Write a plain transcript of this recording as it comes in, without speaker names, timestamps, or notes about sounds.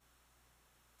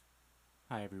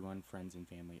Hi, everyone, friends and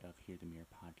family of Hear the Mirror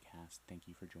podcast. Thank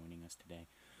you for joining us today.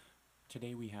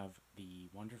 Today we have the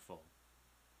wonderful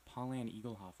Pauline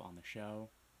Eaglehoff on the show.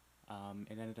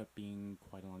 It ended up being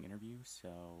quite a long interview,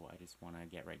 so I just want to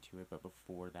get right to it. But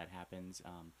before that happens,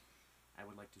 I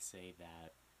would like to say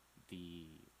that the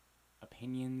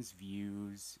opinions,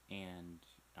 views, and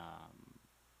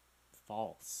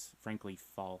frankly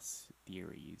false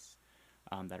theories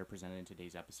that are presented in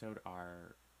today's episode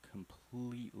are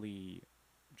completely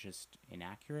just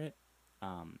inaccurate.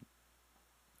 Um,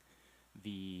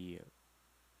 the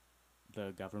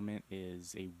the government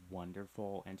is a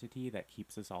wonderful entity that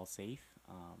keeps us all safe.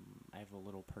 I have a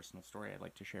little personal story I'd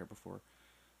like to share before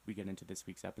we get into this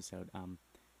week's episode,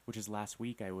 which is last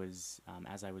week as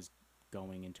I was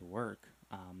going into work,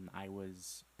 I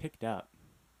was picked up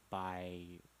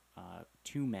by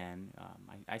two men.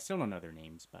 I still don't know their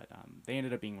names, but they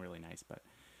ended up being really nice. But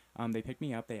they picked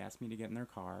me up. They asked me to get in their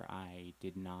car. I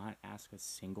did not ask a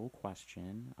single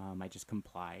question. I just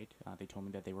complied. They told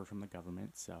me that they were from the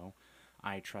government, so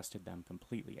I trusted them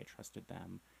completely. I trusted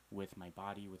them with my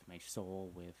body, with my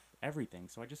soul, with everything.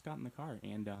 So I just got in the car,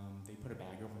 and they put a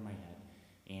bag over my head,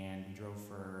 and we drove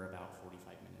for about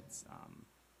 45 minutes.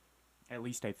 At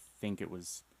least I think it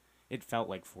was. It felt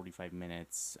like 45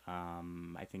 minutes.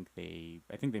 I think they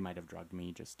might have drugged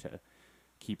me just to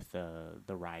keep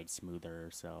the ride smoother,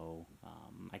 so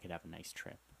I could have a nice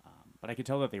trip. But I could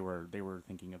tell that they were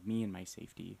thinking of me and my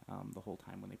safety the whole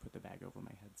time when they put the bag over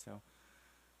my head. So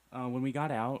when we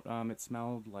got out, it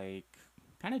smelled like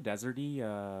kind of deserty.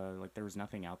 Like there was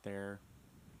nothing out there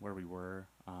where we were.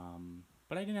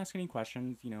 But I didn't ask any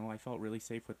questions. I felt really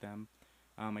safe with them.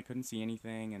 I couldn't see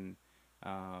anything, and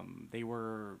they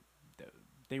were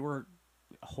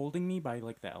holding me by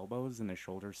like the elbows and the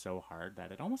shoulders so hard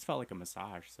that it almost felt like a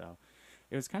massage. So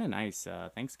it was kind of nice.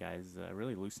 Thanks, guys.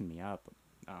 Really loosened me up.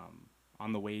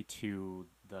 On the way to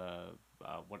the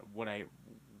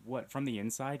what from the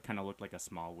inside kind of looked like a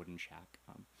small wooden shack.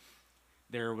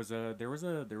 There was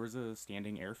a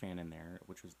standing air fan in there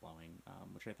which was blowing,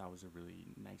 which I thought was a really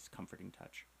nice, comforting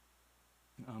touch.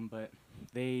 But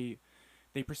they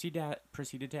they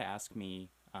proceeded to ask me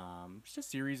just a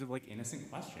series of like innocent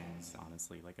questions,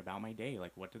 honestly, like about my day,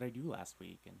 like what did I do last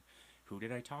week and who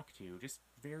did I talk to? Just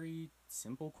very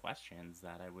simple questions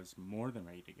that I was more than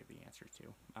ready to give the answers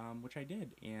to, which I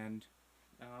did. And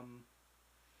um,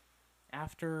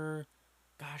 after,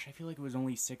 gosh, I feel like it was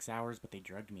only 6 hours, but they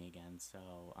drugged me again. So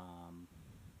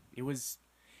it was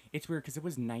it's weird because it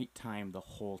was nighttime the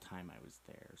whole time I was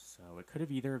there. So it could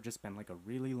have either just been like a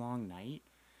really long night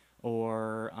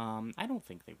or I don't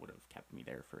think they would have kept me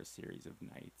there for a series of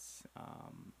nights.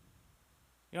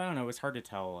 Yeah, I don't know. It was hard to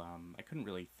tell. I couldn't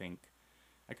really think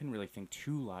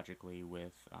too logically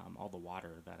with all the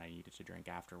water that I needed to drink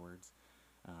afterwards.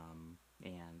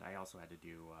 And I also had to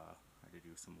do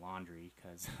some laundry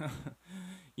because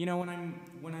when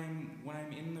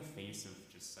I'm in the face of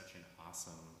just such an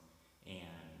awesome and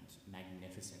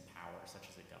magnificent power such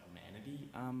as a government entity,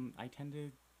 I tend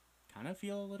to kind of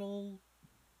feel a little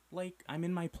like I'm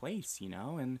in my place,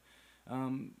 and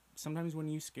sometimes when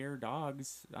you scare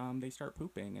dogs, they start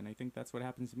pooping, and I think that's what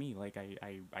happens to me. Like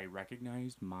I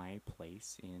recognized my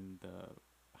place in the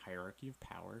hierarchy of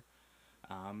power,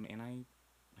 and I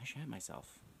shat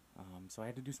myself. So I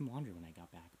had to do some laundry when I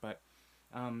got back. But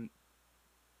um,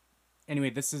 anyway,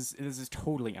 this is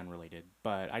totally unrelated,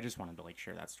 but I just wanted to like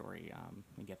share that story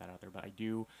and get that out there. But I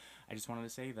just wanted to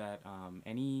say that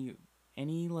any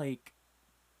like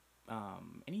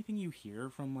anything you hear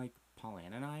from like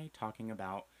Paulette and I talking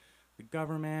about the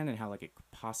government and how like it could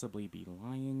possibly be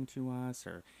lying to us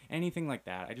or anything like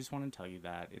that, I just want to tell you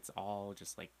that it's all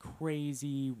just like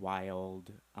crazy,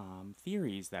 wild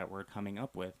theories that we're coming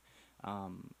up with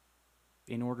um,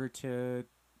 in order to,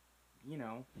 you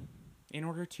know,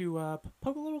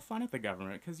 poke a little fun at the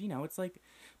government because it's like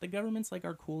the government's like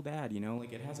our cool dad,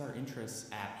 like it has our interests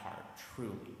at heart,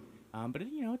 truly. But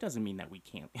it doesn't mean that we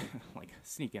can't like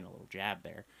sneak in a little jab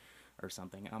there or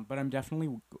something. But I'm definitely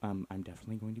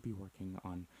going to be working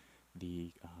on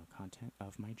the content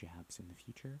of my jabs in the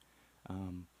future.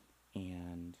 Um,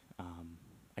 and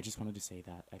I just wanted to say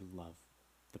that I love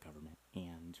the government,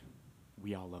 and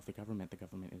we all love the government. The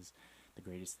government is the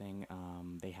greatest thing.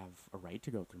 They have a right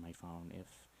to go through my phone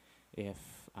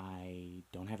if I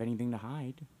don't have anything to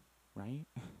hide, right?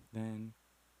 Then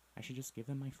I should just give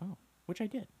them my phone, which I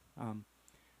did.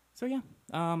 So yeah,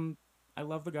 I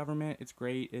love the government. It's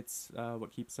great. It's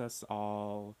what keeps us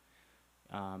all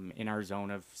in our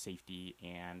zone of safety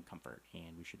and comfort,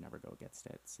 and we should never go against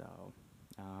it. So,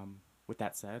 with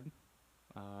that said,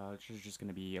 it's just going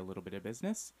to be a little bit of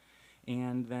business,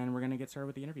 and then we're going to get started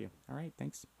with the interview. All right,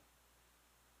 thanks.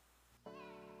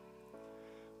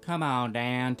 Come on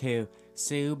down to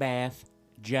Sue Beth,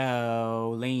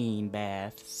 Jolene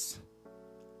Beth's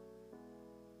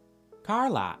car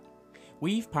lot.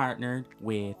 We've partnered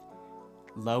with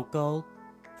local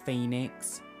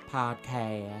Phoenix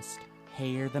podcast,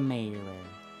 Hear the Mirror,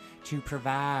 to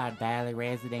provide Valley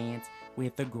residents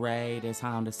with the greatest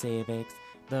Honda Civics,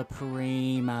 the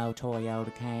primo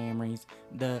Toyota Camrys,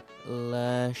 the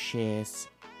luscious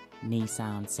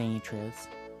Nissan Sentras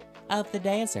of the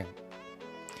desert.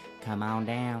 Come on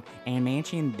down and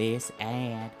mention this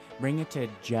ad. Bring it to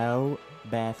Jolene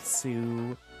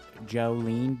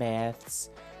Beth's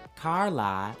car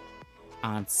lot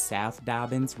on South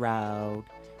Dobbins Road,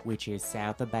 which is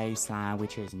south of Baseline,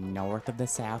 which is north of the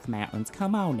South Mountains.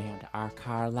 Come on down to our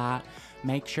car lot.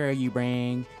 Make sure you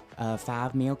bring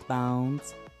 5 milk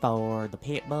bones for the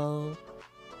pit bulls,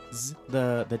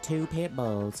 the 2 pit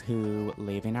bulls who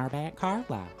live in our back car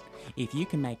lot. If you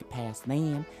can make it past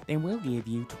them, then we'll give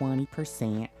you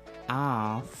 20%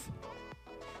 off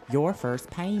your first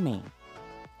payment.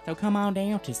 So come on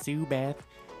down to Sue Beth,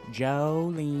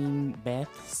 Jolene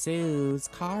Beth Sue's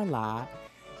car lot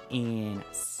in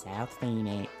South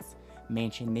Phoenix.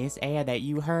 Mention this ad that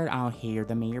you heard on Hear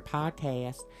the Mirror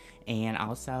podcast. And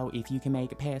also, if you can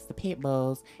make it past the pit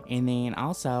bulls. And then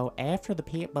also, after the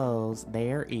pit bulls,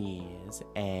 there is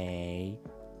a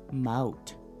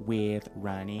moat with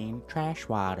running trash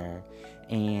water.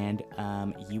 And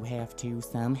you have to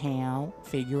somehow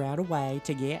figure out a way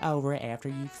to get over it after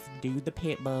you do the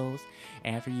pit bulls,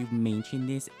 after you've mentioned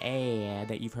this ad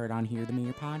that you've heard on Hear the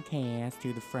Mirror podcast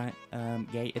to the front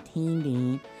gate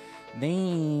attendant.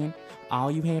 Then all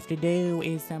you have to do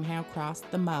is somehow cross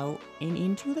the moat and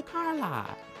into the car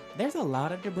lot. There's a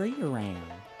lot of debris around.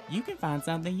 You can find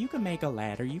something. You can make a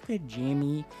ladder. You could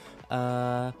jimmy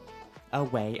a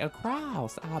way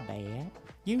across. I bet.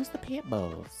 Use the pit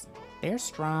bulls. They're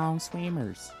strong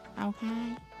swimmers,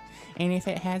 okay? And if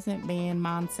it hasn't been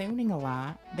monsooning a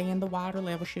lot, then the water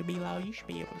level should be low. You should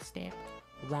be able to step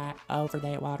right over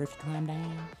that water if you climb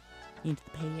down into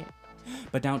the pit.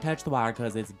 But don't touch the water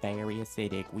because it's very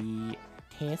acidic. We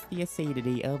test the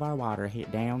acidity of our water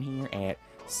down here at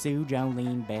Sue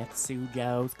Jolene Beth Sue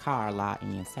Joe's car lot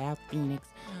in South Phoenix.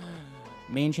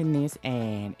 Mention this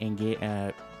ad and get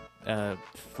a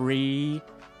free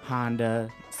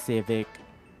Honda Civic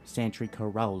Century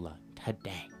Corolla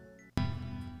today.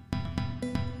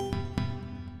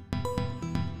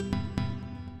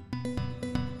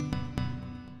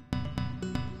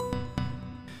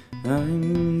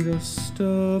 I'm just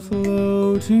a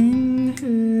floating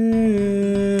head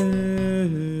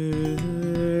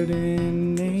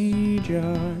in a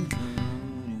jar.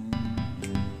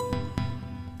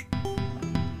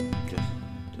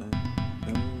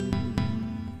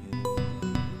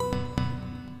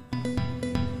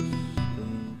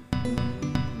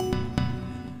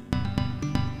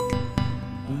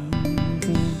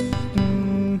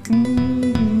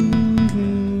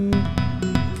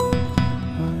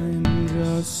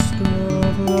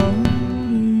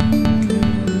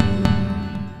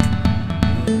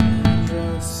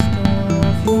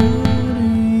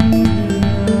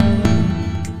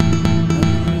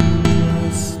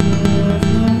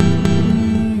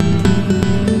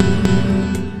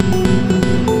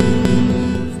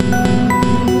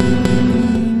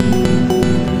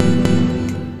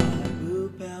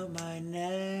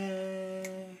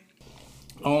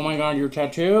 Your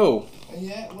tattoo.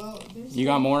 Yeah, well, you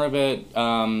got more of it.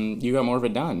 You got more of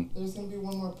it done. There's gonna be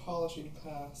one more polishing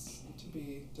pass to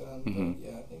be done. Mm-hmm. But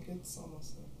yeah, I think it's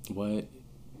almost there.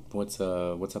 What's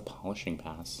a polishing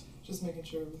pass? Just making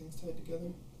sure everything's tied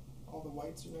together. All the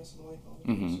whites are nice and white. All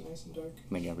the colors are nice and dark.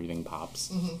 Like everything pops.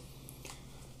 Mm-hmm.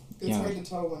 It's hard to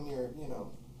tell when you're,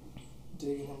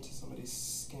 digging into somebody's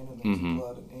skin and there's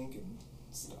blood and ink and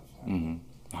stuff happening.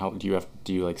 How do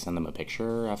you send them a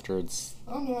picture after it's?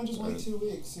 Oh no, I just wait 2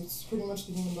 weeks. It's pretty much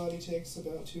the human body takes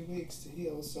about 2 weeks to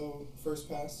heal. So first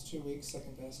pass 2 weeks,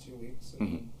 second pass 2 weeks,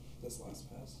 and this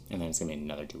last pass. And then it's gonna be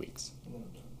another 2 weeks. And then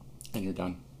I'm done. And you're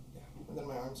done. Yeah, and then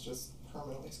my arm's just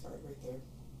permanently scarred right there.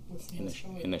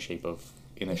 In the shape of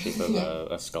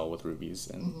a skull with rubies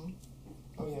and.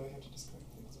 Oh yeah, we have to describe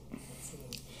things.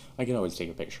 I could always take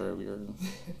a picture of your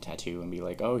tattoo and be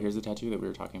like, "Oh, here's the tattoo that we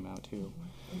were talking about too."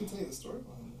 I can tell you the story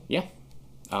behind it.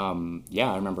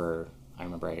 Yeah, I remember. I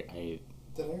Did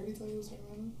I already tell you the story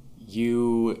behind it?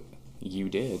 You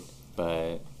did,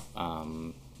 but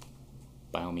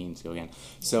by all means, go again.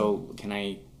 So can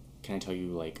I tell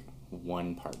you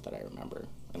one part that I remember,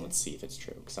 and let's see if it's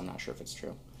true, because I'm not sure if it's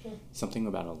true. Sure. Something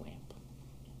about a lamp.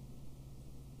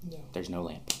 No. There's no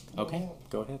lamp. Okay, lamp.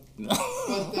 go ahead.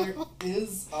 But there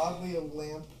is oddly a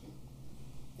lamp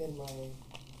in my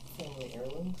family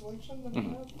heirloom collection that I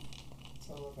have.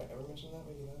 So I don't know if I ever mentioned that.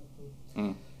 Maybe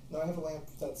that. No, I have a lamp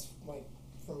that's like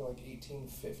from like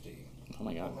 1850. Oh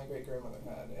my god. That my great grandmother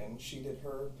had, and she did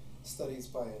her studies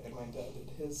by it, and my dad did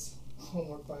his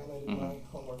homework by it. And I did my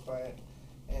homework by it,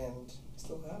 and I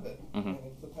still have it. And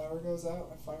if the power goes out,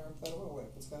 I fire up that oil lamp.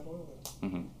 It's got oil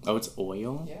in it. Oh, it's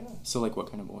oil? Yeah. So like, what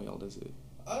kind of oil does it?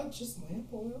 Just lamp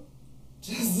oil.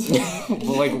 Just.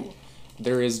 Well, like,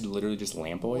 there is literally just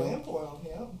lamp oil. Lamp oil,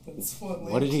 yeah. That's what.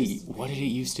 What did it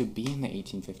used to be in the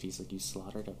 1850s? Like you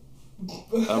slaughtered a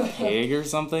pig or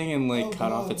something and like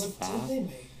cut off its fat. What did they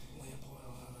make lamp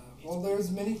oil out of? Well,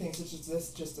 there's many things. It's just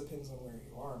this just depends on where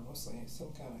you are. Mostly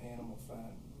some kind of animal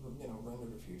fat,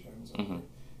 rendered a few times over.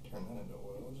 Turn that into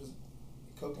oil. Just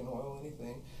cooking oil,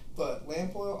 anything. But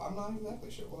lamp oil, I'm not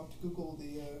exactly sure. We'll have to Google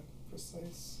the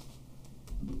precise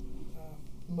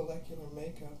molecular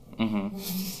makeup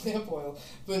of lamp oil.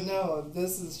 But no,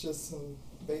 this is just some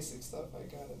basic stuff I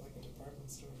got at like a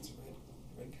department store. It's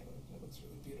red color. It looks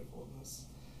really beautiful in this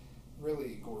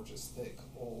really gorgeous, thick,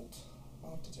 old.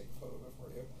 I'll have to take a photo of it for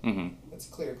you. It's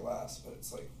clear glass, but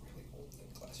it's like really old,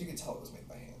 thick glass. You can tell it was made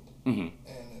by hand.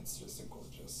 And it's just a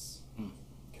gorgeous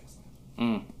gas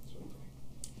lamp. It's really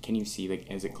pretty. Can you see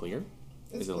is it clear?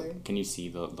 It's clear. Can you see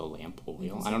the lamp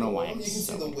oil? I don't know why. You can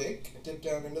see the wick dip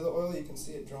down into the oil. You can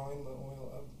see it drawing the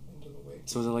oil up into the wick.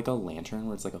 So is it like a lantern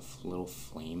where it's like a little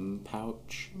flame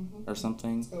pouch or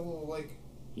something? It's got a little like.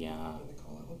 Yeah. What do they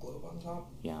call it? A globe on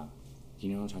top. Yeah. Do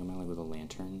you know what I'm talking about? Like with the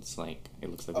lanterns, like it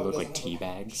looks like they look like tea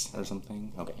bags or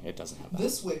something. Okay, it doesn't have that.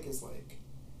 This wick is like,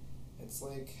 it's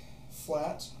like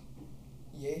flat,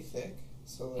 yay thick,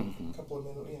 so like a couple of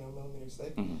millimeters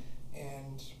thick,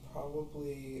 and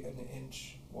probably an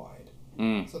inch wide.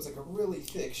 So it's like a really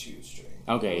thick shoestring.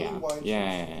 Okay, really yeah. Wide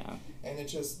Yeah. And it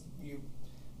just, you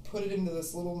put it into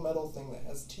this little metal thing that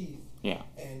has teeth. Yeah.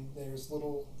 And there's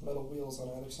little metal wheels on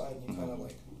either side, and you kind of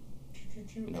like,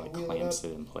 and it like clamps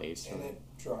it in place. And it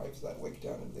drives that wick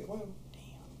down into the oil.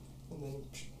 Damn. And then,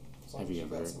 as long Have as you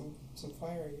you've ever? got some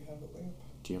fire, you have a lamp.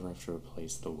 Do you ever have to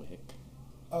replace the wick?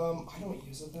 I don't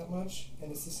use it that much, and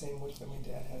it's the same wick that my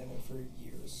dad had in it for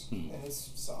years, and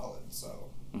it's solid. So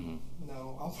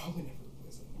no, I'll probably never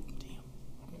replace it.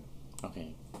 Damn.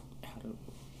 Okay. How do?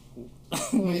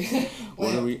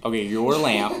 What are we? Okay, your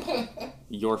lamp,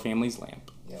 your family's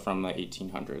lamp from the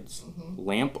 1800s.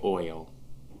 Lamp oil.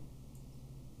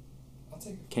 I'll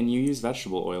take it. Can you use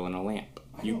vegetable oil in a lamp?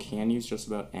 You can use just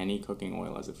about any cooking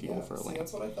oil as a fuel for a lamp.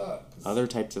 That's what I thought. Other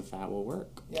types of fat will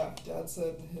work. Yeah, Dad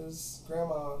said his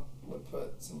grandma would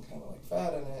put some kind of like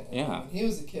fat in it. And when he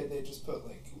was a kid, they just put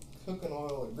like cooking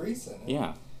oil or grease in it.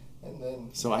 Yeah. And then.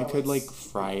 So I could like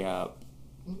fry up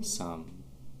some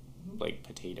like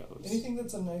potatoes. Anything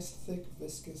that's a nice, thick,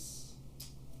 viscous,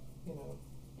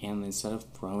 And instead of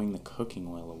throwing the cooking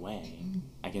oil away,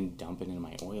 I can dump it into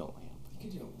my oil lamp. You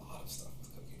can do a lot of stuff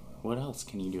with cooking oil. What else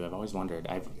can you do? I've always wondered.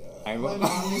 My mom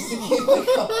used to keep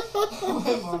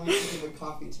a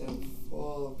coffee tin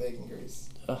full of bacon grease.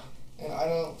 And I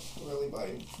don't really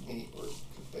buy meat or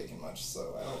cook bacon much,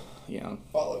 so I don't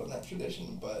follow in that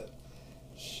tradition, but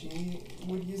she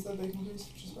would use that bacon grease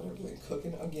for just about everything.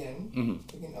 Cooking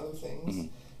cooking other things.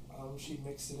 She'd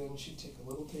mix it in. She'd take a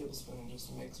little tablespoon and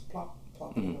just plop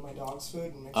it into my dog's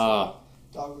food and mix it up.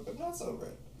 Dog would go nuts over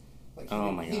it. Like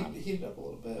heat it up a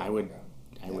little bit. I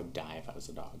would die if I was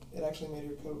a dog. It actually made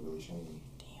her coat really shiny.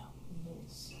 Damn.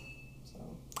 Nice. So.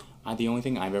 The only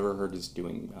thing I've ever heard is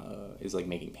doing is like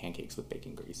making pancakes with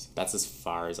bacon grease. That's as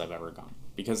far as I've ever gone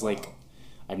because like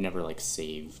I've never like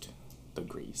saved the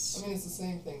grease. I mean, it's the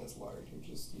same thing as lard.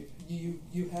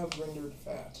 You have rendered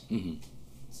fat.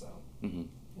 So.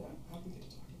 Yeah, how do we get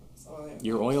to talk about this? Oh, yeah.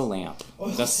 Your oil lamp,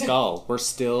 the skull. We're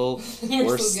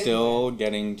still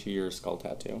getting to your skull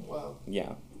tattoo. Wow.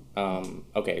 Yeah.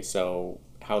 Okay, so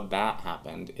how that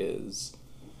happened is,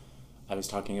 I was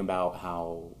talking about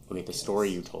how the story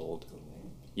you told.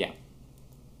 Yeah.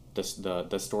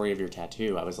 The story of your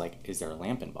tattoo. I was like, is there a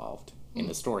lamp involved in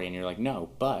the story? And you're like, no,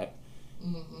 but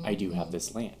I do have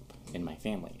this lamp in my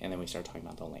family. And then we started talking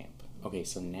about the lamp. Okay,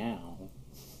 so now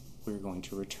we're going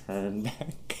to return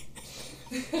back.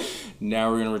 Now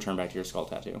we're going to return back to your skull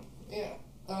tattoo. Yeah.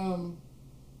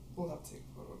 We'll have to take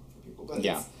a photo for people, but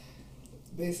it's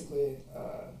basically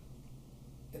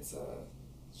it's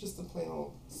just a plain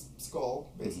old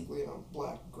skull, basically,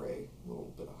 black, gray, a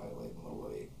little bit of highlight and a little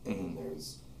white, and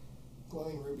there's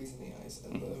glowing rubies in the eyes,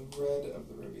 and the red of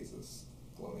the rubies is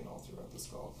glowing all throughout the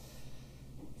skull.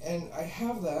 And I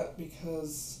have that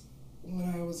because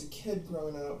when I was a kid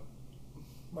growing up,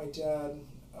 my dad,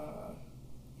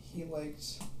 he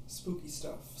liked spooky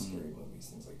stuff, scary movies,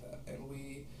 things like that. And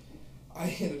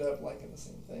I ended up liking the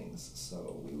same things.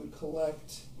 So we would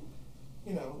collect,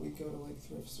 we'd go to like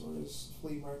thrift stores,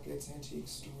 flea markets, antique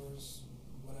stores,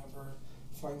 whatever,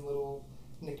 find little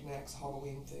knickknacks,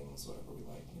 Halloween things, whatever we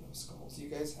like, skulls. You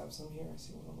guys have some here? I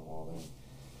see one on the wall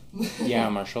there. Yeah,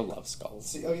 Marshall loves skulls.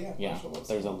 See, oh yeah, yeah. Marshall loves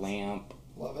There's skulls. A lamp.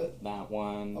 Love it. That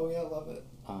one. Oh yeah, love it.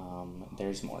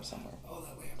 There's more somewhere. Oh,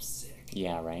 that lamp's sick.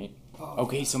 Yeah, right? Oh,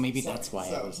 okay, so maybe that's why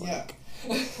I was like...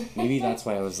 maybe that's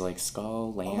why I was like,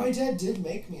 skull, lamp. Oh, my dad did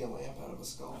make me a lamp out of a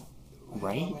skull.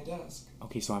 Right? On my desk.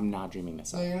 Okay, so I'm not dreaming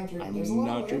this up. No, you're not dreaming. There's a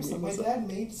lot of lamps. My dad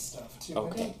made stuff, too.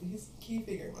 Okay. My dad, he's a key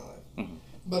figure in my life. Mm-hmm.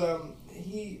 But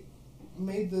he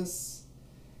made this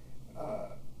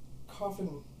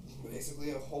coffin,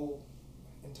 basically a whole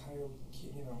entire,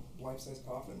 life-size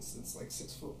coffin. It's like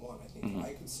 6'1". I think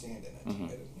I could stand in it.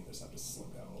 I just have to slim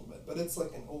down a little bit. But it's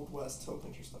like an Old West toe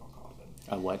pincher style coffin.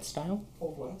 A what style?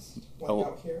 Old West.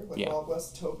 Out here, Old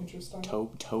West toe pincher style.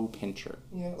 Toe pincher.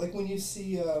 Yeah, like when you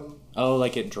see.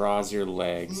 like it draws your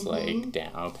legs like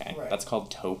down. Okay, right. That's called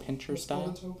toe pincher style.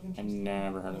 Called a toe pincher I've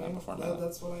never heard of that before.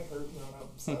 That's what I heard growing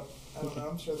up. So I don't know.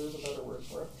 I'm sure there's a better word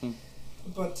for it.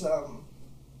 But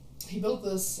he built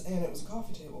this, and it was a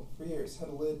coffee table for years. Had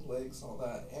a lid, legs, all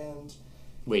that, and.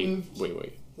 Wait.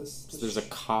 So there's a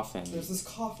coffin. There's this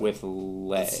coffin with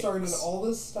legs. That started all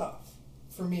this stuff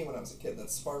for me when I was a kid. That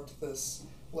sparked this.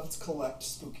 Let's collect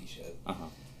spooky shit.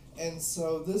 And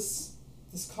so this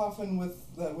coffin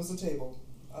that was a table.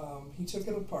 He took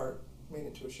it apart, made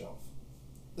it to a shelf.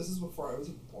 This is before I was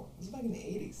even born. This is back in the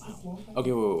 80s. Wow. This is a long time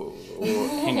okay, whoa.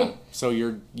 Hang on. So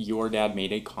your dad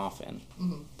made a coffin.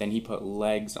 Then he put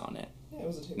legs on it. Yeah, it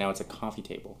was a table. Now it's a coffee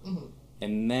table.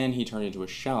 And then he turned it into a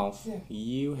shelf. Yeah.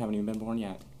 You haven't even been born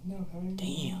yet. No, haven't even been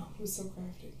born. Damn. He was so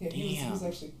crafty. Yeah, he was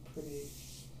actually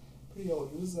pretty old.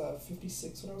 He was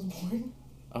 56 when I was born.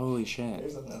 Holy shit.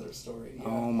 There's another story. Yeah.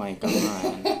 Oh my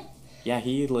god. Yeah,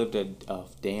 he lived a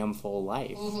damn full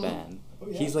life then. Oh,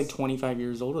 yes. He's like 25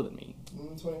 years older than me.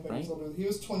 25 years older. He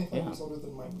was 25 years older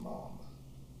than my mom.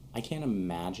 I can't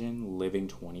imagine living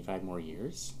 25 more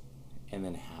years and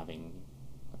then having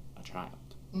a child.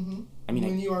 I mean,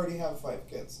 when you already have 5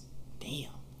 kids. Damn. Yeah.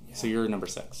 So you're number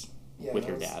 6 with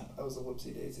your dad. I was a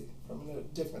whoopsie daisy from a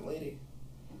different lady.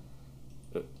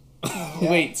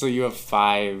 Wait, so you have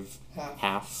 5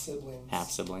 half siblings?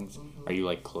 Half siblings. Are you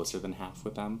like closer than half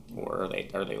with them, or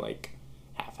are they like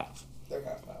half? They're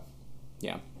half.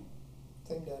 Yeah.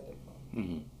 Same dad, different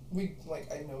mom. We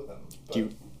I know them.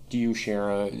 But do you share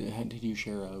a? Did you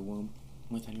share a womb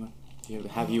with anyone?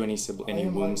 Have you any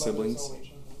womb siblings? Only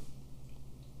child.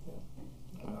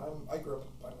 Yeah. I grew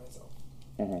up by myself.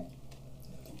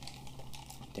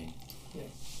 Dang. Yeah.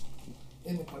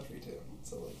 In the country too,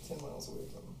 so 10 miles away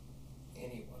from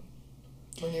anyone.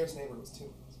 My nearest neighbor was 2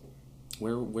 miles away.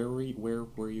 Where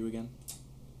were you again?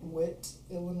 Witt,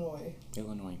 Illinois.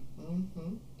 Illinois.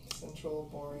 Central,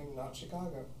 boring, not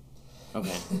Chicago.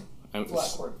 Okay.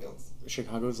 Flat cornfields.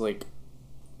 Chicago's like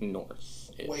north.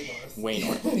 Way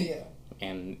north. Yeah.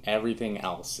 And everything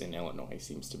else in Illinois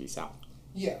seems to be south.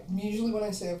 Yeah. Usually when I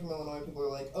say I'm from Illinois, people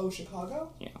are like, "Oh,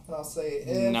 Chicago?" Yeah. And I'll say,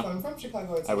 if I'm from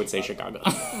Chicago, I would say Chicago.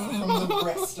 From the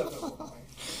rest of Illinois.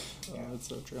 Yeah, that's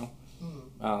so true.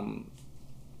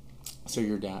 So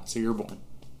your dad. So you're born.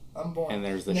 I'm born. And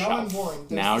there's the now shelf. I'm born.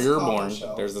 Now you're born.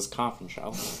 Shelf. There's this coffin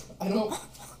shelf. I don't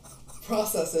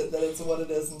process it that it's what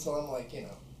it is until I'm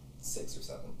 6 or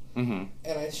 7.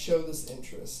 And I show this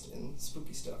interest in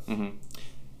spooky stuff.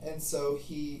 And so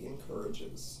he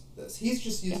encourages this. He's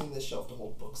just using this shelf to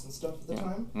hold books and stuff at the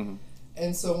time.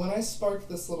 And so when I sparked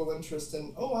this little interest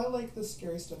in, I like this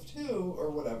scary stuff too, or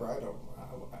whatever, I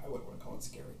wouldn't want to call it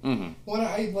scary. When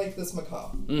I like this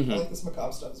macabre. I like this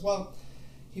macabre stuff as well.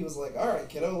 He was like, all right,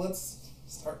 kiddo, let's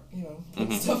start,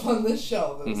 putting stuff on this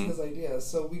shelf. That was his idea.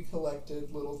 So we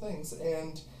collected little things,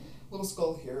 and little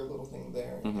skull here, a little thing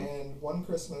there. And one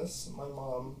Christmas, my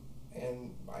mom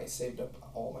and I saved up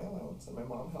all my allowance, and my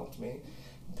mom helped me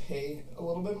pay a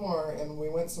little bit more, and we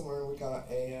went somewhere and we got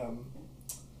a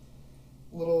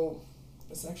little...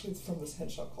 It's from this head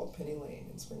shop called Penny Lane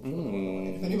in Springfield,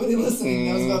 Illinois. If anybody listening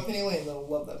knows about Penny Lane, they'll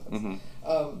love that place.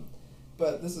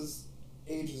 But this is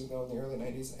ages ago in the early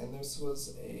 90s, and this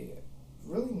was a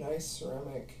really nice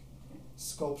ceramic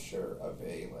sculpture of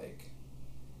a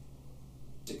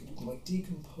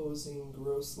decomposing,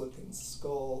 gross looking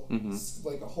skull,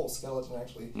 like a whole skeleton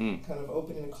actually, kind of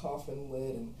opening a coffin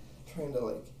lid and trying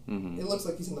to it looks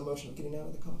like he's in the motion of getting out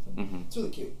of the coffin. It's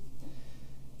really cute.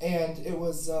 And it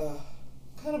was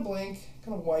kind of blank,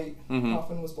 kind of white,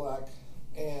 coffin was black,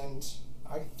 and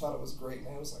I thought it was great,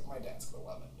 and I was like, my dad's gonna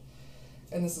love it.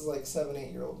 And this is like 7,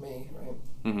 8-year-old me, right?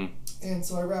 Mm-hmm. And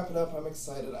so I wrap it up. I'm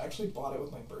excited. I actually bought it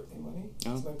with my birthday money.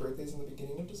 Because my birthday's in the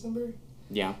beginning of December.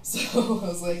 Yeah. So I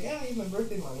was like, yeah, I use my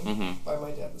birthday money. Buy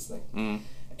my dad this thing. Mm-hmm.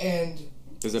 And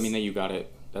does that mean that you got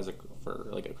it for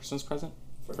like a Christmas present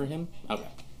for him? Okay.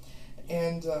 Yeah.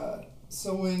 And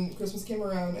so when Christmas came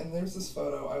around, and there's this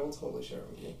photo, I will totally share it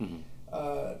with you.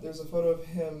 Mm-hmm. There's a photo of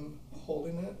him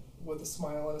holding it with a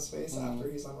smile on his face after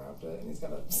he's unwrapped it, and he's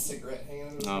got a cigarette hanging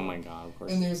in his mouth. Oh my god, of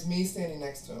course. And there's me standing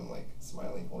next to him, like,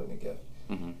 smiling, holding a gift.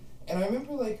 Mm-hmm. And I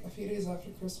remember, like, a few days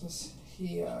after Christmas,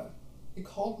 he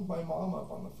called my mom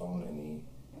up on the phone, and he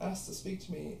asked to speak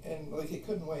to me, and, like, he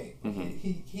couldn't wait. Mm-hmm.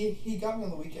 He got me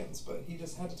on the weekends, but he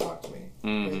just had to talk to me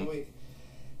during the week.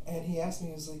 And he asked me,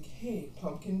 he was like, hey,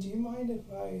 Pumpkin, do you mind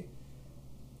if I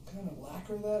kind of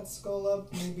lacquer that skull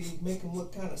up, maybe make him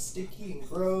look kind of sticky and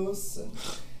gross, and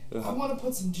I want to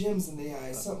put some gems in the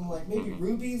eyes, something like maybe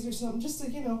rubies or something, just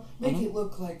to, you know, make it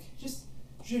look like, just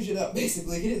zhuzh it up,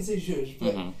 basically. He didn't say zhuzh,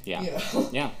 but, yeah. you know,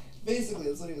 yeah. Basically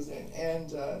that's what he was doing.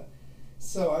 And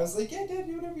so I was like, yeah, Dad,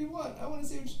 do whatever you want. I want to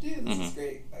see what you do. This is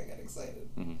great. I got excited.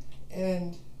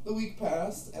 And the week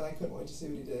passed, and I couldn't wait to see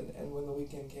what he did. And when the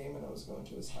weekend came and I was going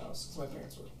to his house, because my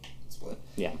parents were split.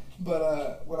 Yeah.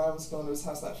 But when I was going to his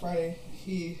house that Friday,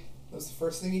 that was the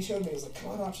first thing he showed me. He was like,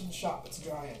 come on out to the shop, it's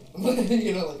drying.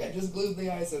 You know, like, I just glued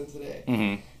the eyes in today.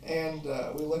 And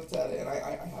we looked at it, and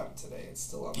I have it today. It's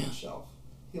still on the shelf.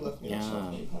 He left me on the shelf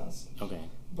when he passed. Okay.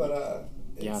 But,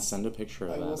 yeah, send a picture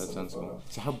of that. That sounds cool.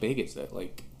 So how big is it?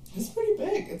 Like, it's pretty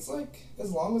big. It's like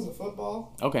as long as a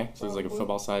football. Okay, so it's like a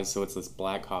football size. So it's this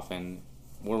black coffin.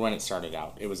 Or when it started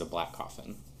out, it was a black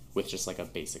coffin with just like a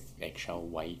basic eggshell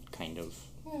white kind of.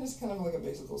 Yeah, just kind of like a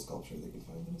basic little sculpture that you can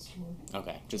find in a store.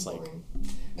 Okay, just like.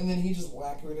 And then he just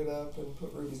lacquered it up and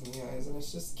put rubies in the eyes, and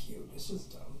it's just cute. It's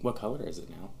just dumb. What color is it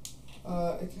now?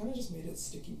 It kind of just made it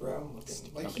sticky brown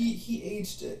looking. Like he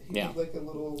aged it. He did like a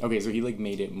little. Okay, so he like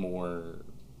made it more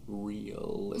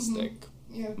realistic.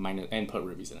 Yeah. And put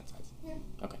rubies in its eyes. Yeah.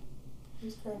 Okay. He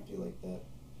was crafty like that.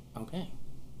 Okay.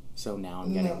 So now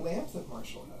I'm getting. And that lamp that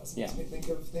Marshall has makes me think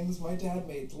of things my dad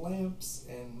made. Lamps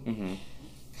and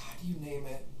God, you name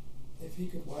it. If he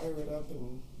could wire it up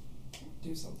and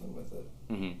do something with it,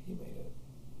 he made it.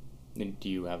 And do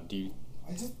you? I have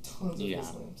tons of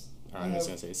his lamps. I was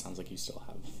gonna say, it sounds like you still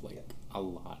have like a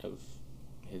lot of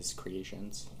his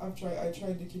creations. I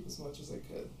tried to keep as much as I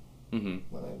could. When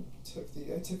I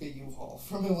took a U-Haul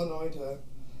from Illinois to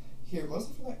here,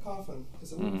 mostly for that coffin,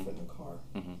 because it wouldn't fit in a car.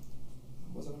 I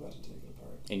wasn't about to take it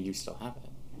apart. And you still have it.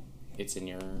 It's in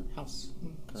your house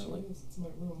currently. Sure is. It's in my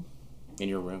room. In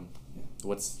your room. Yeah.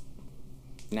 What's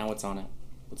on it?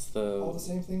 What's all the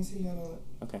same things he had on it.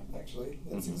 Okay. Actually,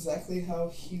 that's exactly how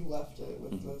he left it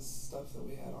with the stuff that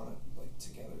we had on it, like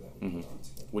together that we put on it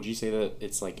together. Would you say that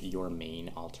it's like your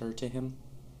main altar to him,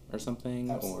 or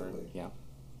something? Absolutely. Or yeah.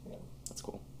 That's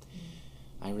cool.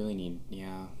 I really need,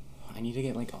 I need to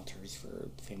get like altars for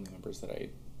family members that I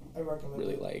recommend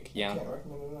really it. like. Yeah. I can't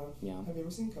recommend it enough. Yeah. Have you ever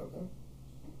seen Coco?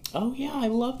 Oh yeah, I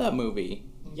love that movie.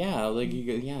 Yeah, like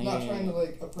Not trying to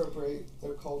like appropriate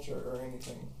their culture or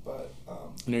anything, but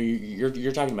no,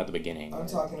 you're talking about the beginning. I'm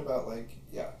talking about like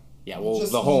Yeah, well,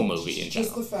 just the whole movie in general.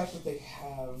 Just the fact that they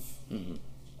have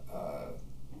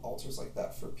altars like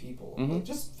that for people. Like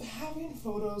just having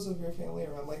photos of your family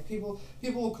around. Like people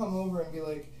will come over and be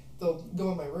like, they'll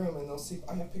go in my room and they'll see,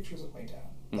 I have pictures of my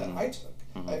dad that I took.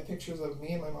 I have pictures of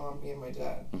me and my mom, me and my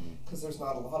dad. Because there's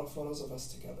not a lot of photos of us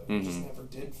together. We just never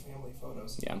did family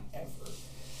photos ever.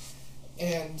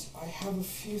 And I have a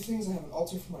few things. I have an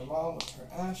altar for my mom with her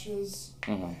ashes.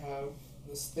 I have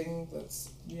this thing that's,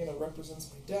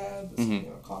 represents my dad, this,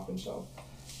 coffin shelf.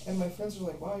 And my friends are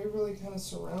like, wow, you're really kind of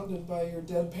surrounded by your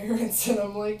dead parents. And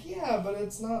I'm like, yeah, but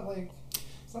it's not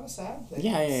a sad thing.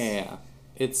 Yeah.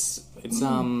 It's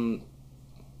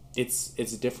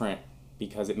different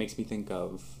because it makes me think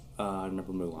of, I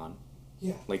remember Mulan.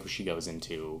 Yeah. Like, she goes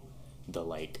into the,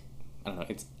 like, I don't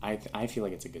know, I feel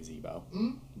like it's a gazebo.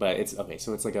 But it's, okay,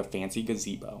 so it's like a fancy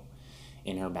gazebo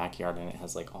in her backyard, and it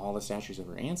has like all the statues of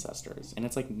her ancestors, and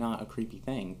it's like not a creepy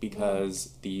thing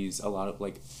because a lot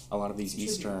of these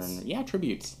Eastern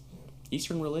tributes.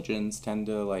 Eastern religions tend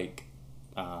to like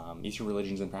Eastern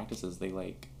religions and practices, they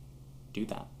like do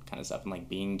that kind of stuff, and like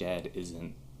being dead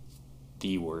isn't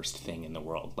the worst thing in the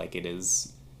world like it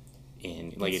is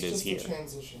it is here. It's just a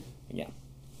transition. Yeah.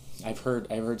 I've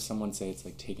heard someone say it's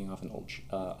like taking off an old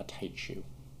a tight shoe,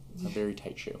 a very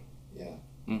tight shoe. Yeah.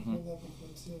 I've heard that before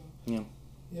too. Yeah.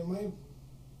 Yeah,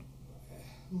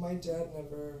 my dad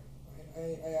never.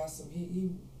 I asked him.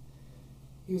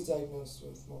 He was diagnosed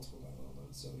with multiple myeloma,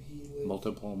 so he lived.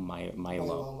 Multiple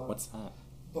myeloma. What's that?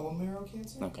 bone marrow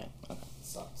cancer. Okay.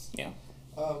 Sucks. Yeah.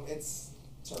 It's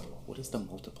terminal. What does the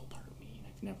multiple part mean?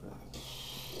 I've never...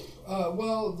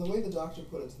 Well, the way the doctor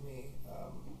put it to me,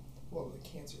 the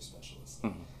cancer specialist,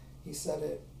 he said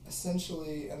it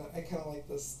essentially, and I kind of like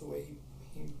this, the way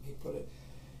he put it.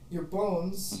 Your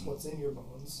bones, what's in your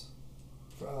bones,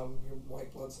 from your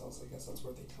white blood cells, I guess that's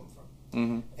where they come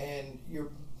from. And your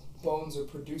bones are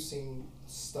producing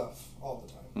stuff all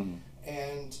the time.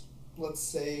 And let's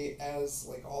say as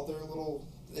like all their little,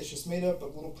 it's just made up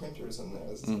of little printers in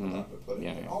there, as the doctor put it.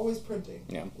 They're always printing.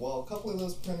 Yeah. Well, a couple of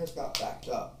those printers got backed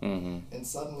up. And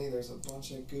suddenly there's a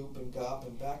bunch of goop and gop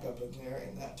and backup in there,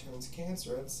 and that turns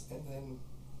cancerous, and then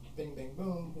bing, bing,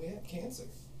 boom, we have cancer.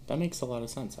 That makes a lot of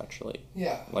sense, actually.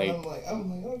 Yeah. Like, I'm like,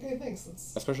 okay, thanks.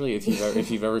 Especially if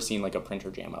you've ever seen like a printer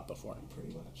jam up before.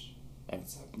 Pretty much.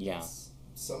 Yeah.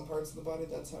 Some parts of the body,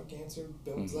 that's how cancer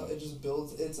builds up. It just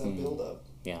builds. It's a buildup.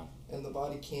 Yeah. And the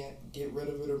body can't get rid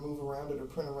of it or move around it or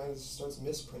print around it. It starts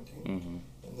misprinting. And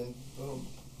then boom.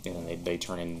 And then they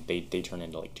turn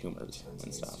into like tumors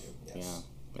and stuff. Yes.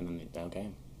 Yeah. And then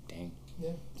dang.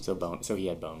 Yeah. So he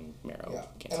had bone marrow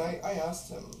cancer. And I asked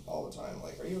him all the time,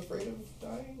 like, are you afraid of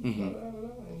dying?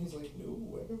 And he's like,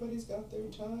 no, everybody's got their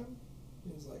time.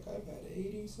 He's like, I've had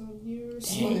 80-some years.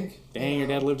 Dang, your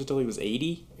dad lived until he was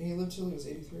 80? He lived till he was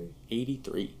 83.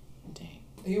 83. Dang.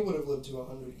 He would have lived to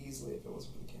 100 easily if it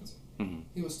wasn't for the cancer.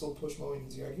 He was still push mowing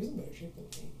his yard. He was in better shape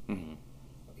than me.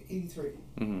 83.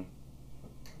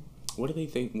 What do they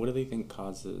think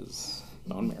causes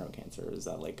bone marrow cancer? Is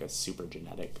that like a super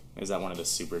genetic? Is that one of the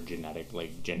super genetic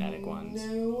ones?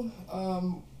 No.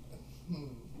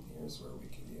 Here's where we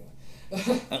could,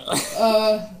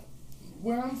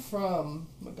 where I'm from,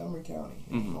 Montgomery County,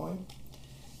 Illinois,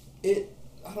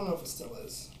 I don't know if it still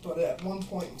is, but at one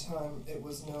point in time, it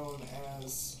was known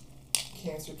as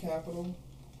cancer capital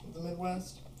of the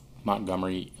Midwest.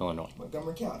 Montgomery, Illinois.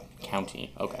 Montgomery County.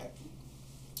 County, okay.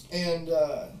 Yeah. And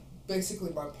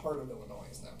basically my part of Illinois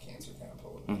is now cancer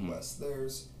capital of the Midwest.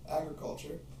 There's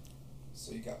agriculture,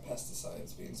 so you got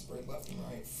pesticides being sprayed left and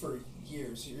right for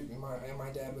years. My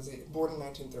dad was born in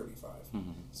 1935,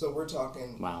 so we're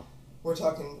talking... Wow. We're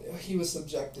talking, he was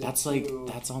subjected that's like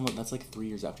 3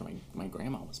 years after my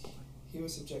grandma was born. He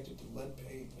was subjected to lead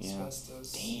paint,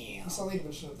 asbestos. Damn. He saw the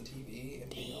invention of the TV and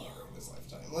PR in his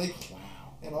lifetime. Wow.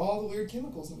 And all the weird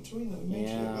chemicals in between that we made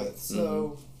shit with.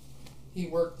 So he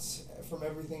worked from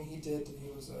everything he did. He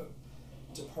was a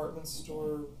department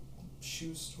store,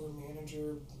 shoe store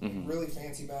manager, really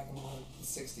fancy back in the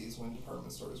 60s when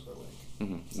department stores were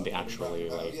like... They actually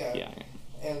like... Yeah.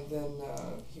 And then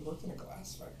he worked in a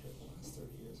glass factory the last 30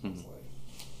 years of his life.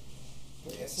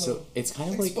 But yeah, so it's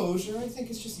kind of exposure, I think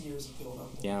it's just years of build-up.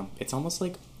 Yeah, it's almost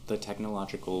like the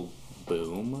technological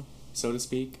boom, so to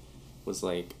speak, was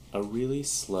like a really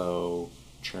slow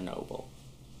Chernobyl.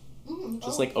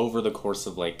 Just like over the course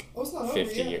of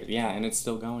 50 years. Yeah, and it's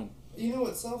still going. You know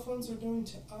what cell phones are doing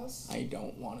to us? I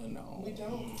don't want to know. We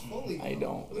don't fully know. I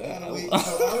don't. We gotta wait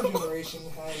until our generation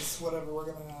has whatever we're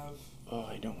gonna have. Oh,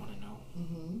 I don't want to know.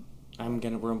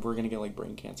 We're gonna get like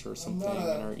brain cancer or something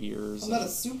in our ears. I'm not a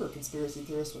super conspiracy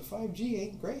theorist, but 5G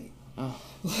ain't great. Oh.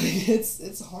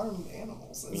 It's harmed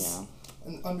animals.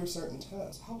 And under certain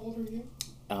tests. How old are you?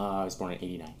 I was born in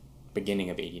 89. Beginning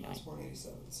of 89. I was born in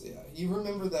 87. So yeah, you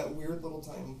remember that weird little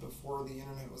time before the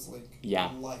internet was like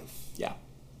life. Yeah.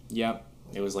 Yep.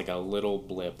 It was like a little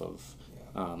blip of...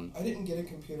 I didn't get a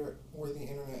computer or the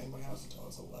internet in my house until I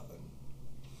was 11.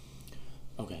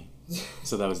 Okay.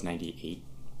 So that was 98?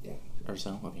 Yeah. Or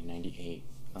so? Okay, 98.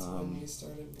 That's when we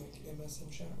started like MSN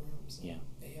chat rooms. Yeah.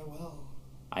 AOL.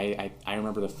 I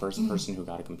remember the first person who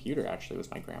got a computer actually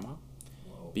was my grandma.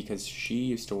 Whoa. Because she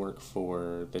used to work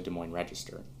for the Des Moines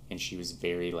Register, and she was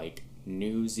very like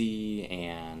newsy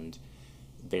and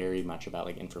very much about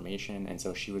like information, and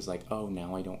so she was like, oh,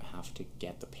 now I don't have to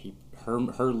get the paper.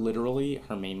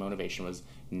 Her main motivation was,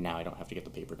 now I don't have to get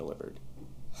the paper delivered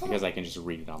because I can just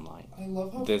read it online. I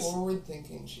love how forward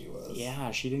thinking she was.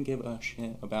 Yeah, she didn't give a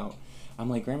shit about... I'm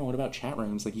like, Grandma, what about chat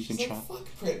rooms? Like, you can chat... Fuck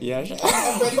print. Yeah,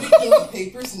 I'm ready to kill the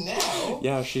papers now.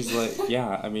 Yeah, she's like,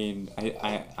 yeah, I mean,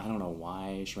 I don't know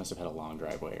why. She must have had a long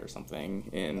driveway or something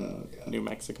in New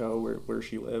Mexico where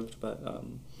she lived, but...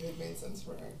 It made sense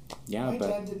for her. Yeah, my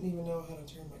dad didn't even know how to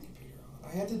turn my computer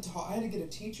on. I had to get a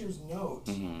teacher's note.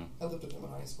 I lived with him in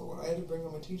high school, and I had to bring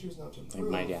him a teacher's note to prove...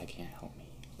 Like, my dad can't help me.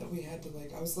 That we had to,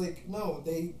 like, I was like, no,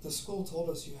 the school told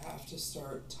us you have to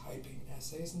start typing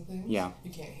essays and things. Yeah. You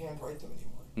can't handwrite them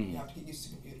anymore. You have to get used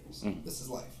to computers. This is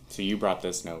life. So you brought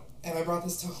this note. And I brought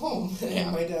this to home,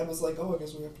 and my dad was like, oh, I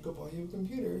guess we have to go buy you a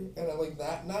computer. And like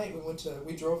that night,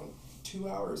 we drove 2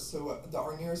 hours to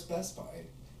our nearest Best Buy,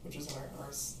 which is in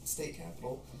our state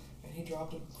capital, and he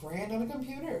dropped $1,000 on a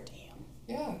computer. Damn.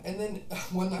 Yeah, and then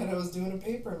one night I was doing a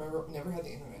paper, and I never had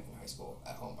the internet in high school,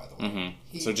 at home, by the way.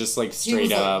 So just like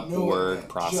straight up word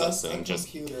processing,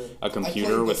 just a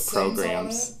computer with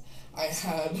programs. I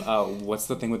had... what's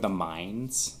the thing with the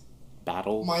mines?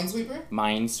 Minesweeper?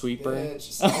 Minesweeper?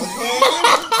 Bitch,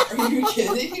 Are you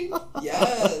kidding?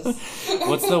 Yes.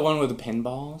 What's the one with the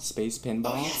pinball? Space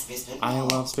pinball? Oh, yeah, Space Pinball. I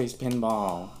love Space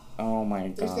Pinball. Oh my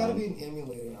god. There's gotta be an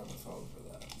emulator on the phone for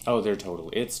that. Oh,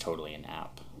 it's totally an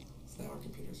app. So now our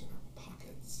computers are in our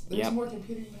pockets. There's more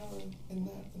computing power in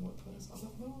that than what put us on the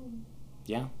phone.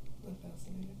 Yeah. Isn't that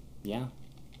fascinating? Yeah.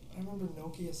 I remember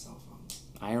Nokia cell phones.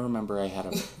 I remember I had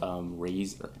a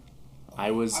Razor.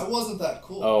 I wasn't that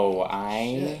cool. Oh,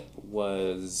 I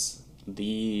was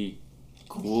the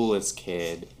coolest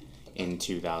kid in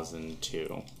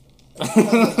 2002. I still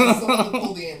have to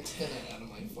pull the antenna out of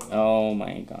my phone. Oh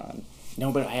my god.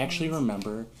 No, but I actually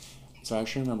remember. So I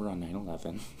actually remember on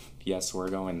 9/11. Yes, we're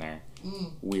going there.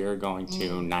 We're going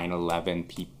to 9/11,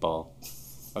 people.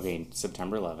 Okay,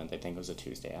 September 11th. I think it was a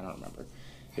Tuesday. I don't remember.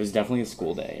 It was definitely a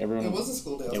school day. It was a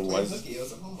school day. It was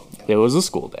at home. It was a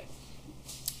school day.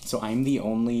 So I'm the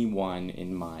only one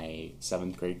in my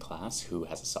 7th grade class who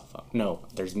has a cell phone. No,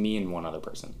 there's me and one other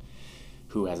person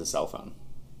who has a cell phone.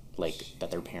 Like,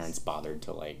 that their parents bothered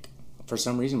to, like... For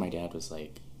some reason, my dad was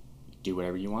like, do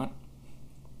whatever you want,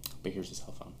 but here's a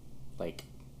cell phone. Like,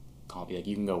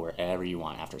 you can go wherever you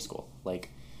want after school. Like,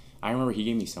 I remember he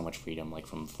gave me so much freedom, like,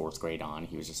 from 4th grade on.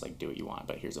 He was just like, do what you want,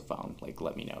 but here's a phone. Like,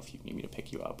 let me know if you need me to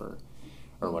pick you up or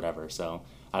whatever. So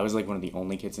I was like one of the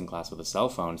only kids in class with a cell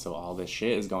phone, so all this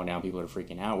shit is going down. People are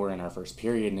freaking out. We're in our first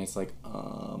period, and it's like,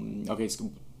 okay,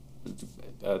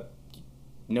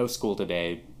 no school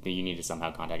today. You need to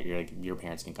somehow contact your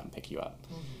parents can come pick you up.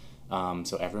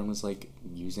 So everyone was like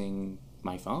using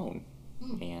my phone,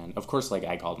 and of course, like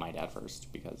I called my dad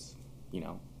first because,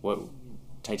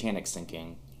 Titanic's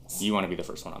sinking. You want to be the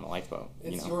first one on the lifeboat.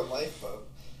 It's your lifeboat.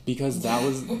 Because that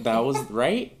was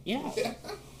right. Yeah.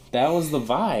 That was the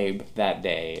vibe that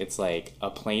day. It's like a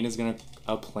plane is gonna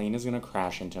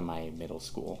crash into my middle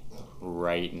school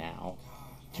right now.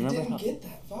 Do you remember? I didn't get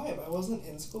that vibe. I wasn't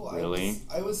in school. Really?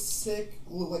 I was sick,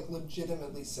 like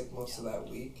legitimately sick most of that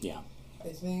week. Yeah.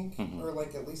 I think, or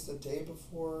like at least a day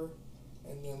before,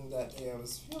 and then that day I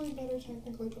was feeling better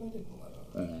technically, but I didn't let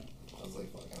it. I was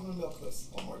like, fuck, I'm gonna milk this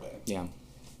one more day. Yeah.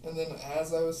 And then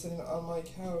as I was sitting on my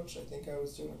couch, I think I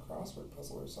was doing a crossword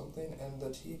puzzle or something, and the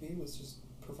TV was just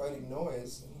providing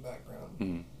noise in the background.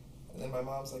 And then my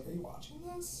mom's like, are you watching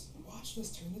this? Watch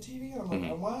this, turn the TV on. I'm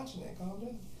like, I'm watching it, calm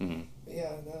down. But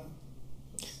yeah, no.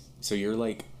 So you're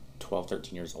like 12,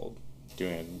 13 years old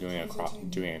doing a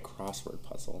crossword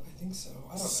puzzle. I think so.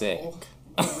 I don't Sick. know.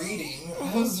 Reading.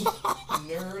 I was a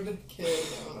nerd kid.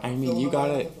 I mean, you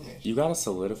gotta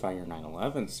solidify your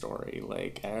 9/11 story.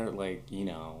 Like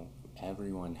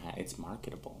everyone it's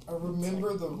marketable. I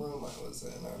remember the room I was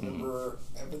in. I remember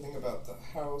everything about the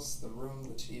house, the room,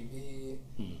 the TV,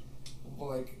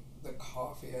 like the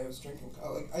coffee I was drinking.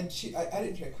 Like I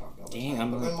didn't drink coffee all the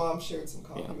time, but my mom shared some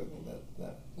coffee with me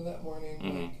that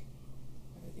morning.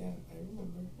 Yeah, I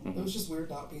remember. It was just weird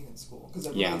not being in school because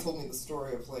everyone told me the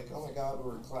story of like, oh my god, we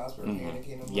were in class, we were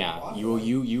panicking.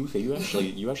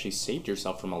 You actually saved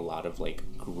yourself from a lot of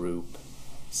like group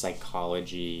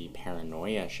psychology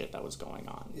paranoia shit that was going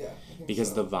on. Yeah,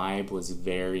 because the vibe was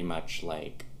very much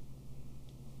like,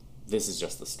 this is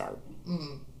just the start.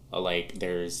 Like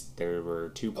there were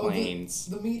 2 planes.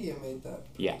 The media made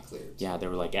that pretty clear. Too. Yeah, they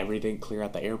were like everything clear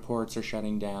at the airports are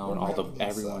shutting down.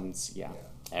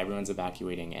 Everyone's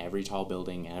evacuating every tall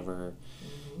building ever.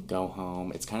 Go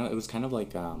home. It was kind of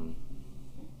like a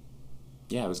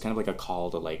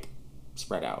call to like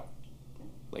spread out.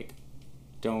 Like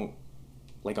don't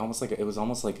like almost like it was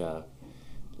almost like a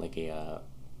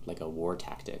war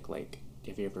tactic. Like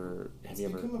have you ever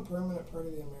become a permanent part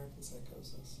of the American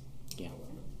psychosis. Yeah.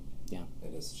 Yeah.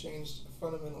 It has changed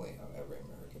fundamentally how every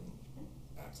American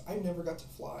acts. I never got to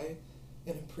fly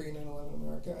in a pre-9/11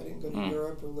 America. I didn't go to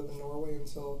Europe or live in Norway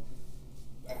until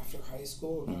after high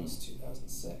school, and that was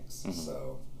 2006.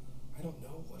 So I don't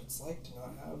know what it's like to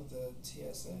not have the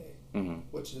TSA,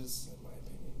 which is, in my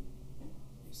opinion,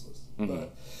 useless.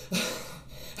 But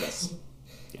yes.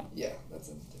 Yeah, that's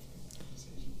a different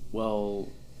conversation. Well,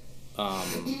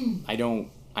 I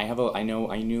know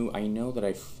that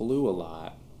I flew a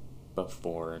lot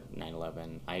before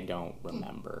 9/11. I don't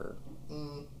remember.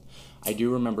 I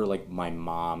do remember like my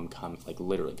mom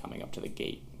literally coming up to the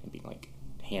gate and being like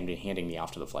handing me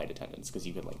off to the flight attendants because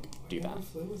you could like do that. I never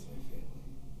flew with my family.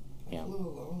 I flew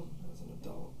alone as an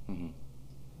adult.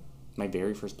 My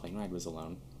very first plane ride was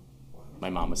alone. my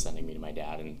mom was sending me to my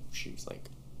dad, and she was like,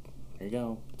 "There you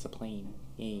go, it's a plane,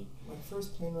 yay." My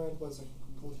first plane ride was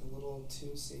with a little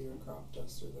 2-seater crop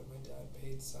duster that my dad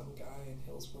paid some guy in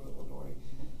Hillsboro, Illinois,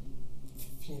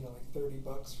 like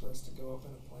 $30 for us to go up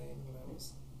in a plane when I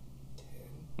was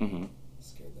 10. Mm-hmm.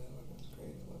 Scared the hell out of me. It was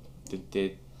great. I loved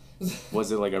it.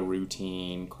 Was it like a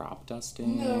routine crop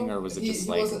dusting? No, or was it he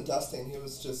wasn't dusting. He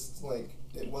was just like,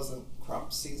 it wasn't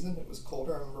crop season. It was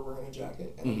colder. I remember wearing a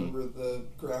jacket, and I remember the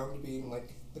ground being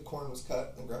like, the corn was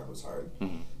cut and the ground was hard.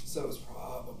 So it was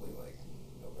probably like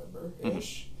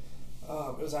November-ish.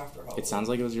 It was after Halloween. It sounds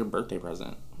like it was your birthday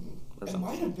present. Or it something.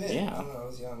 might have been. Yeah. I don't know. I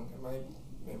was young, and my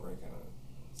memory kind of...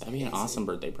 That'd be an awesome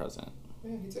birthday present.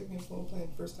 Yeah, he took me to a little plane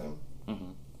first time.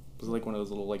 Was it like one of those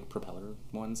little like propeller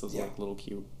ones? Those like little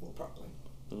cute... Little prop plane.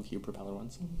 Little cute propeller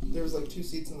ones? There was like 2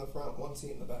 seats in the front, 1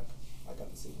 seat in the back. I got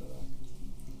the seat in the back.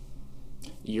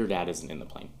 Your dad isn't in the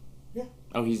plane? Yeah.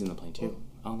 Oh, he's in the plane too?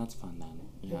 Oh, that's fun then.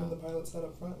 Yeah. Him and the pilot sat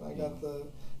up front, and I got the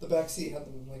back seat had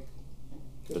them like...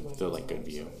 The like good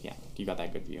view. Side. Yeah, you got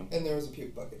that good view. And there was a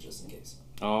puke bucket just in case.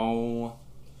 Oh.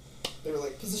 They were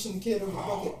like, position the kid over the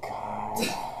bucket.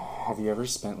 Have you ever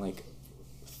spent like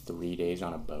 3 days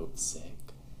on a boat sick?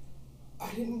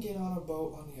 I didn't get on a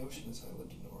boat on the ocean as I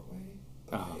lived in Norway.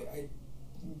 But I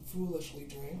foolishly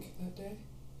drank that day.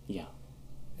 Yeah.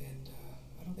 And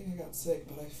I don't think I got sick,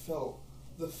 but I felt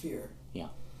the fear. Yeah.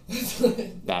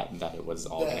 that it was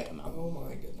all going to come out. Oh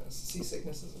my goodness.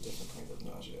 Seasickness is a different kind of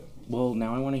nausea. Well,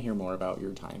 now I want to hear more about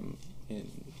your time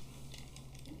in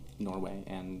Norway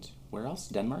and where else?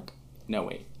 Denmark? No,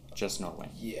 wait. Just Norway.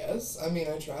 Yes. I mean,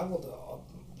 I traveled to a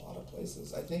lot of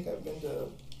places. I think I've been to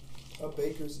a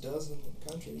baker's dozen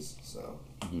countries, so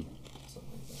something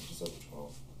like that. Just over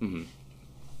 12.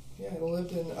 Yeah,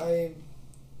 I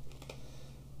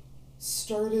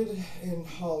started in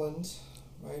Holland.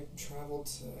 I traveled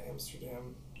to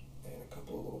Amsterdam and a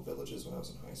couple of little villages when I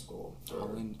was in high school.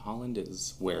 Holland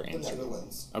is where? The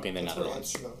Netherlands. Okay, the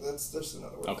Netherlands. That's just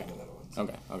another word for the Netherlands.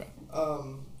 Okay.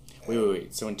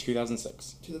 Wait. So in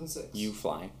 2006. 2006. You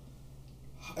fly.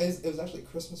 It was actually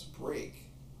Christmas break.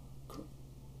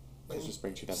 Christmas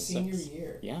break 2006. Senior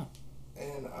year. Yeah.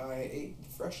 And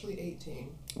freshly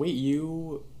 18. Wait,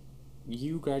 you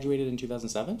graduated in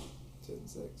 2007?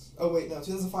 2006. Oh, wait, no,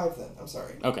 2005 then. I'm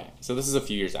sorry. Okay, so this is a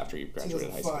few years after you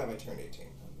graduated high school. 2005, I turned 18.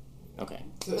 Okay.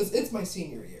 So it's my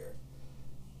senior year,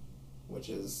 which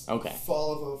is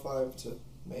fall of 05 to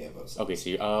May of 06.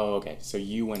 Okay, so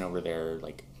you went over there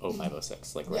like 05,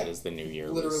 06, like right as the new year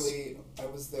Literally, I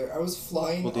was there. I was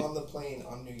flying on the plane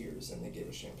on New Year's, and they gave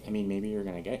us champagne. I mean, maybe you're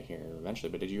going to get here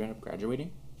eventually, but did you end up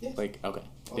graduating? Yeah. Like, okay.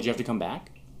 Did you have to come back?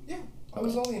 Yeah. I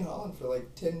was only in Holland for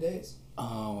like 10 days.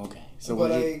 Oh, okay. So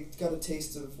I got a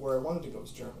taste of where I wanted to go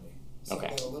was Germany. So I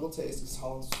got a little taste because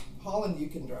Holland you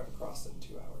can drive across in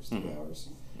 2 hours, 3 hours.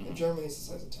 And Germany's the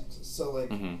size of Texas. So like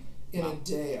in a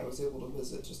day I was able to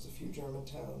visit just a few German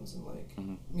towns and like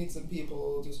meet some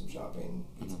people, do some shopping,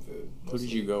 eat some food. Who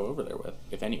did you go over there with,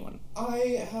 if anyone?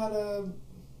 I had a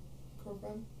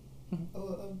girlfriend, a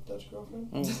Dutch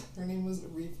girlfriend. Her name was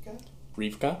Rivka.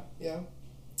 Rivka? Yeah.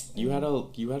 You had a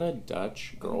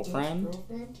Dutch girlfriend? Dutch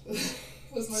girlfriend.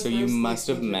 So you must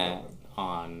have met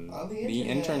on the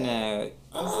internet. It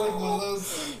was like one of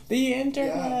those... The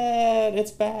internet! Yeah.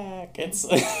 It's back! It's...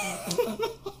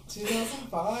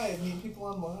 2005, meet people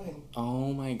online.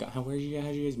 Oh my god, how'd you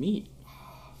guys meet?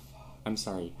 I'm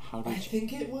sorry, how did I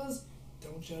think it was...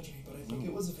 Don't judge me, but I think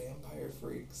it was Vampire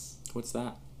Freaks. What's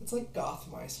that? It's like goth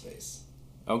MySpace.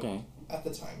 Okay. At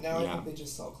the time. Now I think they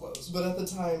just sell clothes. But at the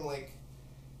time, like,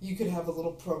 you could have a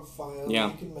little profile.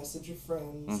 Yeah. You could message your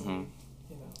friends. And,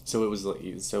 you know. So it was like,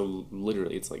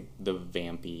 literally it's like the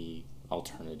vampy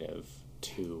alternative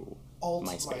to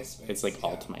MySpace. It's like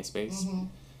alt MySpace.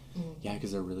 Yeah,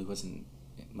 because there really wasn't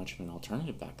much of an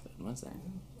alternative back then, was there?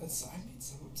 Yeah. And so I made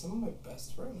some of my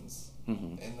best friends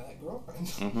and that girlfriend.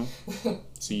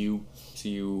 So you,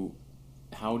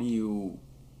 how do you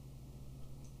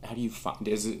find,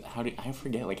 I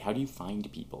forget, like, how do you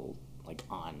find people, like,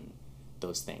 on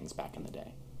those things back in the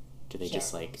day? Do they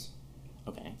just, like,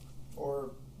 okay.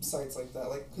 Or sites like that,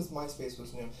 like, because MySpace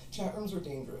was new. Chat rooms were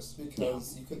dangerous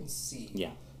because you couldn't see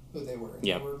who they were.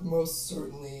 They were most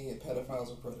certainly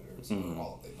pedophiles or predators, or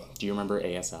all of the above. Do you remember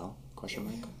ASL? Question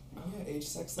mark? Oh, yeah, age,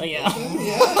 sex, yeah. Yeah,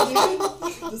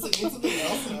 dude. Does it mean something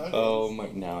else nowadays? Oh,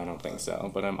 no, I don't think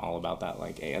so, but I'm all about that,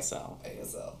 like, ASL.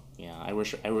 ASL. Yeah, I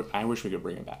wish we could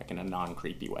bring it back in a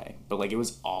non-creepy way. But, like, it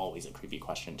was always a creepy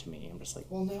question to me. I'm just like...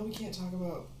 Well, now we can't talk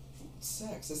about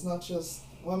sex. It's not just...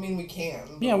 Well, I mean, we can.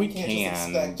 But yeah, we can't just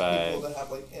expect people to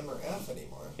have, like, M or F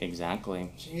anymore.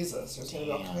 Exactly. Jesus, there's going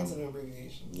to be all kinds of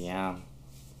abbreviations. Yeah.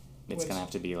 It's going to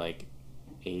have to be, like,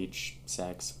 age,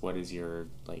 sex. What is your,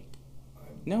 like...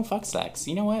 No, fuck sex.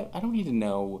 You know what? I don't need to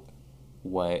know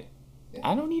what... Yeah.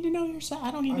 I don't need to know your sex.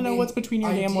 I don't need to know what's between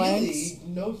your damn legs.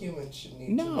 No human should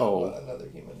need to know what another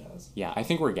human has. Yeah, I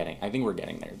think we're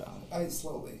getting there, though.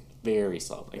 Slowly. Very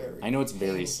slowly. I know it's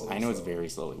very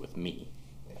slowly with me.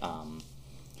 Yeah.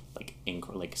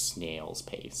 Like snail's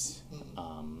pace.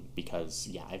 Mm-hmm. Because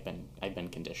I've been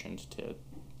conditioned to,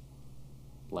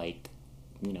 like,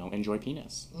 enjoy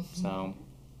penis. Mm-hmm. So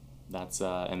that's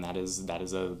and that is a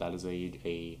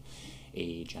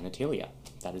genitalia.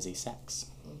 That is a sex.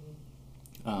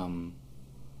 Mm-hmm.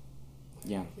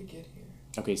 Yeah. How did we get here?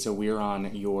 Okay, so we're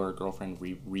on your girlfriend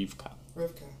Rivka.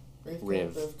 Rivka.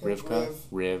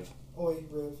 Riv. Oi,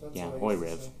 Riv. That's Oi,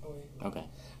 Riv. Okay.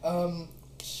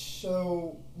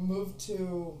 So went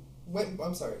to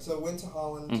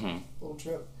Holland, mm-hmm. little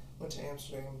trip, went to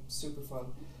Amsterdam, super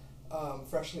fun.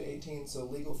 Freshly 18, so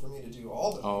legal for me to do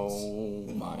all the things. Oh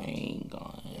my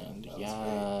god,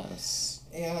 yes.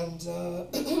 Great. And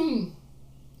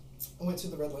I went to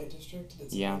the red light district,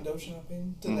 did some window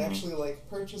shopping. Didn't mm-hmm. actually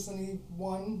purchase any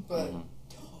one, but mm-hmm.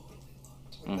 totally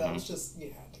looked. Mm-hmm. That was just, you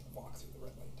had to walk through the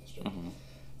red light district.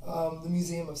 Mm-hmm. The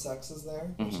Museum of Sex is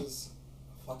there, mm-hmm. which is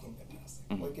fucking fantastic.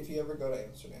 Mm-hmm. If you ever go to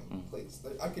Amsterdam, mm-hmm. please.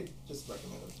 I could just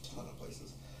recommend a ton of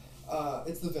places.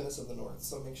 It's the Venice of the North,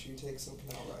 so make sure you take some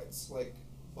canal rides,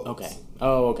 boats. Okay.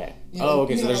 Oh, okay. So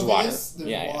there's water.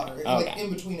 There's water. Yeah. Okay.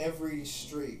 In between every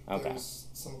street, there's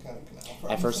some kind of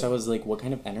canal. At first I was like, what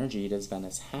kind of energy does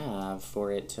Venice have for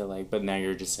it to, but now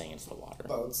you're just saying it's the water.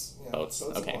 Boats. Yeah. Boats.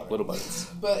 Okay, little boats.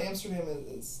 But Amsterdam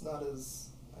is not as,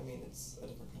 it's a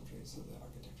different country, so the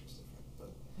architecture's different.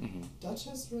 But mm-hmm. Dutch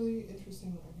has really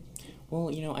interesting architecture. Well,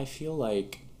 I feel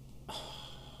like,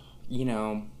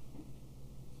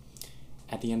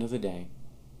 at the end of the day,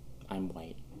 I'm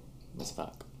white as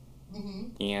fuck.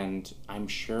 Mm-hmm. And I'm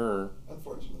sure...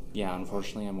 Unfortunately. Yeah,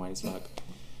 unfortunately I'm white as fuck.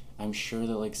 I'm sure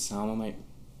that, some of my...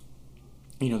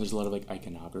 there's a lot of,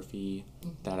 iconography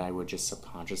mm-hmm. that I would just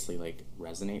subconsciously,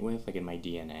 resonate with, in my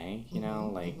DNA, mm-hmm.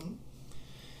 Mm-hmm.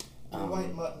 Your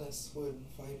white muttness would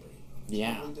vibrate on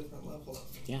a totally different level.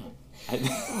 Yeah.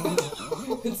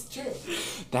 It's true.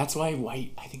 That's why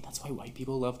white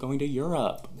people love going to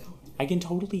Europe. No. I can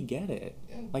totally get it.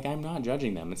 Yeah. I'm not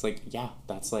judging them. It's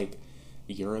that's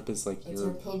Europe is It's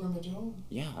our pilgrimage home.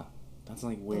 Yeah. That's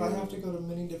where... But I have to go to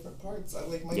many different parts.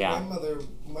 My grandmother,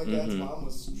 my dad's mm-hmm. mom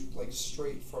was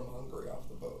straight from Hungary off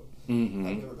the boat. Mm-hmm.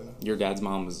 I've never been to Hungary. Your dad's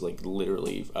mom was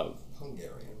literally of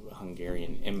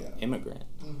Hungarian immigrant.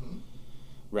 Mm-hmm.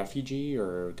 Refugee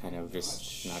or kind of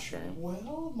just not sure?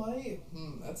 Well,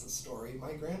 that's a story.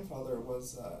 My grandfather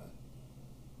was,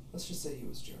 let's just say he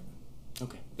was German.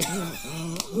 Okay.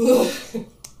 Those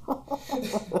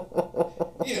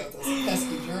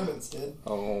pesky Germans did.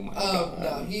 Oh my god.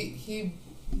 No, he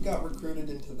got recruited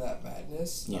into that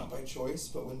madness, not by choice,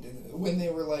 but when they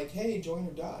were like, hey, join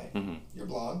or die. Mm-hmm. You're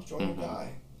blonde, join mm-hmm. or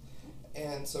die.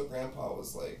 And so Grandpa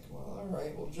was like, well, all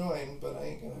right, we'll join, but I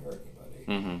ain't going to hurt anybody.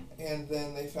 Mm-hmm. And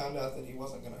then they found out that he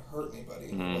wasn't going to hurt anybody.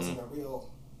 Mm-hmm. He wasn't a real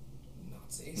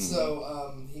Nazi. Mm-hmm. So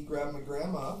he grabbed my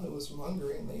grandma, who was from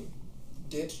Hungary, and they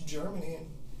ditched Germany and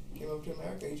came over to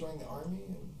America. He joined the army.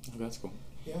 Oh, that's cool.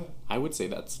 Yeah. I would say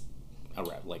that's a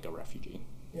refugee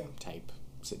type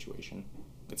situation.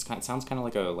 It sounds kind of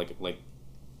like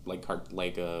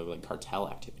cartel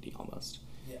activity almost.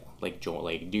 Yeah.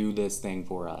 Do this thing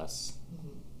for us,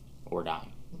 mm-hmm. or die.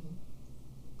 Mm-hmm.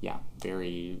 Yeah,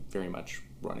 very, very much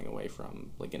running away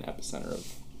from an epicenter of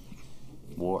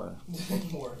war.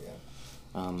 War, yeah.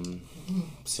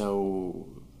 So,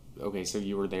 okay, so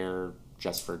you were there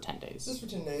just for 10 days. Just for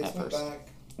 10 days. Went first. back,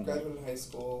 graduated high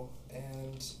school,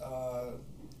 and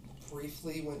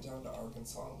briefly went down to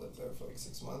Arkansas and lived there for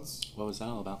 6 months. What was that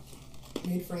all about?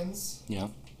 Made friends. Yeah.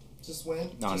 Just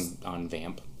went. On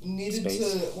Vamp. I needed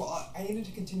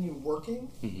to continue working,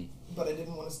 mm-hmm. but I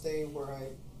didn't want to stay where I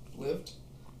lived.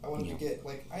 I wanted to get,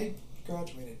 I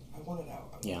graduated. I wanted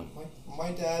out.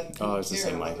 My dad couldn't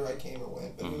care whether I came or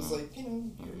went, but mm-hmm. he was like,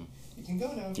 you can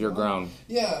go now. You're grown.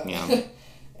 Yeah. Yeah.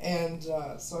 And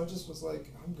so I just was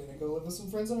like, I'm going to go live with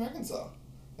some friends in Arkansas.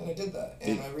 And I did that.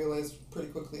 And I realized pretty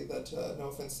quickly that, no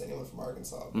offense to anyone from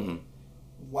Arkansas, but mm-hmm.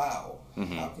 wow,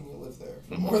 mm-hmm. how can you live there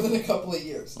for mm-hmm. more than a couple of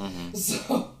years? Mm-hmm.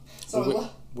 So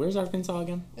where's Arkansas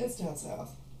again? It's down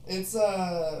south. It's,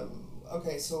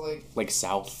 okay, so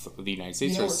south of the United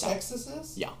States, you know or where south? Texas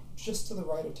is? Yeah. Just to the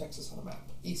right of Texas on a map.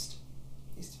 East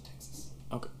of Texas.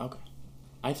 Okay.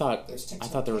 I thought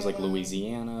there was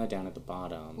Louisiana down at the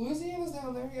bottom. Louisiana's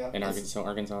down there, yeah. And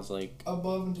Arkansas's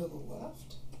above and to the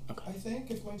left. Okay. I think,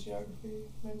 if my geography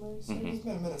memory serves. Mm-hmm. It's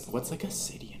been a minute. What's a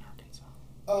city in Arkansas?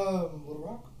 Little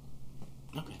Rock.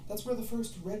 Okay. That's where the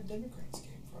first red Democrats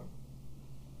came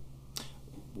from.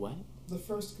 What? The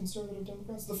first conservative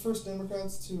Democrats. The first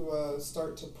Democrats to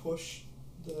start to push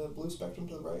the blue spectrum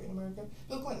to the right in America.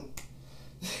 Bill Clinton.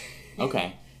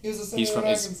 Okay. He was a senator in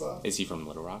Arkansas. Is he from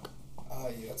Little Rock?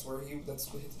 Yeah, that's where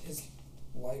his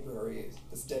library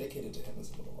is dedicated to him is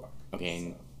in Little Rock. Okay,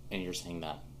 so. and you're saying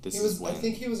that this is when... I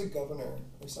think he was a governor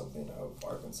or something of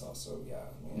Arkansas, so yeah,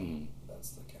 man,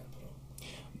 that's the capital.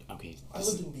 Okay. I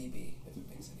lived in BB, if it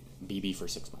makes any BB difference. for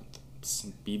 6 months.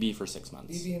 BB for 6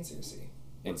 months. BB and Searcy.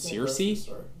 And Searcy?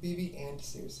 BB and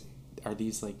Searcy. Are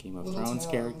these like Game of Little Thrones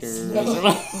towns. characters? No.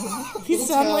 These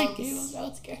sound like Game of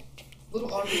Thrones characters.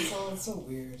 Little Arkansas, it's so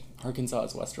weird. Arkansas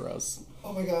is Westeros.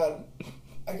 Oh my god.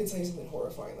 I could tell you something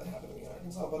horrifying that happened to me in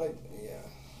Arkansas, but yeah.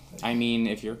 I mean,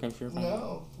 if you're fine.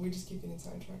 No, we just keep getting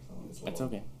sidetracked on this. That's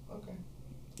okay. Okay.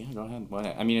 Yeah, go ahead. What?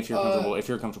 I mean, if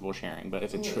you're comfortable sharing, but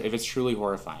if it's truly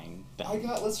horrifying, then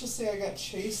let's just say I got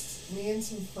chased. Me and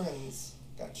some friends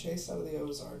got chased out of the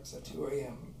Ozarks at 2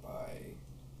 a.m. by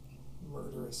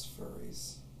murderous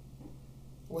furries.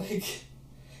 Like,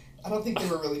 I don't think they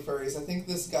were really furries. I think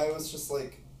this guy was just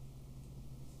like,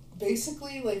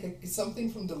 basically like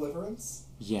something from Deliverance.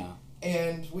 Yeah.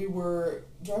 And we were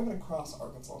driving across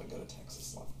Arkansas to go to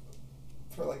Texas.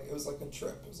 For it was like a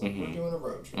trip. It was like, we're doing a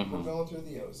road trip. We're going through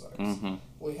the Ozarks.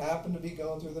 We happened to be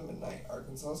going through them at night.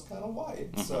 Arkansas is kind of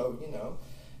wide, so,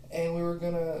 and we were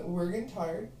getting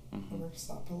tired, and we were going to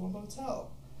stop at a little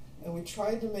motel. And we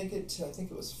tried to make it to, I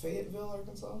think it was Fayetteville,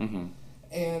 Arkansas,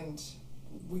 and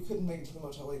we couldn't make it to the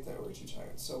motel late there. We were too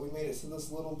tired. So we made it to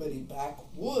this little bitty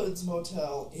backwoods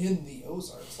motel in the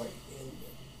Ozarks, like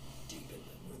deep in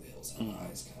where the hills have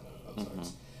eyes kind of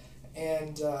Ozarks.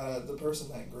 And the person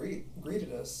that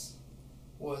greeted us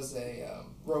was a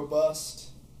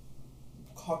robust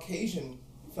Caucasian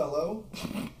fellow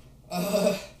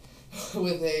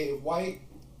with a white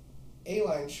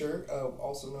A-line shirt,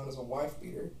 also known as a wife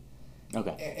beater.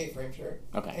 Okay. A-frame shirt.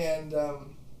 Okay. And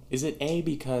is it A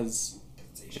because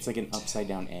it's like an upside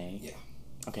down A? Yeah.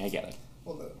 Okay, I get it.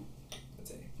 Well,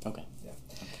 it's A. Okay. Yeah.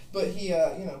 But he,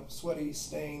 sweaty,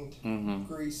 stained,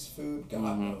 grease, food,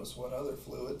 God knows what other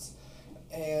fluids.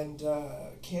 And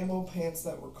camo pants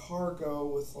that were cargo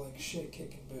with like shit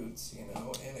kicking boots,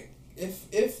 and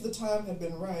if the time had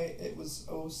been right, it was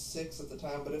 06 at the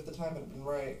time, but if the time had been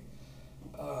right,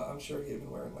 I'm sure he'd have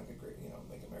been wearing like a great,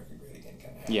 Make America Great Again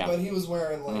kind of hat. Yeah. But he was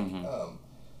wearing like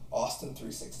Austin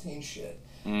 316 shit.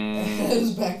 It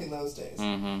was back in those days.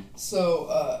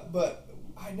 So, but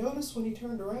I noticed when he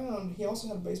turned around, he also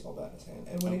had a baseball bat in his hand,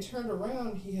 and when he turned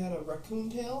around, he had a raccoon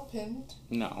tail pinned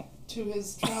to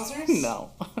his trousers.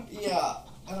 No. Yeah,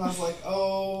 and I was like,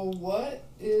 oh, what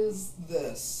is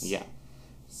this? Yeah.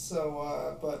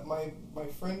 So, but my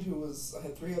friend I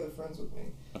had 3 other friends with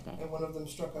me, and one of them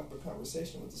struck up a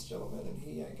conversation with this gentleman, and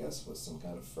he, I guess, was some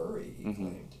kind of furry, he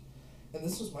claimed. And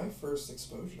this was my first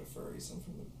exposure to furries. I'm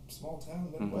from a small town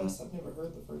in the Midwest. I've never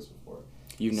heard the furries before.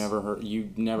 You never heard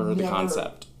the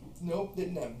concept? Nope,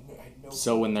 didn't have. I had no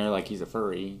so when they're like, he's a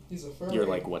furry, you're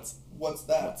like, what's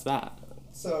that? What's that?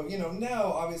 So, now,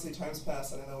 obviously, time's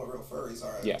passed, and I know what real furries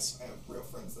are. Yes. I have real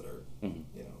friends that are, in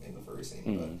the furry scene,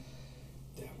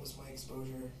 but that was my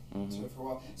exposure to it for a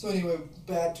while. So anyway,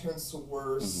 bad turns to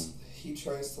worse. He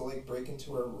tries to, break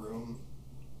into our room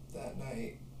that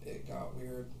night. It got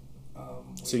weird.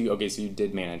 So you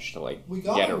did manage to, we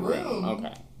got get a room.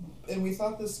 Okay. And we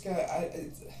thought this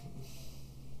guy,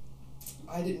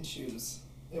 I didn't choose.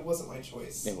 It wasn't my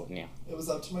choice. It wasn't, yeah. It was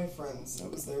up to my friends.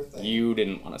 It was their thing. You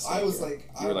didn't want to sleep. I was here.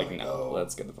 You were like, no,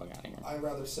 let's get the fuck out of here. I'd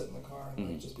rather sit in the car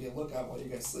and just be a lookout while you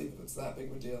guys sleep if it's that big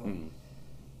of a deal.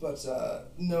 But,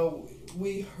 no,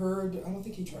 we heard, I don't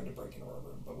think he tried to break into our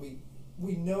room, but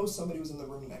we know somebody was in the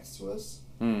room next to us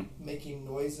making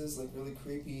noises, really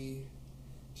creepy,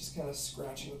 just kind of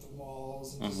scratching at the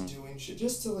walls and just doing shit,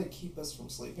 just to, keep us from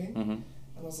sleeping. And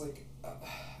I was like,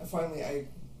 I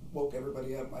woke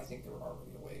everybody up. I think they were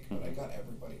already awake, but I got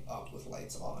everybody up with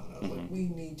lights on. And I was like, we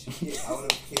need to get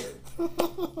out of here.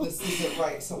 This isn't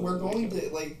right. So we're going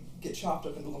to, get chopped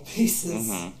up into little pieces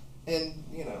and,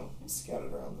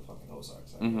 scattered around the fucking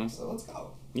Ozarks. So let's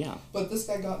go. Yeah. But this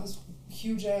guy got this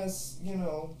huge-ass,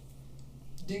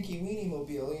 dinky weenie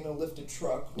mobile, lifted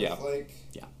truck with,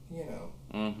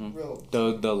 real...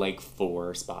 The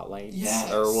 4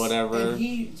 spotlights or whatever. And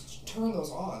he turned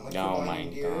those on, for my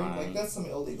deer. God. That's some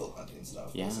illegal hunting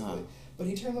stuff, basically. But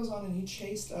he turned those on and he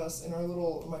chased us, and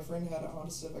my friend had a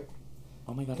Honda Civic.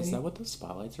 Oh my God, is that what those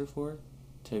spotlights are for?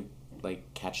 To,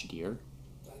 catch deer?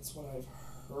 That's what I've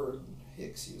heard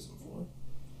Hicks use them for.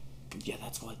 Yeah,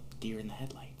 that's what deer in the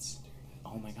headlights.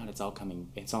 Oh my God, it's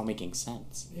all making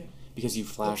sense. Yeah. Because you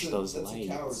flash those lights. That's a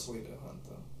coward's way to hunt,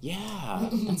 though. Yeah,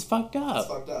 that's fucked up. That's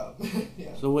fucked up.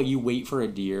 Yeah. So what, you wait for a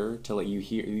deer to let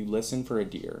you listen for a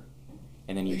deer,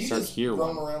 and then you start just hear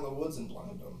roam around the woods and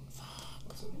blind them. Fuck,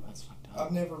 that's fucked up.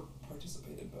 I've never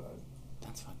participated, but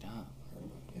that's fucked up.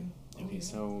 Yeah. Okay,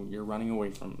 so you're running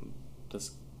away from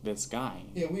this guy.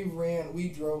 Yeah, we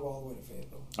drove all the way to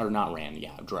Fayetteville. Or not ran,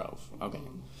 yeah, drove. Okay.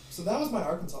 So that was my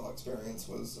Arkansas experience.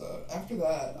 Was after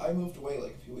that, I moved away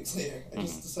like a few weeks later. I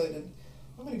just decided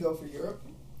I'm going to go for Europe.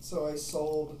 So I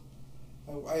sold.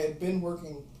 I had been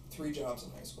working 3 jobs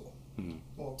in high school.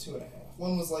 Well, 2.5.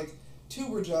 One was like 2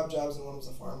 were jobs and one was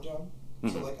a farm job.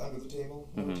 So like under the table,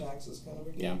 no taxes, kind of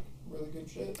a gig. Yeah. Really good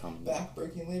shit.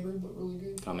 Back-breaking labor, but really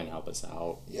good. Come and help us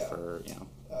out. Yeah. For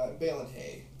baling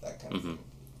hay, that kind of thing.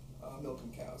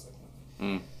 Milking cows, that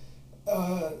kind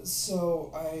of thing.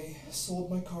 So I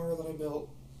sold my car that I built,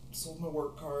 sold my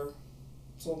work car,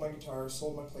 sold my guitar,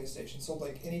 sold my PlayStation, sold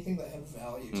like anything that had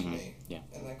value to me. Yeah.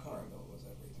 And that car I built was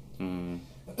everything.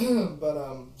 But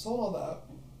sold all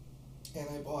that, and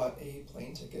I bought a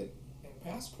plane ticket and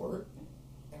passport,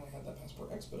 and I had that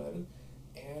passport expedited.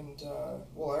 And I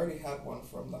already had one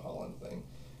from the Holland thing,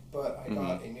 but I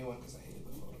got a new one because I hated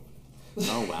the photo in it.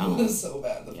 Oh wow! It was so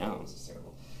bad. The photo was just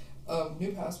terrible.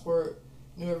 New passport,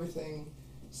 new everything,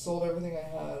 sold everything I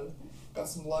had, got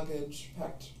some luggage,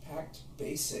 packed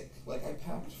basic. Like I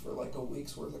packed for like a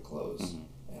week's worth of clothes,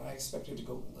 and I expected to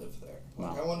go live there.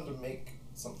 Like I wanted to make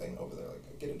something over there,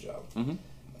 like get a job.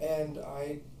 And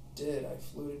I did. I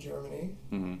flew to Germany,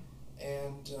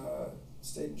 and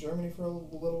stayed in Germany for a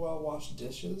little while, washed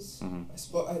dishes.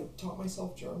 I taught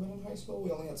myself German in high school.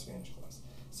 We only had Spanish class.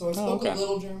 So I spoke a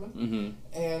little German.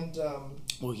 And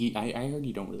well, I heard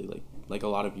you don't really like a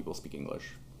lot of people speak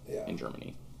English in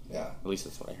Germany. Yeah. At least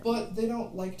that's what I heard. But they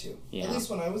don't like to. Yeah. At least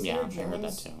when I was there, I heard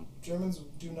that too. Germans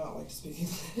do not like to speak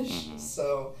English.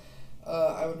 So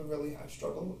I would really have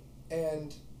struggled.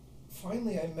 And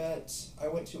finally I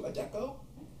went to Adecco,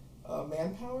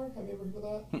 Manpower. Have you ever heard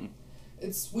of that?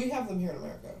 We have them here in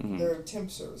America. They're temp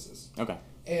services. Okay.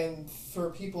 And for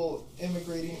people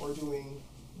immigrating or doing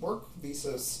work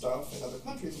visa stuff in other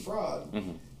countries abroad,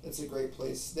 it's a great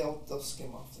place. They'll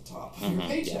skim off the top of your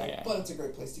paycheck, but it's a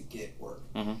great place to get work.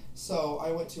 So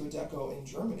I went to Adecco in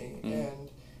Germany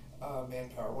and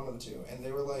Manpower, one of the two, and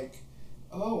they were like,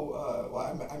 I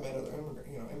met other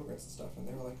immigrants and stuff, and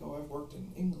they were like, I've worked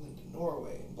in England and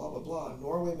Norway and blah blah blah.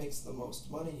 Norway makes the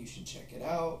most money. You should check it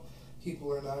out.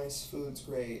 People are nice, food's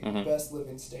great, best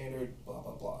living standard, blah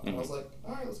blah blah. And I was like,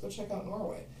 all right, let's go check out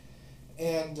Norway.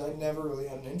 And I never really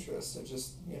had an interest. I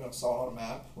just, saw it on a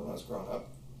map when I was growing up.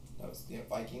 That was,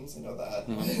 Vikings, I know that.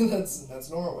 That's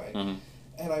Norway.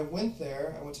 And I went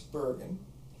there, I went to Bergen,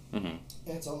 and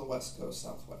it's on the west coast,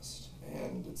 southwest.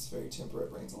 And it's very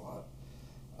temperate, rains a lot.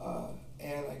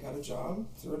 And I got a job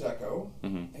through Adecco,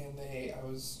 and I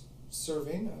was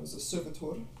serving, I was a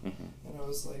servitor, and I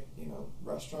was like,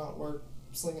 restaurant work,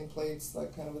 slinging plates,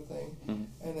 that kind of a thing.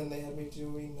 And then they had me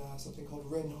doing something called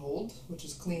Renhold, which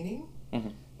is cleaning,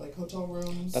 like hotel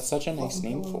rooms. That's such a nice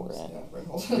name for it. Yeah,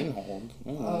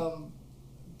 Renhold.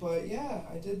 But yeah,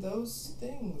 I did those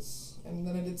things. And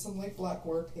then I did some like black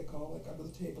work, they call like under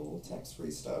the table,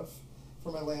 tax-free stuff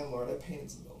for my landlord. I painted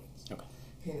some buildings. Okay.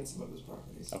 Painted some of his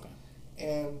properties. Okay.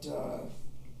 And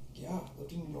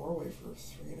lived in Norway for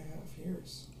 3.5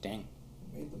 years. Dang.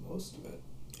 Made the most of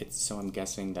it. So I'm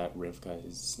guessing that Rivka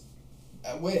is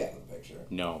way out of the picture.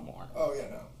 No more. Oh yeah,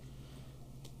 no.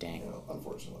 Dang.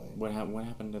 Unfortunately. What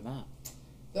happened to that?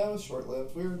 That was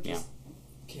short-lived. We were just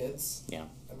kids. Yeah.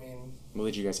 I mean. Well,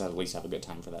 did you guys at least have a good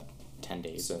time for that 10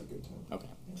 days? Had a good time. Okay,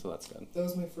 so that's good. That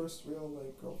was my first real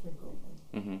girlfriend.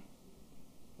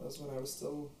 That was when I was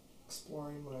still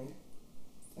exploring my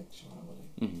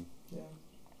sexuality. Yeah.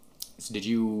 So did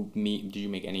you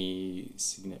make any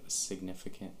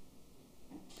significant?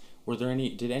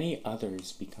 Did any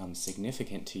others become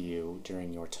significant to you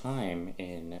during your time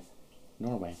in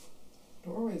Norway?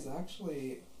 Norway is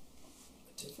actually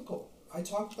difficult. I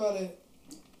talked about it,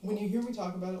 when you hear me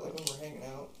talk about it, like when we're hanging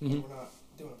out, when we're not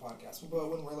doing a podcast, but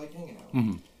when we're like hanging out,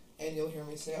 and you'll hear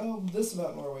me say, this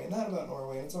about Norway and that about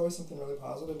Norway, and it's always something really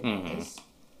positive and nice.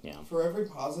 Yeah. For every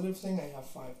positive thing, I have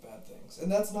 5 bad things.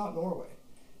 And that's not Norway.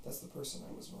 That's the person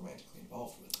I was romantically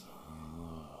involved with.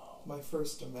 Oh. My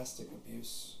first domestic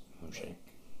abuse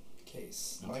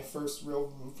case. Okay. My first and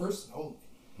only.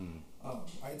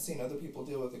 I had seen other people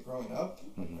deal with it growing up,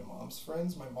 like my mom's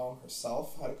friends. My mom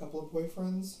herself had a couple of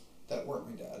boyfriends that weren't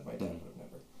my dad. My dad would have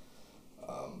never.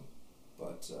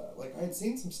 But I had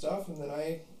seen some stuff, and then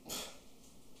I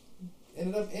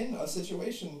ended up in a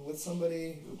situation with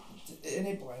somebody who, and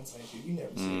it blindsides you. You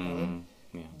never see it coming.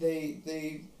 Yeah.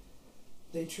 They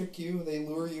they trick you, they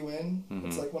lure you in.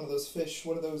 It's like one of those fish,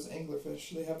 one of those anglerfish.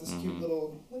 They have this cute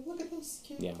little, like, look at this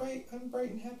cute, I'm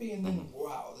bright and happy, and then,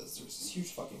 wow, there's this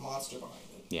huge fucking monster behind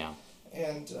it. Yeah.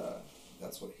 And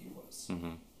that's what he was.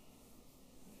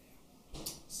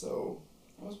 So,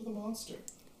 I was with a monster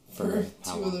for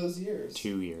 2 of those years.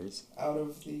 2 years. Out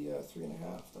of the 3.5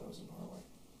 that I was in Norway.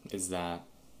 Is that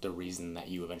the reason that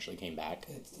you eventually came back?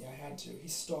 Yeah, I had to. He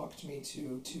stalked me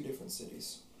to 2 different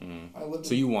cities. I lived.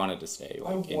 So you wanted to stay?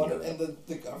 Like, I wanted, and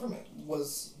the government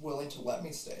was willing to let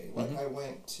me stay. Like I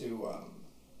went to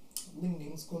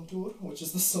Ligningskontor, which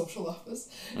is the social office,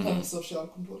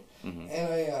 Sosialkontor,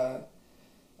 and I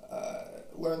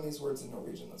learned these words in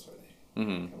Norwegian. That's why they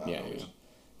come out Norwegian. Yeah.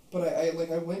 But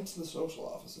I went to the social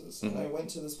offices, and I went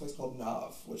to this place called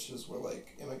NAV, which is where,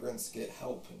 like, immigrants get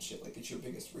help and shit. Like, it's your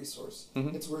biggest resource.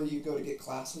 It's where you go to get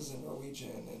classes in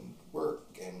Norwegian and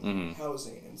work and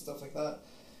housing and stuff like that.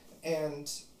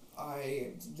 And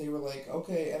they were like,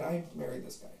 okay, and I married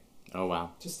this guy. Oh, wow.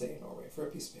 To stay in Norway for a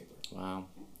piece of paper. Wow.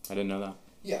 I didn't know that.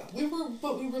 Yeah, we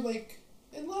were, like,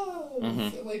 in love.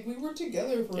 Like, we were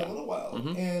together for a little while.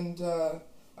 And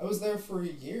I was there for a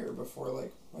year before,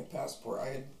 like, my passport. I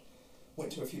had went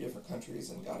to a few different countries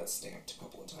and got it stamped a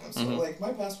couple of times. So, like,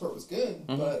 my passport was good,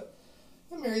 but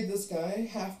I married this guy,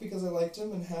 half because I liked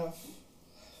him and half,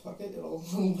 fuck it, it'll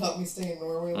help me stay in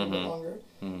Norway a little bit longer.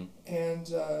 And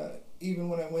even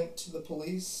when I went to the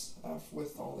police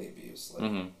with all the abuse, like,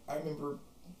 I remember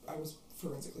I was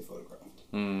forensically photographed,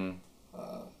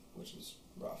 which was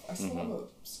rough. I still have a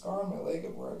scar on my leg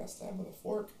of where I got stabbed with a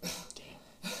fork.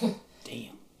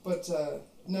 Damn. But,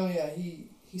 no, yeah,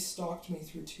 he stalked me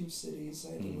through 2 cities.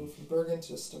 I had to move from Bergen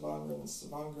to Stavanger, and then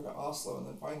Stavanger to Oslo, and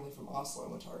then finally from Oslo I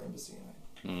went to our embassy,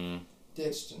 and I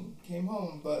ditched and came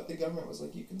home. But the government was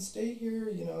like, you can stay here,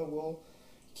 you know, we'll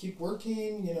keep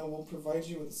working, you know, we'll provide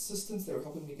you with assistance. They were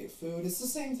helping me get food. It's the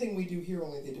same thing we do here,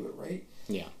 only they do it right.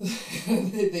 Yeah.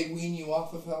 They wean you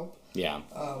off of help. Yeah.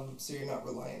 So you're not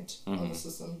reliant on the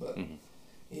system, but...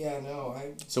 Yeah, no,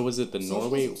 So was it the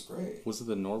Norway? Was it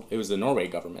it was the Norway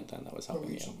government then that was helping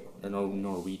Norwegian you, government. Or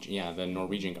Norwegian? Yeah, the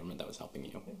Norwegian government that was helping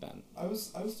you then. I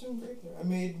was doing great there.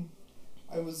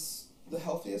 I was the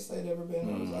healthiest I'd ever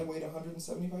been. I weighed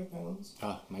 175 pounds.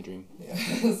 Ah, my dream. Yeah,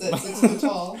 I was at 6 foot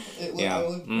tall. I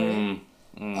looked great.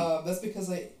 That's because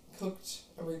I cooked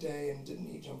every day and didn't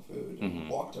eat junk food and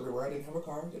walked everywhere. I didn't have a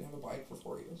car, didn't have a bike for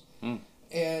 4 years,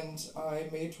 and I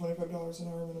made $25 an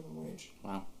hour minimum wage.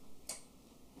 Wow.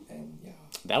 And yeah.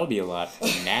 That would be a lot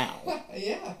now.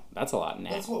 Yeah. That's a lot now.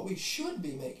 That's what we should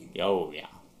be making. Oh, yeah.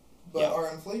 But our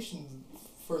inflation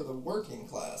for the working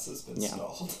class has been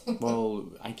stalled. Well,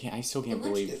 I still can't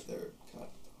believe... The rich get their cut.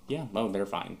 Yeah, they're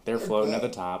fine. They're floating at the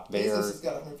top. Bezos has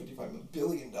got $155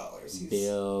 billion.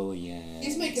 Billions.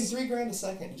 He's making $3,000 a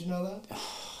second. Did you know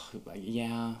that?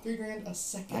 Yeah. $3,000 a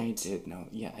second. I did know.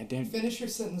 Yeah, I did. Finish your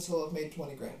sentence, he'll have made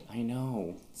 $20,000. I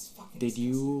know. It's fucking Did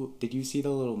you see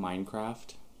the little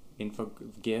Minecraft info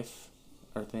gif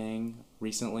or thing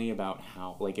recently about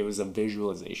how, like, it was a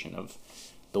visualization of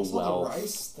the wealth. The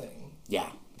rice thing.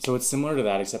 Yeah. So it's similar to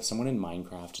that, except someone in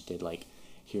Minecraft did, like,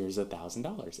 here's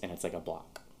 $1,000, and it's like a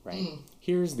block, right?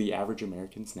 Here's the average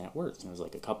American's net worth, and it was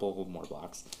like a couple more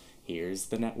blocks. Here's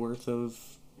the net worth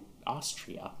of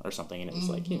Austria or something, and it was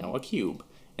like, you know, a cube,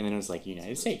 and then it was like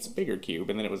United States, bigger cube,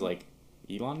 and then it was like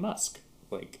Elon Musk,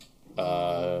 like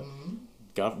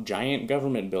giant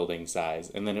government building size,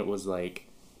 and then it was like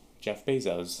Jeff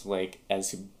Bezos, like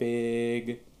as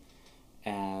big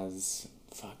as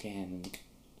fucking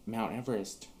Mount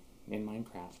Everest in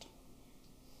Minecraft.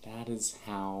 That is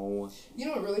how... You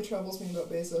know what really troubles me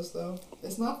about Bezos, though?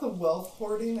 It's not the wealth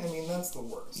hoarding. I mean, that's the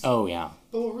worst. Oh, yeah.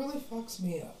 But what really fucks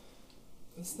me up,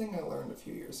 this thing I learned a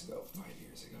few years ago, 5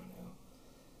 years ago now,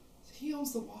 he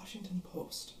owns the Washington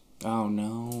Post. Oh,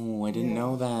 no. I didn't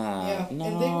know that. Yeah, no.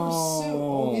 And they were sued.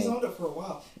 Oh, he's owned it for a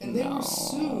while. And they were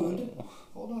sued...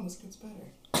 Hold on, this gets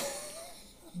better.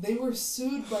 They were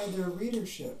sued by their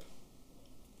readership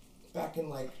back in,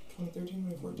 like, 2013,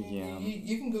 2014. Yeah.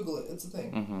 You can Google it. It's a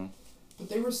thing. But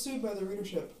they were sued by the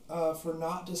readership for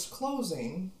not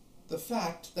disclosing the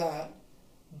fact that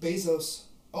Bezos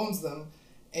owns them.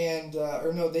 And,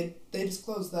 or no, they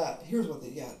disclosed that. Here's what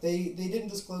they didn't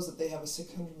disclose that they have a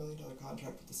 $600 million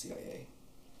contract with the CIA.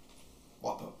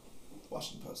 WAPO,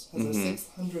 Washington Post, has a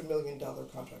 $600 million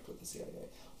contract with the CIA.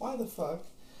 Why the fuck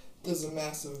does a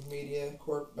massive media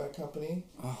company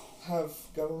have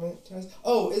government ties?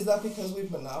 Oh, is that because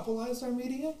we've monopolized our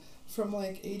media from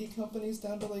like 80 companies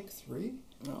down to like 3?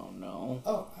 Oh, no.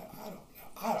 Oh,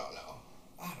 I don't know.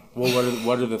 Well,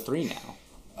 what are the 3 now?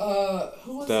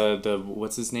 Who was the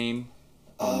what's his name?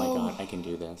 Oh my god, I can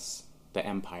do this. the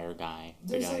Empire guy.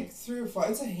 There's the guy, like 3 or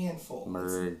 5. It's a handful.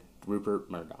 Rupert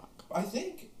Murdoch. I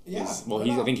think. Yeah.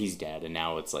 I think he's dead, and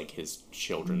now it's like his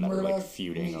children that are like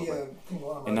feuding over.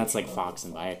 And that's like Fox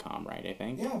and Viacom, right? I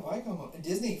think. Yeah, Viacom.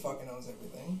 Disney fucking owns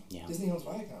everything. Yeah. Disney owns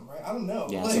Viacom, right? I don't know.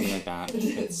 Yeah, something like that.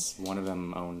 It's one of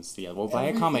them owns the other. Well,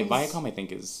 Viacom, I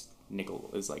think is like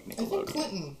Nickelodeon. I think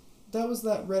Clinton. That was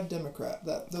that red Democrat.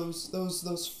 That those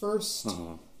first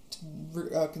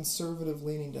conservative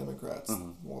leaning Democrats.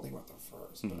 Well, they weren't the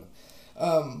first, but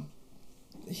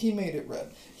he made it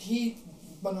red. He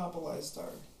monopolized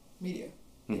our media.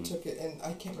 They took it, and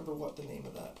I can't remember what the name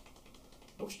of that.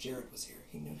 I wish Jared was here.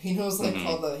 He knows like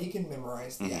all he can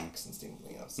memorize the acts and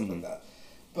stuff like that.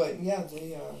 But yeah,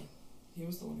 he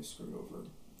was the one who screwed over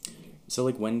the media. So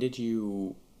like, when did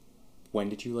you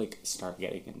like start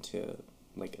getting into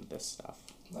like this stuff?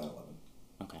 9/11.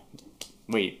 Okay.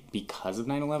 Wait, because of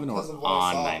 9/11 or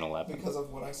on 9/11? Because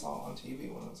of what I saw on TV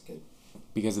when I was a kid.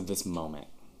 Because of this moment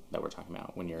that we're talking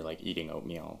about, when you're like eating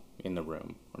oatmeal in the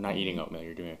room, or not eating oatmeal,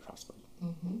 you're doing a crossword.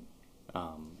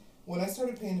 When I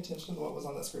started paying attention to what was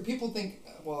on the screen, people think,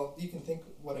 well, you can think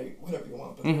whatever you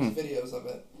want, but there's videos of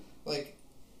it. Like,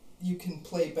 you can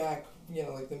play back,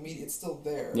 like the media, it's still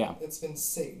there. Yeah. It's been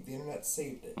saved. The internet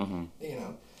saved it. You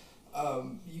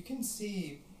can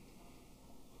see.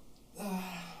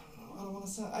 I don't want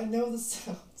to sound. I know the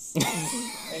sounds.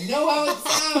 I know how it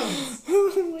sounds.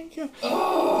 Oh my god.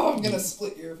 Oh, I'm gonna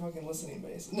split your fucking listening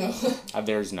base. No.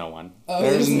 There's no one.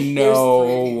 There's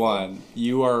no one.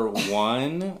 You are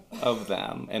one of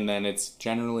them, and then it's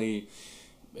generally,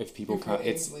 if people come,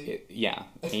 Ainsley,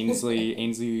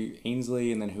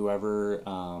 and then whoever.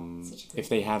 If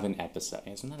they have an episode,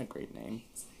 isn't that a great name?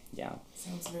 Yeah.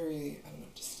 Sounds very, I don't know,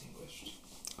 distinguished.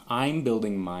 I'm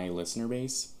building my listener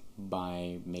base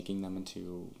by making them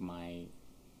into my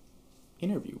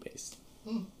interview based.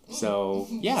 So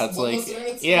yeah, it's like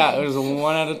it was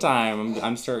one at a time.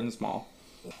 I'm starting small.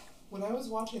 When I was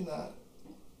watching that,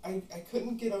 I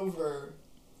couldn't get over.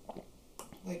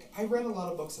 Like, I read a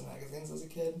lot of books and magazines as a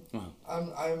kid.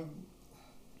 I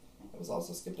was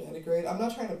also skipped ahead of grade. I'm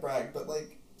not trying to brag, but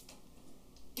like,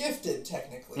 gifted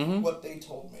technically. What they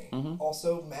told me.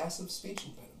 Also, massive speech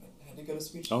impediment. I had to go to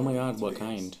speech. Oh my god, what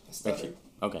kind?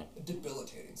 Okay. A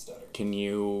debilitating stutter.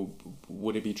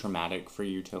 Would it be traumatic for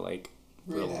you to like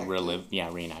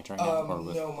reenact right now?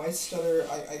 No, my stutter,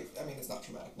 I mean, it's not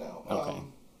traumatic now. Okay.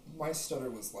 My stutter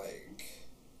was like,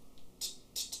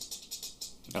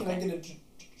 can I get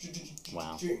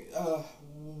a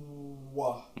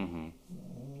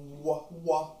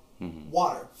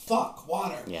water. Fuck,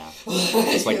 water. Yeah.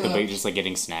 Just like just like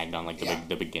getting snagged on like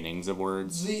the beginnings of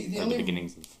words. The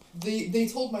beginnings of... They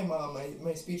told my mom,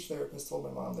 my speech therapist told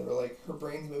my mom, they were like, her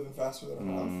brain's moving faster than her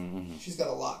mouth. She's got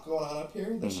a lot going on up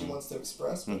here that she wants to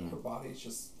express, but her body's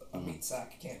just a meat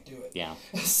sack, can't do it. Yeah.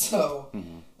 So,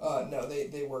 no,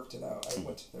 they worked it out. I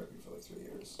went to therapy for like 3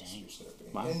 years. Dang. Speech therapy.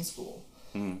 Wow. In school.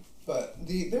 But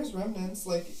there's remnants,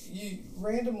 like,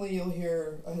 you'll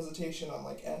hear a hesitation on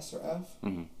like S or F.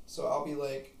 So I'll be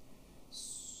like...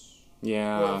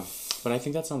 Yeah, but I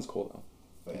think that sounds cool though.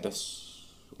 But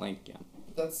yeah.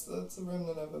 That's a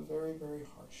remnant of a very, very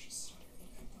harsh stutter that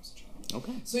I had when I was a child.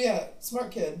 Okay. So yeah, smart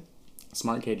kid.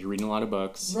 Smart kid, you're reading a lot of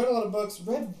books. Read a lot of books.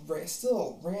 Read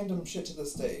still random shit to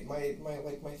this day. My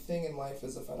thing in life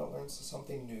is if I don't learn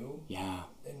something new. Yeah.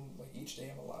 And like each day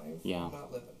I'm alive. Yeah. I'm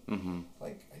not living.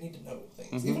 Like, I need to know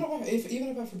things. Even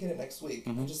if I forget it next week.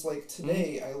 I just like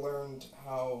today I learned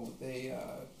how they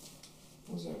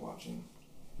what was I watching?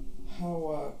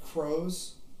 How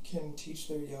crows can teach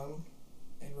their young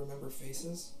and remember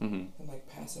faces and like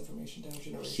pass information down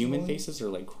generationally. Human faces or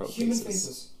like crow faces? Human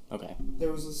faces. Okay.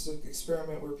 There was this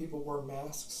experiment where people wore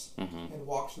masks and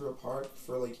walked through a park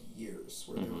for like years,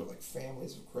 where there were like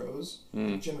families of crows,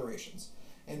 generations,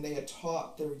 and they had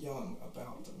taught their young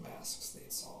about the masks they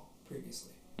saw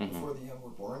previously before the young were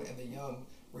born, and the young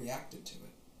reacted to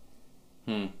it.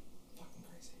 Fucking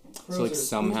crazy. Crows so like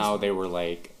somehow they were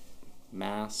like,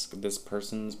 mask. This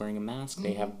person's wearing a mask.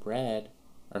 They have bread.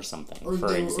 Or something, for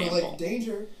example. Or like,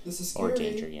 danger, this is scary. Or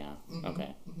danger, yeah.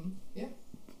 Okay. Yeah.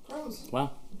 Crows.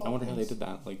 Wow. I wonder how they did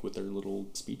that, like, with their little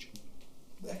speech.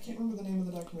 I can't remember the name of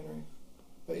the documentary.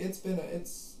 But it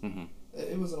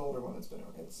was an older one. It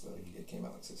came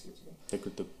out like 6 years ago.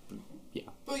 Yeah.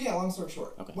 But yeah, long story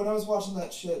short. Okay. When I was watching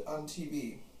that shit on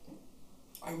TV,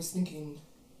 I was thinking...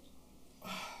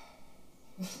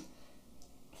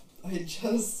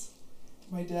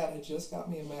 My dad had just got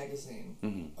me a magazine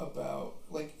about,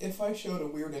 like, if I showed a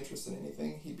weird interest in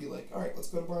anything, he'd be like, all right, let's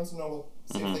go to Barnes & Noble,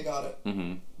 see if they got it,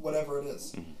 whatever it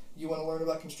is. You want to learn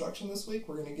about construction this week?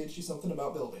 We're going to get you something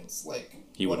about buildings, like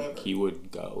whatever. He would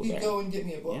go He'd go and get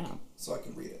me a book so I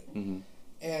could read it.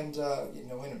 And,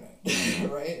 no internet,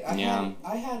 right?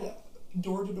 I had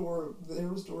door-to-door, there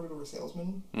was door-to-door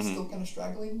salesmen still kind of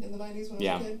straggling in the 90s when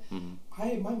I was a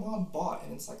kid. My mom bought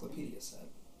an encyclopedia set.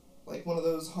 Like one of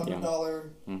those $100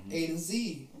 A to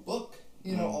Z book.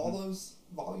 You know, all those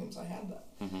volumes, I had that.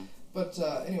 But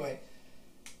anyway,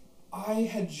 I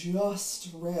had just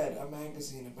read a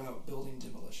magazine about building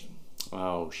demolition.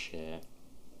 Oh, shit.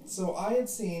 So I had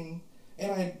seen,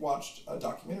 and I had watched a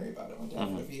documentary about it. My dad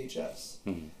had a VHS.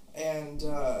 And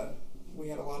we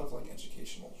had a lot of, like,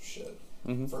 educational shit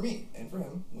for me and for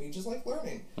him. We just like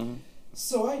learning.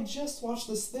 So I just watched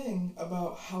this thing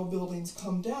about how buildings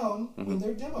come down when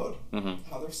they're demoed,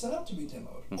 how they're set up to be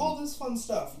demoed, all this fun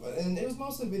stuff. And it was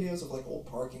mostly videos of like old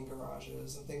parking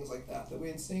garages and things like that we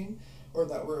had seen, or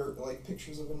that were like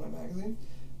pictures of in my magazine.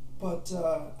 But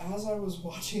as I was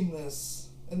watching this,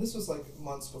 and this was like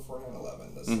months before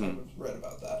 9/11, I read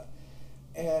about that,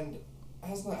 and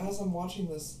as I'm watching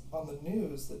this on the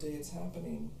news the day it's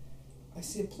happening, I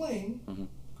see a plane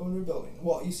going to a building.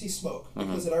 Well, you see smoke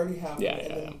because it already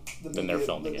happened. Then they're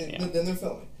filming it. Then they're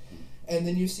filming, and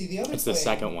then you see the other. It's plane. The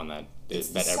second one that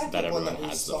everyone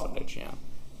has the footage. Yeah.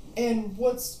 And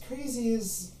what's crazy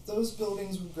is those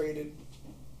buildings were graded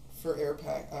for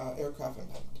aircraft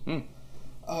impact.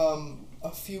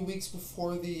 A few weeks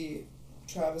before the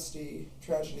tragedy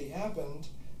happened,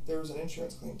 there was an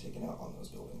insurance claim taken out on those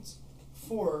buildings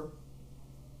for,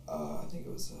 I think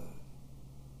it was.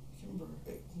 I can't remember.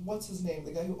 What's his name?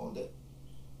 The guy who owned it.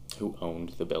 Who owned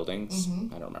the buildings?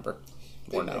 I don't remember.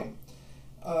 Big or no.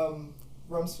 Name.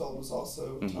 Rumsfeld was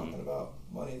also talking about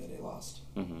money that he lost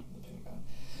in the Pentagon.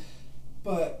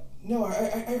 But no,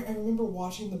 I remember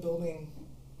watching the building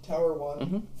Tower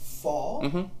 1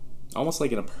 fall. Almost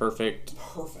like in a perfect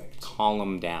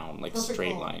column down, like perfect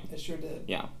straight column. Line. It sure did.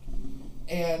 Yeah.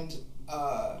 And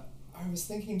I was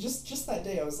thinking, just that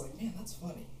day, I was like, man, that's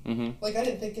funny. Like, I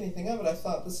didn't think anything of it. I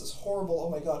thought, this is horrible. Oh,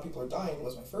 my God, people are dying,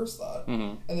 was my first thought.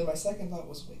 And then my second thought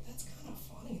was, wait, that's kind of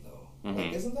funny, though.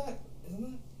 Like, isn't that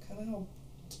kind of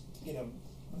how,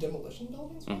 demolition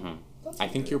buildings work? I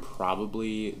think you're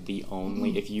probably the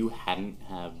only, if you hadn't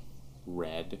have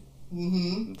read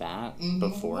that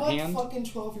beforehand, what fucking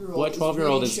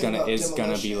 12-year-old is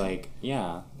gonna be like,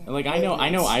 yeah. Like, I know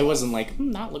I wasn't like,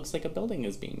 that looks like a building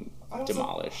is being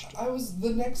demolished. I was the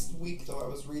next week though. I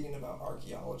was reading about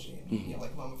archaeology and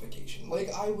like mummification.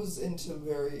 Like, I was into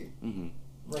very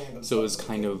random. So it was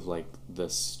kind of like the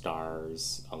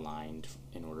stars aligned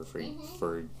in order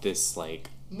for this, like,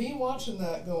 me watching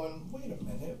that, going, wait a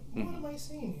minute, what am I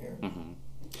seeing here?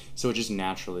 So it just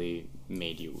naturally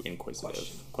made you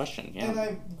inquisitive. Question, yeah. And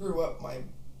I grew up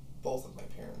both of my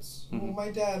parents. Well, my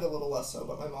dad a little less so,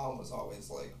 but my mom was always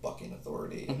like bucking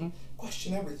authority and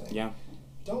question everything. Yeah.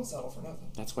 Don't settle for nothing.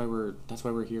 That's why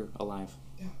we're here alive.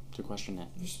 Yeah. To question it.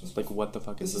 Like, what the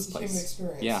fuck is this place? This is a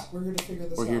human experience. Yeah. We're here to figure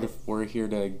this out. We're here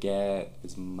to get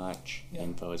as much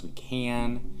info as we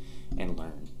can and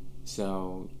learn.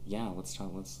 So yeah, let's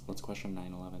question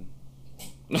 9/11.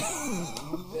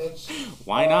 Bitch.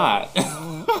 Why not?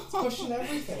 Let's question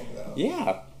everything though.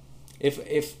 Yeah.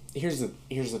 If here's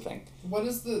the thing. What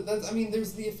is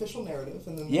there's the official narrative,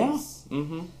 and then there's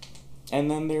and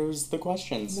then there's the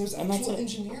questions. There's actual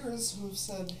engineers who have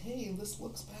said, "Hey, this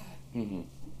looks bad."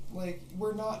 Like,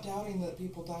 we're not doubting that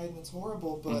people died and it's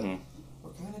horrible, but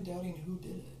we're kind of doubting who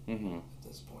did it at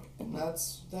this point, and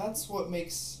that's what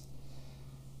makes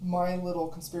my little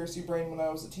conspiracy brain when I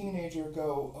was a teenager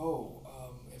go,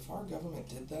 if our government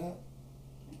did that,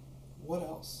 what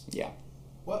else? Yeah.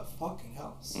 What fucking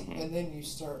else? And then you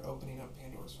start opening up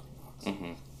Pandora's fucking box.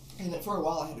 And then for a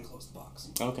while I had to close the box.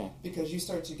 Okay. Because you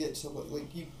start to get to,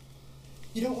 like, you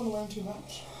don't want to learn too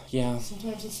much. Yeah.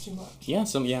 Sometimes it's too much. Yeah,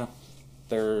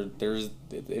 there's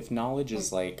if knowledge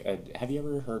is like have you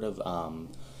ever heard of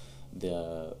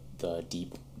the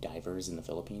deep divers in the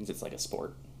Philippines? It's like a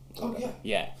sport. Oh, yeah.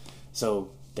 Yeah.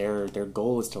 So their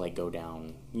goal is to, like, go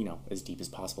down, as deep as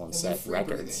possible and set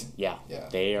records. Yeah.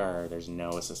 There's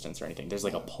no assistance or anything. There's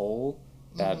like a pole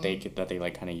that they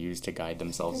like kind of use to guide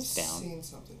themselves down. I've seen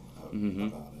something about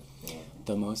it.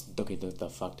 Yeah. The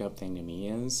fucked up thing to me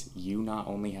is you not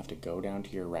only have to go down to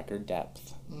your record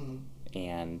depth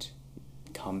and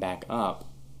come back up,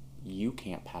 you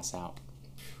can't pass out.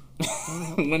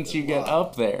 Once you get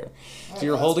up there. So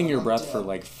you're holding your breath for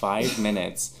like 5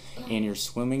 minutes and you're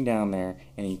swimming down there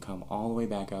and you come all the way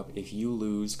back up. If you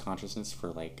lose consciousness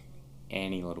for like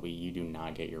any little bit, you do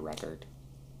not get your record.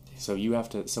 So you have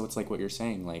to, so it's like what you're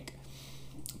saying, like,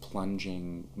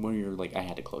 plunging when you're like, I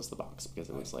had to close the box because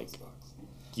it was like,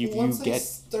 Once I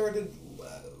started,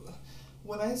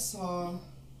 when I saw,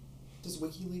 does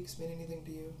WikiLeaks mean anything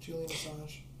to you, Julian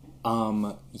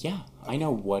Assange? Yeah, I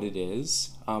know what it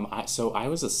is. So I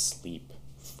was asleep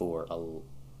for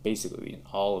basically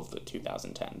all of the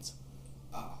 2010s.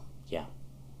 Yeah.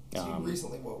 So you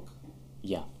recently woke.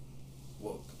 Yeah.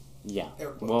 Woke. Yeah.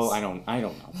 Well, I don't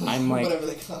know. I'm like, whatever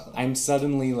they call it. I'm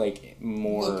suddenly like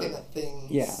more looking at things.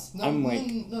 Yeah. I'm like,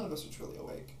 none of us are truly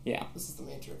awake. Yeah. This is the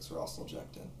Matrix. We're all still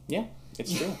jacked in. Yeah,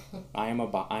 it's true. I am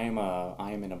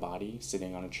in a body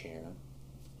sitting on a chair,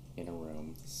 in a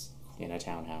room, in a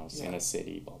townhouse, in a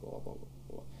city. Blah blah blah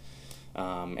blah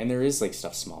blah. And there is like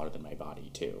stuff smaller than my body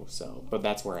too. So, but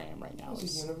that's where I am right now.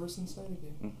 There's a universe inside of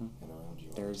you and around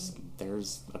you.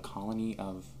 There's a colony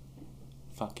of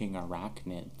fucking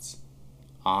arachnids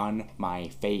on my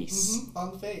face.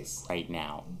 On the face. Right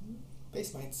now.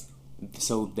 Face mites.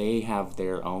 So they have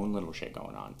their own little shit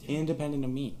going on, independent of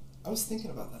me. I was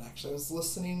thinking about that actually. I was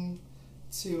listening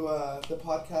to the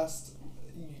podcast,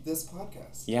 this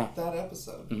podcast. Yeah. That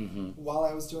episode. While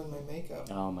I was doing my makeup.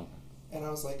 Oh my god. And I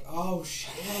was like, oh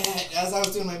shit. As I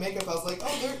was doing my makeup, I was like,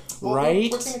 oh,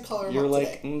 right? We're going to color them You're up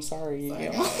like, today. I'm sorry.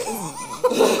 Guys.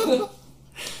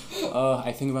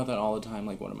 I think about that all the time.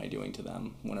 Like, what am I doing to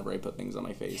them whenever I put things on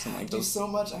my face? Yeah, and like, I do so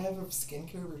much. I have a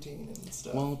skincare routine and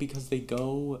stuff. Well, because they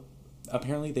go...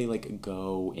 Apparently, they, like,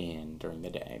 go in during the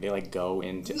day. They, like, go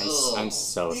into... I'm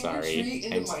so sorry.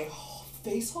 Into my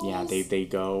face holes? Yeah, they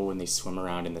go and they swim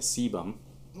around in the sebum.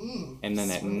 And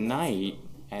then at night,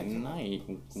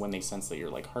 when they sense that your,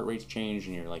 like, heart rate's changed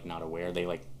and you're, like, not aware, they,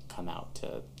 like, come out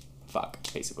to fuck,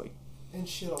 basically. And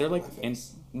shit all They're over like, my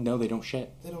face. and no, they don't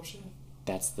shit. They don't shit.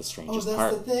 That's the strangest part.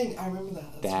 part. Oh, that's the thing. I remember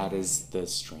that. That is the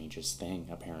strangest thing,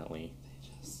 apparently.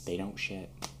 They don't shit.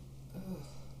 Ugh.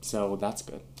 So that's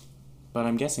good. But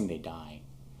I'm guessing they die.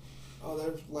 Oh,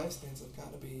 their lifespans have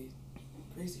got to be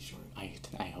crazy short.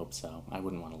 I hope so. I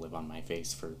wouldn't want to live on my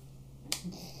face for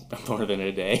more than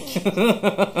a day.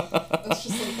 That's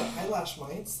just like the eyelash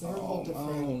mites. They're a whole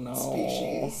different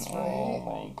species, right?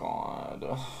 Oh my god.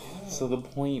 Yeah. So the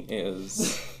point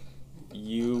is,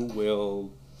 you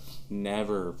will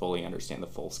never fully understand the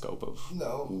full scope of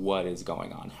what is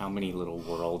going on. How many little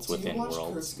worlds within worlds. Do you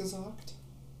watch Kurzgesagt?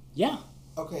 Yeah.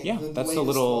 Okay. Yeah, that's the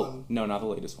little one. No, not the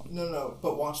latest one. No,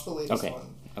 but watch the latest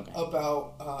one. Okay.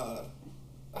 About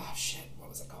shit, what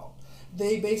was it called?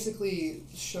 They basically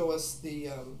show us the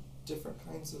different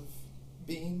kinds of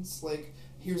beings. Like,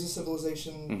 here's a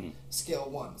civilization, scale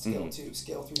 1, scale 2,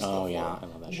 scale 3, scale 4. Oh yeah, I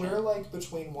love that shit. We're like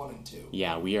between 1 and 2.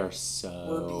 Yeah, we are so...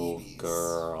 We're babies.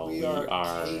 Girl, we are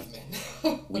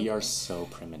cavemen. We are so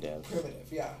primitive.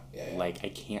 Yeah. Like, I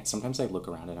can't... Sometimes I look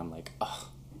around and I'm like, ugh.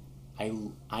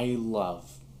 I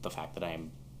love the fact that I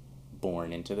am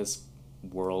born into this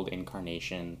world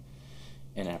incarnation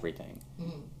and everything.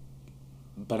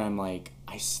 But I'm like,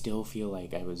 I still feel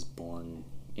like I was born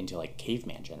into like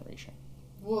caveman generation.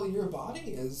 Well, your body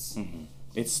is...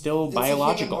 It's still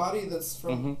biological. It's a human body that's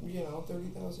from,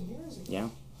 30,000 years ago. Yeah.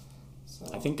 So.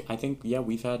 I think, yeah,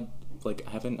 we've had, like,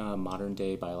 haven't modern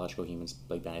day biological humans,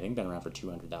 like, been around for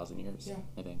 200,000 years. Yeah.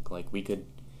 I think, like, we could...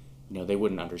 they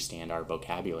wouldn't understand our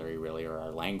vocabulary, really, or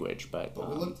our language, but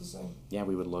we look the same. Yeah,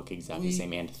 we would look exactly the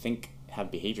same and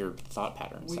have behavior, thought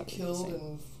patterns. We killed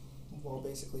and,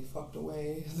 basically fucked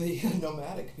away the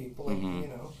nomadic people. Like,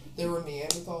 there were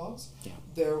Neanderthals. Yeah.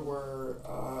 There were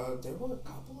a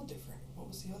couple of different... What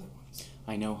was the other ones?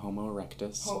 I know Homo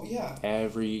erectus. Oh, yeah.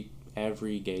 Every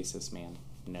gay cis man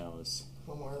knows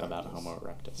about Homo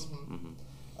erectus.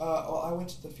 Well, I went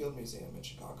to the Field Museum in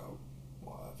Chicago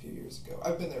a few years ago.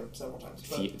 I've been there several times.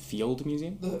 Field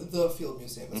Museum? The Field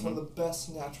Museum. It's one of the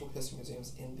best natural history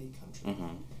museums in the country.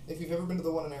 If you've ever been to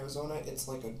the one in Arizona, it's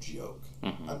like a joke.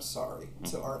 I'm sorry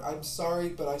I'm sorry,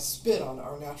 but I spit on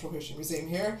our natural history museum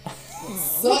here. It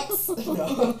sucks.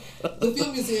 No. The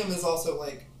Field Museum is also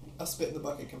like a spit in the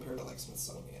bucket compared to like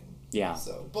Smithsonian. Yeah.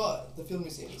 So, but the Field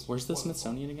Museum is... Where's the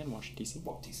Smithsonian again? Washington, D.C.?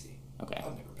 D.C. Okay.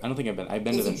 I've never been. I don't think I've been. I've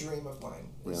been to It's a dream of mine.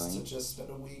 Really? Is to just spend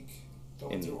a week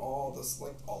going through all this,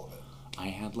 like, all of it. I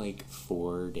had, like,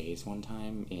 4 days one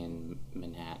time in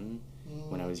Manhattan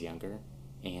when I was younger,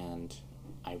 and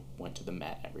I went to the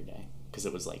Met every day, because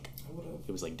it was, like,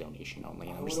 donation only.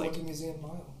 And I would have went to Museum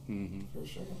Mile, for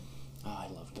sure. Oh, I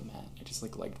loved the Met. I just,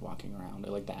 like, liked walking around. I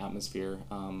liked the atmosphere.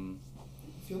 The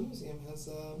Field Museum has,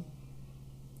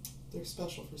 they're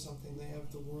special for something. They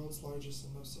have the world's largest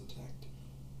and most intact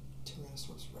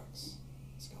Tyrannosaurus Rex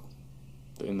skeleton.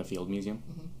 In the Field Museum?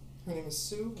 Her name is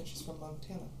Sue, and she's from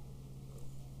Montana.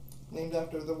 Named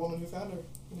after the woman who found her.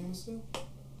 Her name is Sue.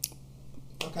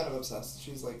 I'm kind of obsessed.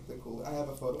 She's like the cool. I have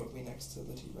a photo of me next to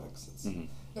the T-Rex. It's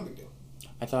no big deal.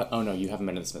 I thought, oh no, you haven't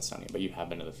been to the Smithsonian, but you have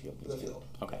been to the field. The field.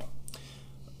 Okay.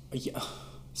 Yeah.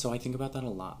 So I think about that a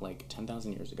lot. Like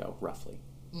 10,000 years ago, roughly,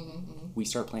 we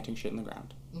start planting shit in the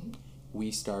ground.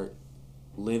 We start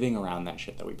living around that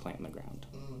shit that we plant in the ground.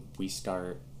 We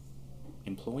start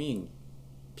employing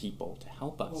people to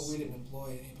help us. Well, we didn't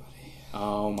employ anybody.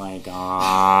 Oh my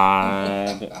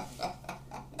god.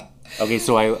 Okay,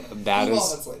 so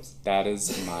that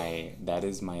is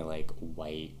my like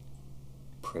white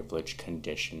privilege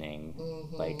conditioning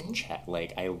like chat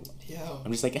like I'm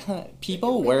just like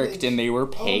people worked and they were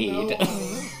paid. Oh, no.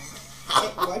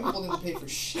 White people didn't pay for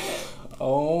shit.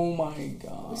 Oh my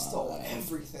god. We stole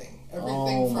everything.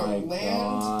 Everything from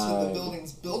land to the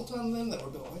buildings built on them that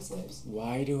were built by slaves.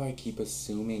 Why do I keep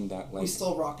assuming that like we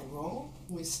stole rock and roll?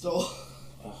 We stole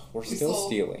we're still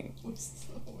stealing.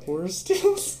 We're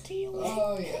still stealing.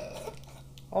 Oh yeah.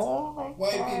 Oh my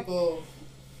White god. people.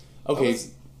 Okay.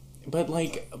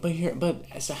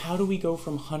 So how do we go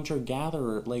from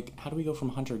hunter-gatherer, like, how do we go from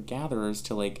hunter-gatherers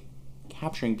to, like,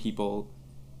 capturing people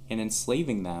and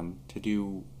enslaving them to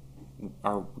do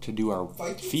our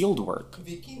Vikings? field work?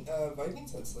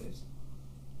 Vikings had slaves.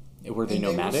 Were they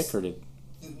nomadic, or did...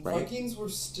 The Vikings were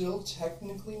still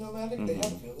technically nomadic. They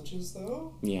had villages,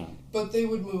 though. Yeah. But they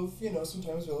would move,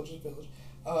 sometimes village to village.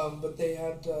 But they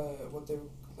had what they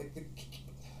were, like,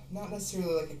 not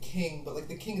necessarily like a king, but like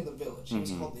the king of the village. He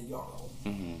was called the Jarl.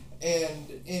 And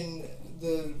in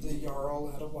the Jarl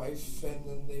had a wife, and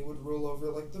then they would rule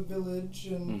over like the village.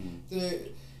 And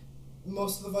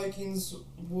most of the Vikings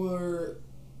were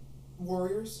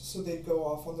warriors, so they'd go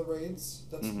off on the raids.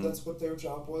 That's what their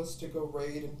job was, to go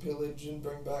raid and pillage and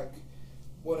bring back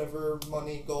whatever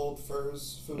money, gold,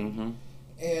 furs, food,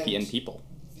 and people.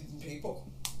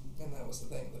 And that was the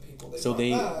thing. The people they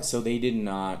brought back. So they did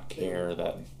not care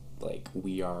that like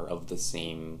we are of the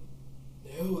same.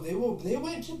 No, they would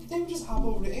just hop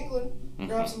over to England,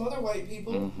 grab some other white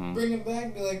people, bring them back,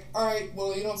 and be like, all right,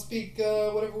 well, you don't speak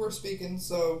whatever we're speaking,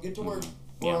 so get to work,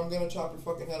 or I'm gonna chop your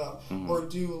fucking head off, or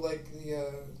do like the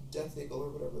Death Eagle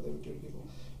or whatever they would do to people.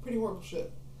 Pretty horrible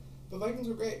shit. But Vikings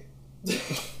were great.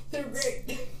 They were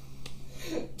great.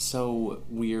 So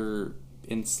we're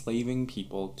enslaving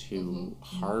people to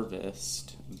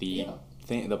harvest the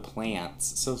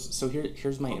plants. So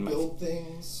here's my build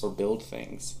things. Or build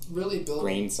things. Really build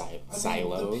grain silos. The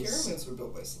pyramids were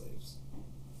built by slaves.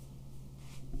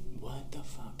 What the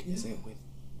fuck is it with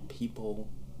people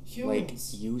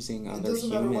humans. like using other humans? It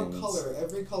doesn't matter what color.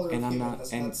 Every color of human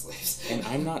has had slaves. And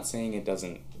I'm not saying it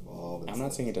doesn't. I'm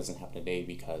not saying it doesn't happen today,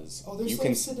 because there's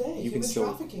slaves today. Human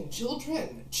trafficking.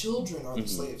 Children are the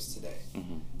slaves today,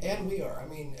 and we are. I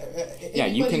mean,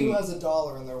 anybody who has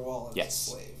 $1 in their wallet is a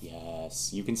slave.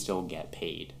 Yes, you can still get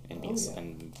paid and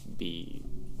be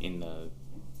in the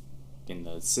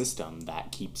system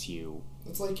that keeps you.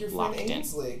 It's like your friend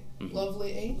Ainsley,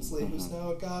 lovely Ainsley, who's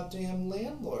now a goddamn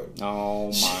landlord.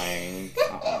 Oh my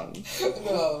god!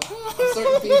 No, I'm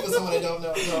starting to beef with someone I don't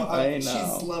know. No, I know.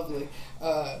 She's lovely.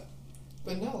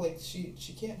 But no, like, she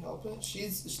can't help it.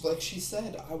 She's like she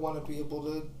said, I want to be able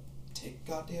to take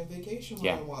goddamn vacation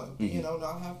when I want.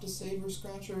 Not have to save or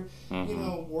scratch or,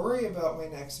 worry about my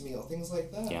next meal, things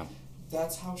like that. Yeah.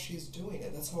 That's how she's doing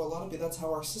it. That's how that's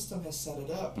how our system has set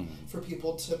it up for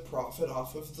people to profit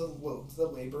off of the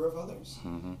labor of others.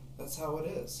 That's how it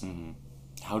is.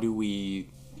 How do we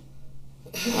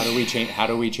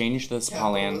change this,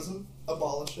 Capitalism,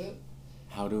 abolish it.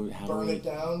 How do burn it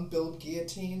down, build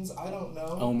guillotines? I don't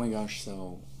know. Oh my gosh!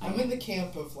 So I'm in the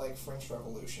camp of like French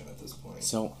Revolution at this point.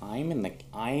 So I am in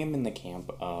the camp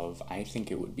of, I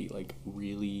think it would be like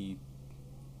really,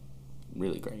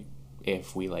 really great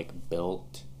if we like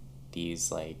built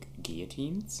these like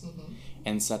guillotines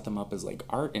and set them up as like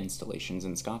art installations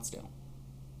in Scottsdale.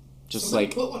 Just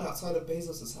like put one outside of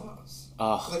Bezos' house.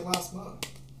 Like last month.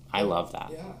 I love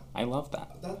that. Yeah. I love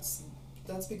that.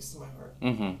 That speaks to my heart.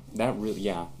 That really,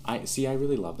 I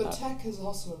really love that. But tech has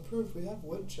also improved. We have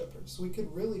wood chippers. We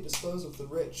could really dispose of the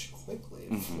rich quickly.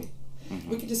 If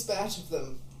we could dispatch of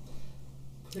them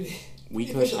pretty. We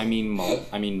could. I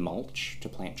mean, mulch to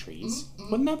plant trees.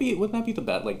 Wouldn't that be the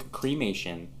best? Like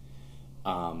cremation,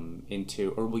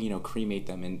 cremate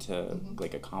them into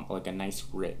like a nice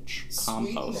rich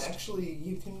compost. Sweden, actually,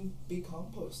 you can be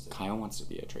composted. Kyle wants to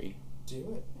be a tree.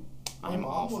 Do it. My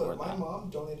mom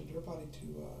donated her body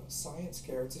to Science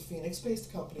Care. It's a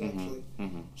Phoenix-based company, actually.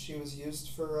 She was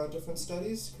used for different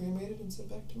studies, cremated, and sent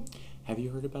back to me. Have you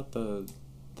heard about the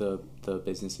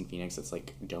business in Phoenix that's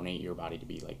like donate your body to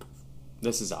be like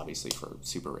this is obviously for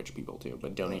super rich people too,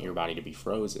 but donate your body to be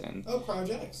frozen. Oh,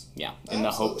 cryogenics. Yeah, in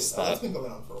the hopes that... that's been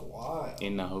going on for a while.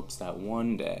 In the hopes that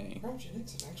one day...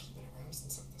 Cryogenics have actually been around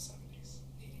since like the 70s,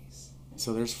 80s.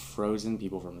 So there's frozen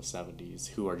people from the 70s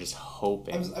who are just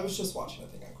hoping... I was just watching a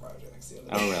thing on cryogenics the other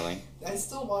day. Oh, really? I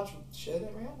still watch shit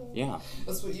at random. Yeah.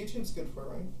 That's what YouTube's good for,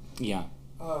 right? Yeah.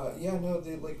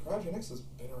 Cryogenics has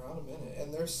been around a minute,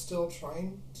 and they're still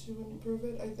trying to improve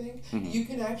it, I think. Mm-hmm. You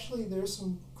can actually, there's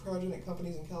some cryogenic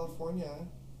companies in California,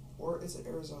 or is it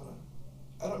Arizona?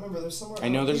 I don't remember. There's somewhere. I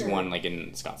know there's one like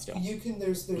in Scottsdale. You can.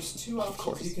 There's two options. Of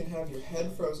course. You can have your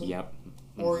head frozen. Yep.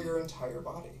 Or your entire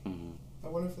body. Mm-hmm. I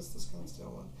wonder if it's the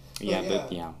Scottsdale one.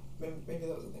 But yeah. Maybe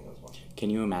that was the thing I was watching. Can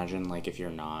you imagine like if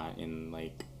you're not in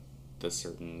like the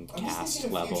certain I'm caste just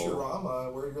thinking level? Of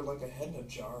Futurama, where you're like a head in a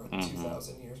jar in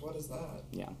 2,000 years. What is that?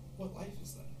 Yeah. What life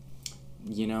is that?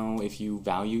 You know, if you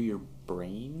value your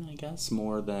brain, I guess,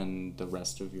 more than the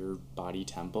rest of your body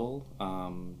temple,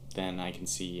 then I can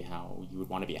see how you would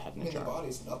want to be a head in a jar. The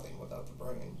body's nothing without the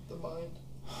brain, the mind.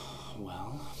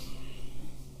 Well,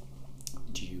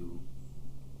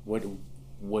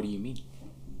 what do you mean?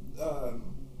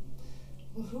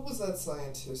 Who was that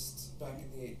scientist back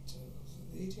in the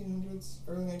 1800s,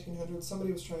 early 1900s?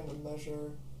 Somebody was trying to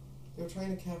measure. They were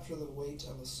trying to capture the weight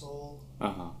of a soul.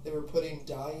 They were putting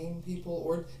dying people,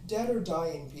 or dead or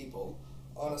dying people,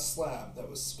 on a slab that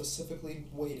was specifically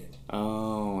weighted.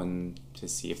 Oh, and to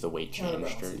see if the weight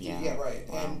changed. Yeah, right.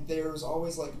 Wow. And there was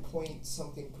always like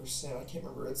 .something %. I can't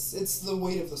remember. It's the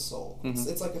weight of the soul. Mm-hmm.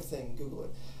 It's like a thing. Google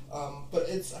it. But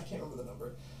I can't remember the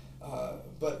number.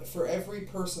 But for every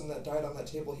person that died on that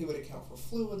table, he would account for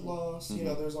fluid loss. Mm-hmm. You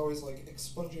know, there's always like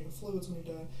expunging of fluids when he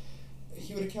died.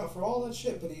 He would account for all that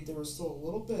shit, but there was still a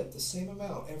little bit, the same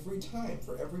amount every time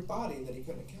for every body that he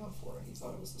couldn't account for, and he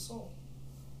thought it was the soul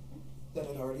that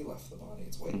had already left the body.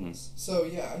 It's weightless. Mm-hmm. So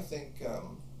yeah, I think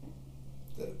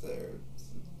that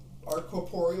our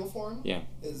corporeal form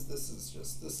is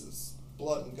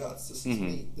blood and guts. This is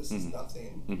meat. This is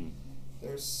nothing. Mm-hmm.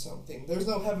 There's something. There's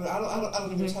no heaven. I don't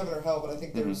think there's heaven or hell, but I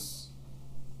think there's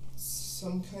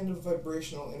some kind of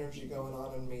vibrational energy going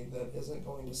on in me that isn't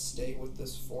going to stay with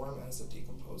this form as it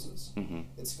decomposes. Mm-hmm.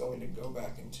 It's going to go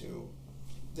back into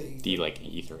the like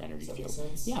ether energy field.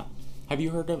 Yeah. Have you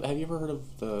ever heard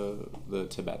of the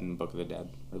Tibetan Book of the Dead,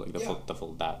 or like the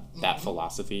full that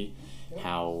philosophy? Yeah.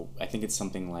 How I think it's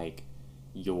something like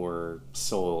your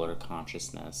soul or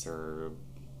consciousness or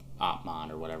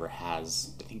Atman or whatever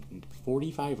has, I think,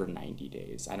 45 or 90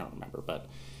 days. I don't remember, but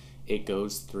it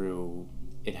goes through.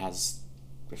 It has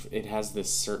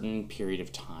this certain period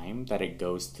of time that it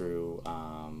goes through.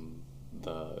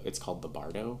 It's called the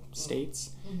Bardo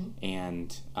states,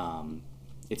 and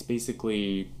it's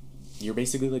basically you're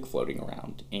basically like floating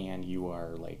around, and you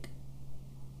are like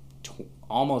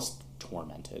almost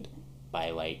tormented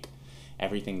by like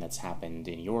everything that's happened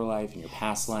in your life, in your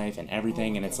past life, and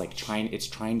everything, and it's like trying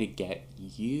to get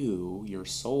you, your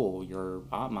soul, your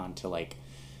Atman, to like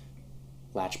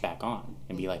latch back on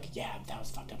and be like, yeah, that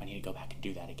was fucked up, I need to go back and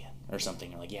do that again or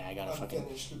something, or like, yeah, I gotta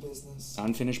unfinished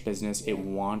business. Yeah. It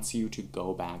wants you to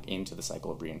go back into the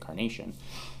cycle of reincarnation.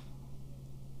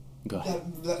 Go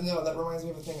ahead. That reminds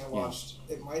me of a thing I watched.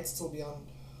 Yeah. It might still be on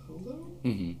Hulu.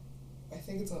 Mm-hmm. I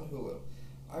think it's on Hulu.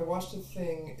 I watched a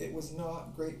thing. It was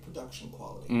not great production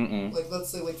quality. Mm-mm. Like, let's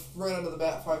say, like right out of the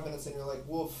bat, 5 minutes, and you're like,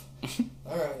 woof.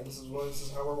 All right, this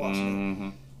is how we're watching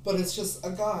it. But it's just a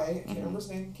guy. I can't remember his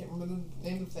name. Can't remember the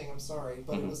name of the thing. I'm sorry,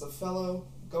 but it was a fellow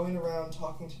going around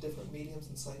talking to different mediums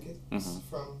and psychics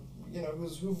from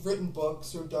who've written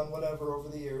books or done whatever over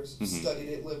the years, studied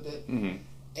it, lived it,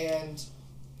 and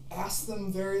asked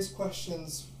them various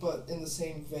questions, but in the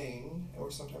same vein,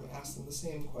 or sometimes asked them the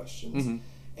same questions.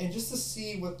 And just to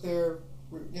see what their,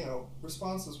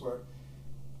 responses were.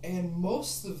 And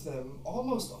most of them,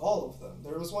 almost all of them,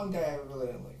 there was one guy I really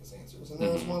didn't like his answers, and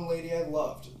there was one lady I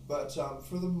loved. But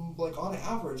for them, like on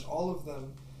average, all of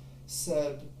them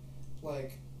said,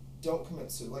 like, don't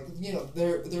commit suicide. Like,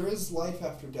 there is life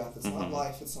after death. It's not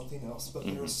life, it's something else, but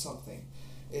there is something.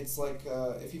 It's like,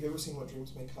 if you've ever seen What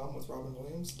Dreams May Come with Robin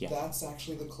Williams, that's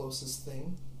actually the closest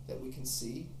thing that we can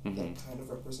see that kind of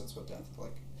represents what death is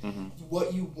like.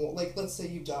 What you want, like, let's say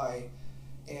you die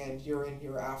and you're in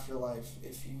your afterlife.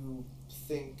 If you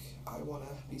think, I want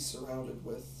to be surrounded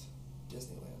with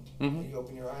Disneyland, and you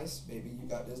open your eyes, maybe you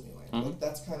got Disneyland. Like,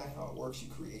 that's kind of how it works. You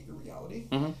create your reality.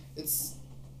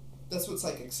 That's what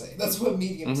psychics say. That's what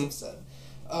mediums have said.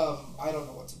 I don't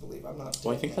know what to believe. I'm not.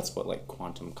 Well, I think that's what like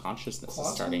quantum consciousness is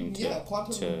starting to. Yeah,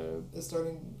 quantum is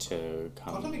starting to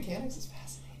come. Quantum mechanics is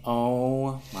fascinating.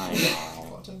 Oh my god.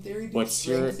 Quantum theory. What's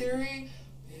string theory?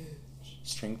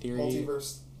 String theory.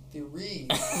 Multiverse Theory.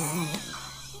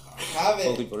 Have it.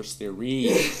 Multiverse theory.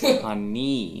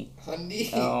 Honey.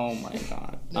 Oh my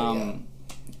god.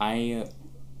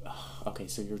 Okay,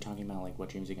 so you're talking about like what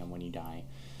dreams again when you die?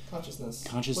 Consciousness.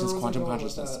 Quantum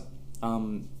consciousness.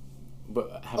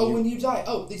 But when you die.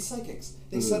 Oh, these psychics.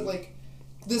 They said like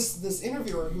this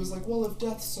interviewer who was like, well, if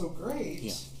death's so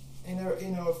great, and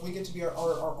if we get to be our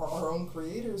own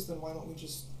creators, then why don't we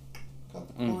just cut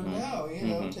the cord now?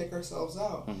 Take ourselves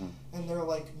out. And they're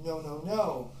like,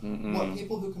 no. What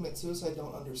people who commit suicide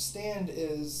don't understand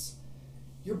is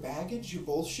your baggage, your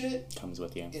bullshit comes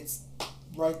with you. It's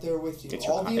right there with you. It's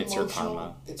your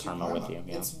karma. It's your karma with you.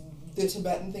 Yeah. It's the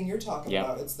Tibetan thing you're talking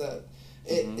about. It's that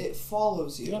it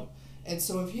follows you. Yep. And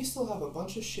so if you still have a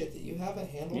bunch of shit that you haven't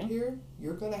handled here,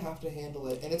 you're going to have to handle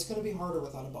it. And it's going to be harder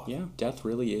without a body. Yeah, death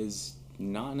really is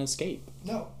not an escape.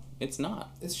 No. It's not.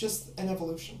 It's just an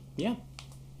evolution. Yeah.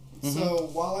 So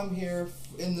while I'm here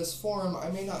in this form,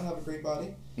 I may not have a great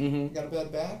body. I got a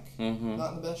bad back,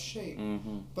 not in the best shape.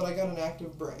 But I got an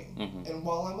active brain. And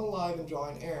while I'm alive and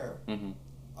drawing air,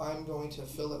 I'm going to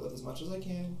fill it with as much as I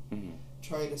can.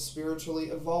 Try to spiritually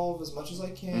evolve as much as I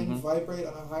can, vibrate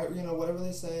on a higher, whatever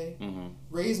they say,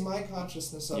 raise my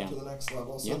consciousness up to the next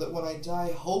level so that when I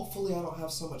die, hopefully I don't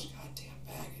have so much goddamn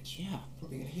baggage from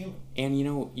being a human. And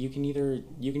you can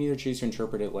either choose to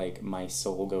interpret it like my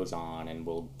soul goes on and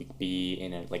will be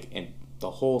in it, like, and the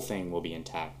whole thing will be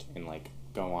intact and like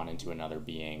go on into another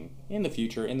being in the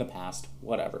future, in the past,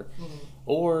 whatever.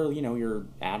 Or, your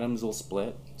atoms will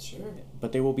split. Sure.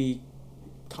 But they will be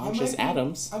conscious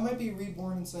atoms. I might be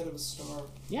reborn inside of a star.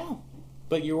 Yeah,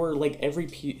 but you're like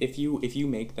if you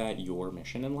make that your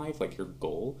mission in life, like your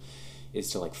goal is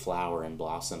to like flower and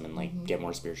blossom and like get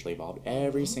more spiritually evolved.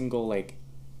 Every single like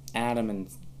atom and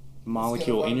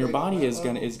molecule in your body is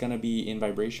gonna be in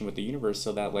vibration with the universe,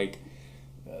 so that like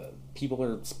people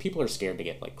are scared to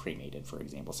get like cremated, for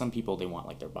example. Some people, they want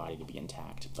like their body to be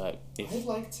intact, but I'd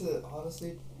like to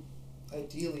honestly,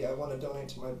 ideally, I want to donate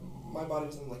to my body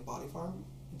was in like Body Farm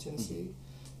in Tennessee,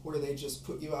 where they just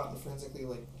put you out and forensically,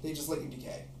 like, they just let you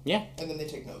decay. Yeah. And then they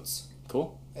take notes.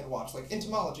 Cool. And watch, like,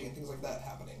 entomology and things like that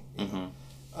happening. You know?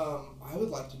 I would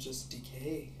like to just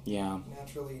decay. Yeah.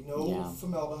 Naturally. No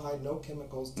formaldehyde, no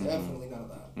chemicals, definitely none of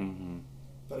that.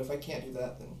 But if I can't do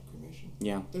that, then cremation.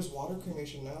 Yeah. There's water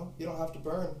cremation now. You don't have to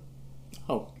burn.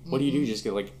 Oh. What do you do? You just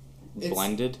get, like,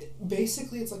 blended?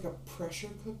 Basically, it's like a pressure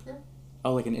cooker.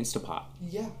 Oh, like an Instapot.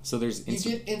 Yeah. So there's you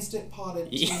get instant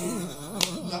potted to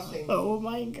nothing. Oh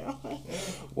my god. Yeah.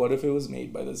 What if it was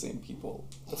made by the same people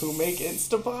who make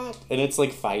Instapot? And it's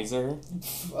like Pfizer.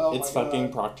 Oh it's my fucking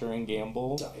god. Procter and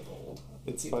Gamble. Diebold.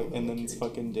 It's and then it's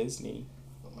fucking Disney.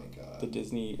 Oh my god. The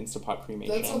Disney Instapot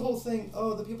cremation. That's the whole thing.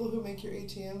 Oh, the people who make your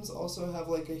ATMs also have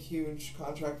like a huge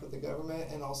contract with the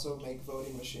government and also make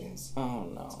voting machines. Oh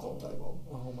no. It's called Diebold.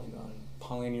 Oh my god.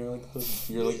 Pauline, you're like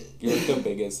the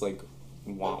biggest like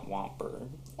womper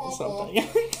or something.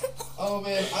 Oh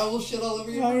man, I will shit all over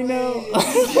your I know.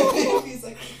 He's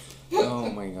like, oh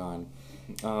my god.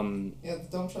 Yeah,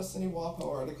 don't trust any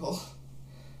WAPO article.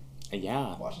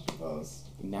 Yeah. Washington Post.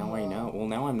 Now I know. Well,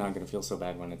 now I'm not gonna feel so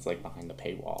bad when it's like behind the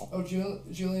paywall. Oh,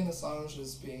 Julian Assange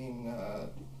is being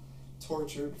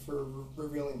tortured for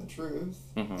revealing the truth.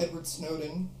 Edward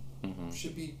Snowden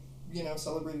should be,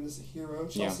 celebrated as a hero.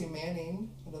 Chelsea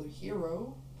Manning, another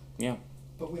hero. Yeah.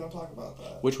 But we don't talk about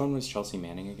that. Which one was Chelsea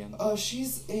Manning again?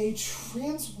 She's a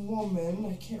trans woman.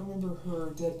 I can't remember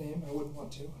her dead name. I wouldn't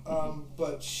want to.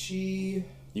 But she.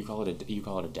 You call it a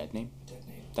dead name? Dead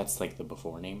name. That's like the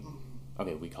before name.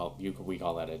 Okay, we call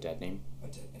that a dead name. A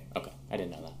dead name. Okay, I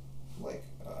didn't know that. Like,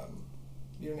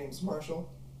 your name's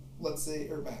Marshall. Let's say,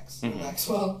 or Max.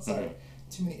 Maxwell. Sorry,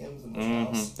 too many M's in this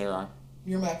house. There are.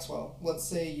 You're Maxwell. Let's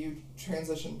say you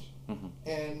transitioned,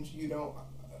 and you don't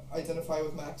identify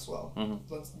with Maxwell.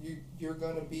 You're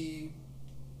gonna be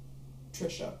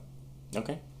Trisha.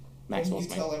 Okay. Maxwell's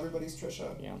and you tell everybody's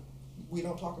Trisha. Yeah. We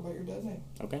don't talk about your dead name.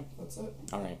 Okay. That's it.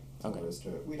 All right. That's all there is to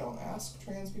it. We don't ask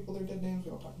trans people their dead names.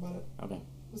 We don't talk about it. Okay.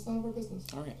 It's none of our business.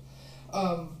 All right.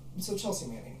 So Chelsea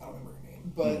Manning, I don't remember her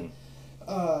name,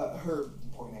 but her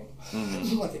boy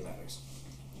name, like it matters.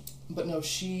 But no, what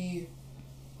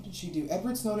did she do?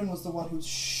 Edward Snowden was the one who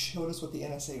showed us what the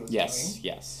NSA was doing.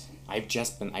 Yes. I've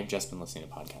just been listening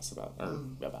to podcasts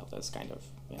about this kind of.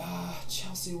 Yeah.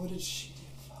 Chelsea, what did she do?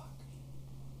 Fuck.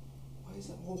 Why is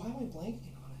that? Well, why am I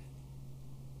blanking on it?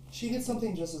 She did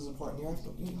something just as important. You have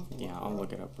to Yeah, I'll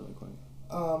look it up really quick.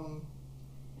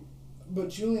 But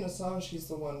Julian Assange, he's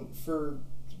the one for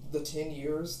the 10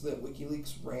 years that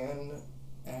WikiLeaks ran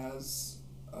as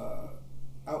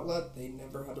outlet. They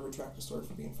never had to retract a story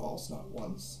for being false, not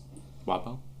once.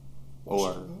 WAPO?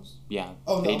 Or yeah,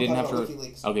 oh, no, they didn't have to.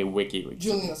 WikiLeaks. Okay, WikiLeaks.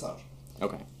 Julian Assange.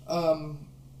 Okay.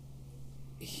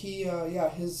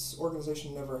 His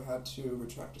organization never had to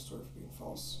retract a story for being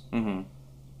false. Mm-hmm.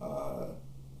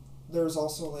 There was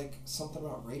also like something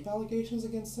about rape allegations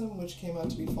against him, which came out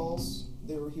to be false.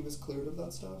 He was cleared of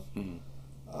that stuff. Mm-hmm.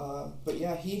 But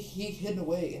yeah, he hid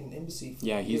away in an embassy for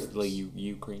years. years. He's like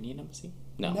Ukrainian embassy.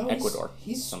 No, Ecuador.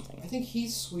 He's something. I think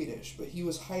he's Swedish, but he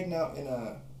was hiding out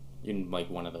in like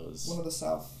one of those. One of the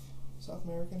South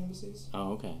American embassies.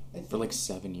 Oh, okay. For like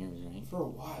 7 years, right? For a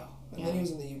while, and then he was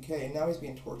in the UK, and now he's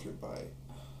being tortured by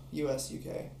U.S.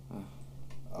 UK.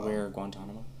 Where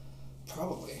Guantanamo?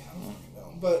 Probably, I don't fucking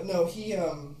know. But no, he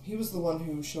was the one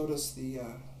who showed us the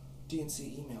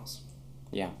DNC emails.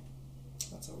 Yeah.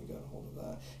 That's how we got a hold of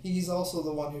that. He's also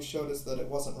the one who showed us that it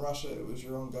wasn't Russia; it was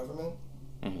your own government.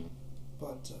 Mm-hmm.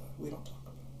 But we don't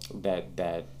talk about it.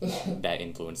 That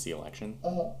influenced the election.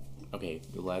 Uh-huh. Okay,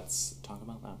 let's talk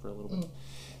about that for a little bit.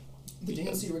 The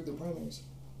DNC rigged the primaries.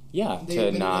 Yeah, they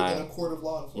admitted it in a court of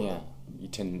law in Florida.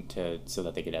 Yeah, so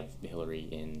that they could have Hillary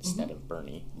instead of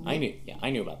Bernie. Mm-hmm. I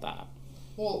knew about that.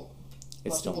 Well, a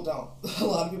lot of people don't. A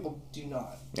lot of people do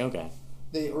not. Okay.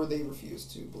 They refuse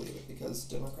to believe it because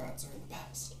Democrats are the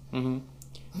best. Mm-hmm.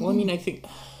 Well, I mean, I think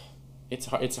it's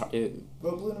hard. Vote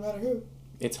blue no matter who.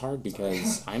 It's hard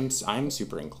because I'm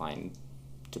super inclined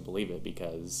to believe it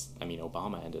because I mean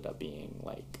Obama ended up being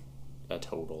like a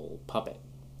total puppet.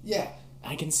 Yeah.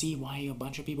 I can see why a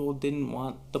bunch of people didn't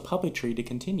want the puppetry to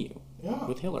continue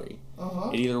with Hillary.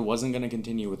 Uh-huh. It either wasn't going to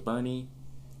continue with Bernie,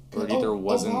 or it either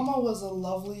wasn't. Obama was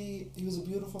he was a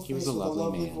beautiful face with a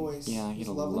lovely voice. Yeah, he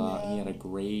had he had a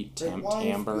great wife,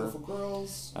 timbre, beautiful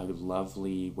girls, a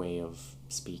lovely way of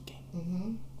speaking.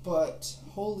 Mm-hmm. But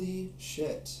holy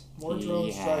shit, more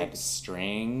drone strikes. He had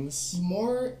strings.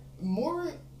 More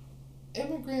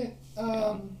immigrant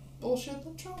bullshit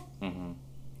than Trump. Mm-hmm.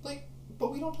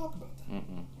 But we don't talk about that.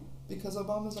 Mm-mm. Because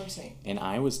Obama's our saint. And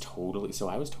I was totally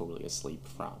asleep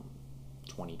from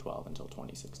 2012 until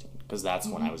 2016 because that's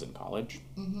when I was in college.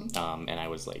 Mm-hmm. And I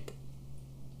was like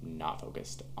not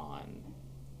focused on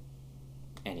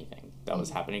anything that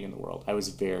was happening in the world. I was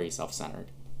very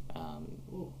self-centered.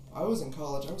 I was in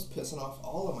college. I was pissing off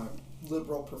all of my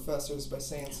liberal professors by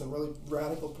saying some really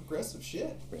radical progressive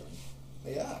shit. Really?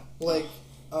 Yeah. Like,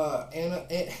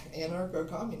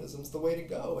 anarcho-communism's the way to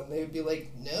go. And they would be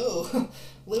like, no,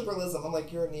 liberalism. I'm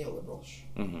like, you're a neoliberal.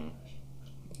 Mm-hmm.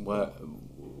 What?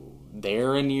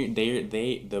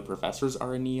 The professors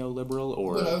are a neoliberal,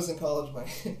 or when I was in college,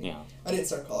 yeah, I didn't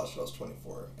start college till I was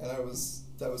 24, and that was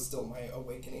still my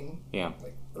awakening,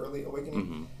 like early awakening.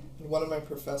 Mm-hmm. And one of my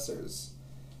professors,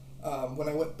 when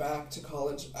I went back to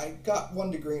college, I got 1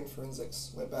 degree in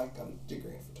forensics. Went back, got a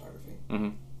degree in photography,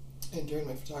 and during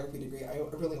my photography degree, I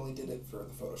really only did it for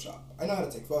the Photoshop. I know how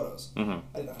to take photos. I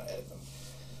didn't know how to edit them.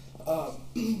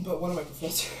 But one of my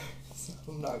professors,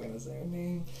 I'm not gonna say her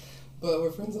name, but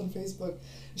we're friends on Facebook.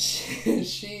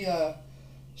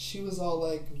 She was all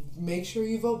like, "Make sure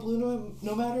you vote blue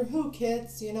no matter who,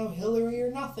 kids. You know, Hillary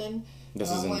or nothing." This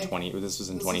was in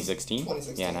 2016.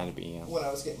 2016. Yeah, it had to be. Yeah. When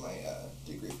I was getting my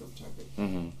degree for photography,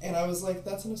 and I was like,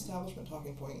 "That's an establishment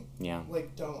talking point. Yeah.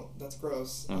 Like, don't. That's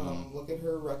gross. Look at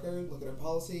her record. Look at her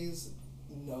policies.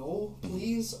 No,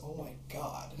 please. Oh my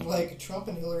God. Like, Trump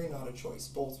and Hillary, not a choice.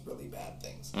 Both really bad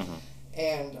things."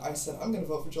 And I said, "I'm going to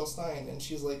vote for Jill Stein," and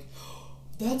she's like,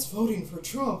 "That's voting for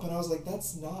Trump." And I was like,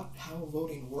 "That's not how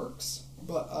voting works."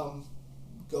 But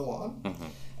go on.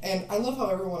 And I love how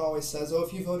everyone always says, "Oh,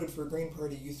 if you voted for a Green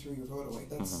Party, you threw your vote away."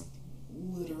 That's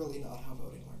literally not how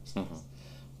voting works.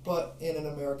 But in an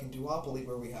American duopoly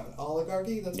where we have an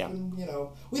oligarchy that's been,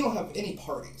 we don't have any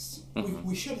parties.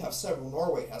 We should have several.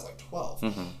 Norway has like 12.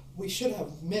 We should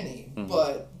have many,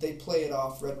 but they play it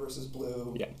off red versus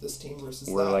blue, this team versus that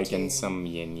team. We're like in some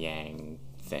yin-yang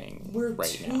thing We're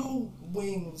right now. two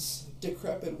wings,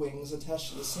 decrepit wings,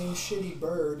 attached to the same shitty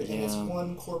bird, and it's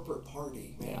one corporate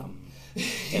party, man.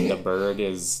 And the bird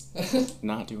is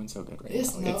not doing so good right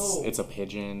now. It's a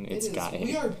pigeon.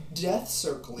 We are death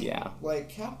circling. Yeah. Like,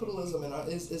 capitalism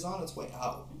is on its way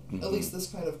out. At least this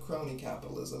kind of crony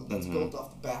capitalism that's built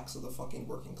off the backs of the fucking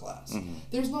working class.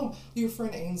 There's no... Your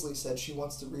friend Ainsley said she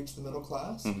wants to reach the middle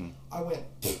class. I went...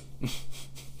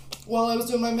 while I was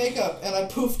doing my makeup, and I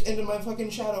poofed into my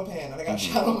fucking shadow pan, and I got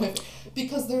shadow my...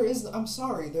 Because there is... I'm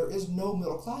sorry, there is no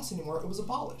middle class anymore. It was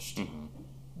abolished.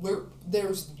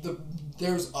 There's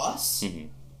us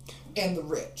and the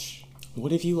rich.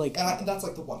 What if you like... And that's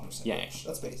like the 1% rich.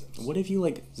 That's basic. What if you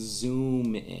like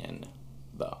zoom in,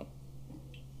 though?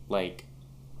 Like...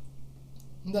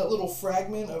 That little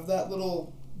fragment of that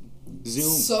little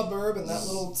suburb in that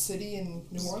little city in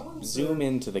New Orleans? Zoom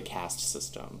into the caste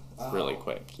system really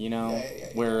quick, you know?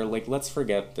 Where, like, let's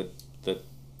forget the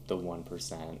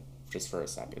 1% just for a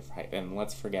second, right? And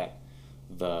let's forget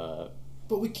the...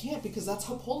 But we can't, because that's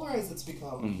how polarized it's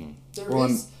become.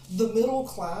 The middle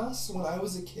class, when I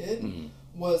was a kid,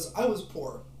 I was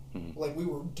poor. Like, we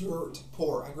were dirt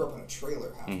poor. I grew up in a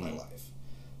trailer half my life.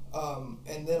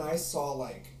 And then I saw,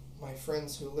 like, my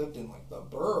friends who lived in, like, the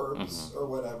burbs or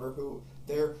whatever, who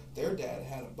their dad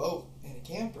had a boat and a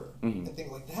camper. And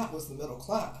things like that was the middle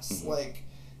class. Like,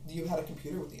 you had a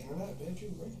computer with the internet, bitch, you're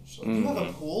rich. Like, you have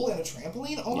a pool and a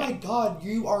trampoline? Oh my god,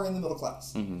 you are in the middle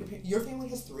class. Your family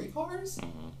has 3 cars?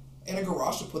 And a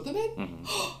garage to put them in?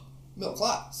 Middle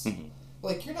class.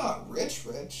 Like, you're not rich.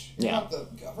 You're not the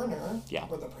governor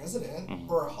or the president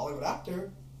or a Hollywood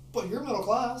actor, but you're middle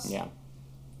class. Yeah.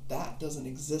 That doesn't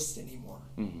exist anymore.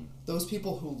 Those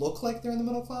people who look like they're in the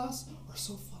middle class are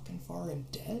so fucking far in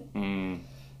debt.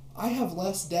 I have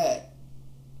less debt,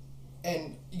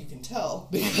 and you can tell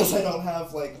because I don't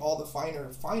have, like, all the finer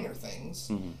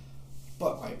things.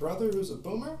 But my brother, who's a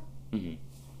boomer,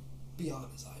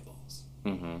 beyond his eyeballs,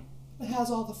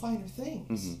 has all the finer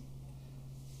things.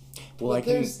 Well, but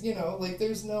there's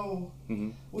no,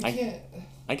 we can't.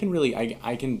 I can really,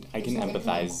 I can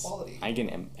empathize. I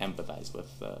can empathize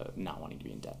with the not wanting to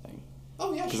be in debt thing.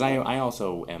 Oh yeah, because I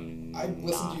also am. I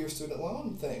listened to your student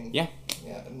loan thing. Yeah.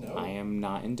 Yeah. No. I am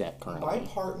not in debt currently. My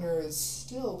partner is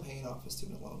still paying off his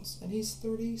student loans, and he's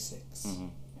 36.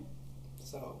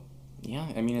 So. Yeah,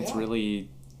 I mean it's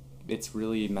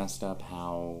really messed up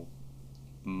how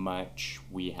much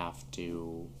we have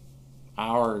to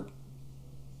our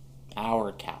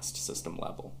caste system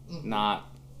level, not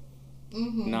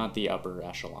the upper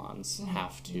echelons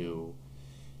have to,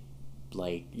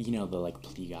 like, you know, the, like,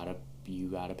 you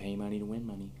gotta pay money to win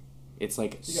money. It's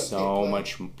like so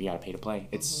much, you gotta pay to play.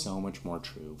 It's so much more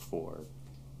true for,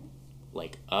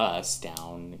 like, us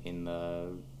down in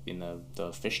the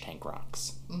fish tank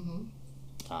rocks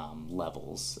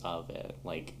levels of it.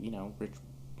 Like, you know,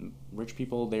 rich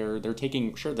people, they're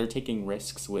taking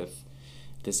risks with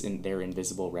this in their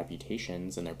invisible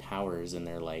reputations and their powers and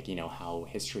their, like, you know, how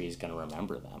history is going to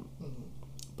remember them.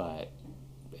 But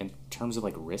in terms of,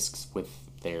 like, risks with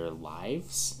their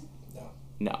lives,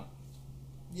 no.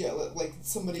 Yeah, like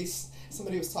somebody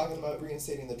was talking about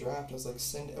reinstating the draft. I was like,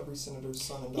 send every senator's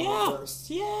son and daughter first.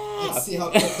 Yeah. And see how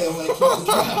quick they want to keep the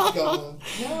draft going.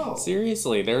 No.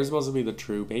 Seriously, they're supposed to be the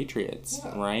true patriots,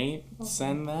 right?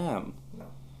 Send them. No.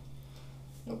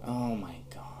 Nope. Oh my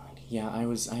god. Yeah,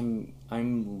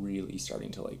 I'm really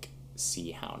starting to, like,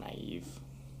 see how naive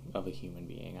of a human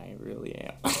being I really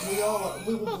am.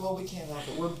 We can't help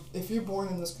it. If you're born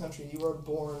in this country, you are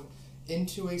born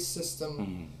into a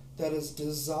system that is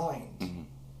designed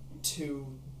to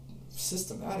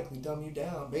systematically dumb you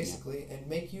down, basically, and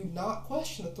make you not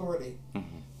question authority.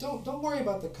 Don't worry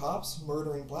about the cops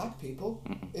murdering black people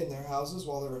in their houses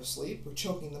while they're asleep or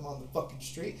choking them on the fucking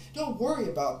street. Don't worry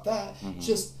about that.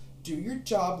 Just do your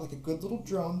job like a good little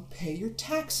drone, pay your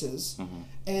taxes,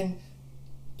 and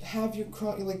have your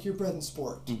bread and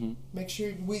sport. Make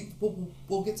sure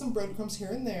we'll get some breadcrumbs here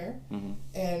and there,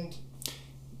 and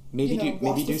maybe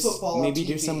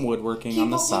do some woodworking on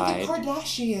the side. Keep up with the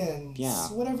Kardashians. Yeah.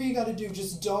 Whatever you got to do,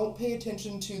 just don't pay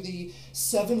attention to the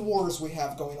 7 wars we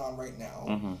have going on right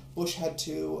now. Bush had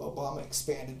 2, Obama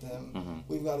expanded them.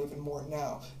 We've got even more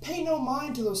now. Pay no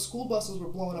mind to those school buses we're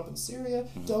blowing up in Syria.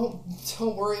 Don't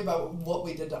worry about what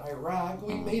we did to Iraq.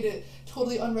 We made it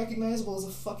totally unrecognizable as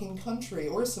a fucking country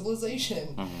or a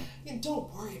civilization. Don't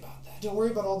worry about that. Don't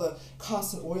worry about all the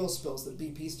constant oil spills that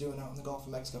BP's doing out in the Gulf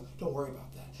of Mexico. Don't worry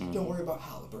about that. Don't worry about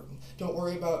Halliburton. Don't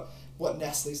worry about what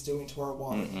Nestle's doing to our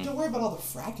water. Don't worry about all the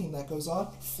fracking that goes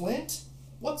on. Flint?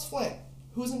 What's Flint?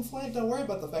 Who's in Flint? Don't worry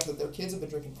about the fact that their kids have been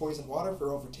drinking poisoned water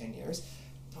for over 10 years.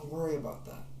 Don't worry about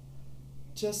that.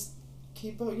 Just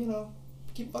keep fucking around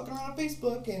on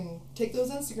Facebook and take those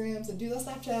Instagrams and do the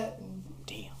Snapchat. And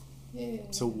damn. Yeah.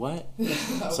 So what?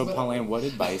 So Pauline, what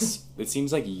advice? It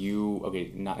seems like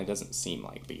it doesn't seem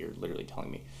like, but you're literally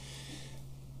telling me.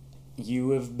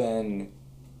 You've been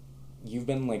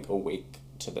like awake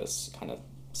to this kind of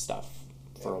stuff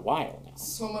for a while now.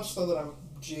 So much so that I'm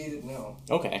jaded now.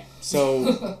 Okay.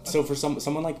 So for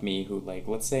someone like me who, like,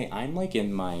 let's say I'm like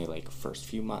in my, like, first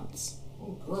few months.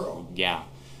 Oh, girl. Yeah.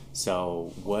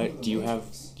 So what do you have?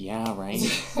 Yeah, right.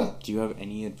 Do you have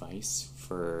any advice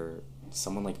for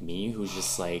someone like me who's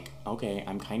just like, okay,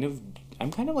 I'm kind of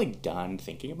like done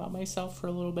thinking about myself for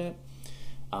a little bit.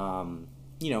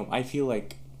 I feel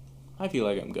like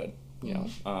I'm good. You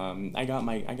know, I got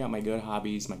my good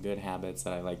hobbies, my good habits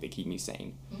that I like that keep me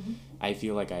sane. I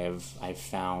feel like I've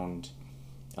found.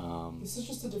 This is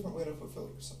just a different way to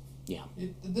fulfill yourself. Yeah.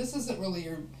 This isn't really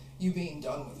you being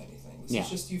done with anything. This is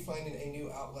just you finding a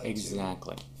new outlet.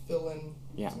 Exactly. To fill in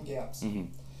some gaps.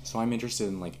 So I'm interested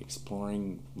in like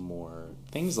exploring more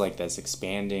things like this,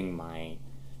 expanding my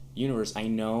universe. I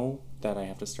know that I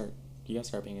have to start. You gotta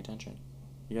start paying attention.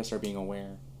 You gotta start being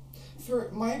aware.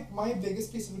 For my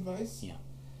biggest piece of advice. Yeah.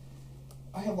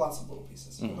 I have lots of little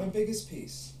pieces, but my biggest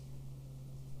piece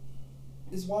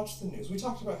is watch the news. We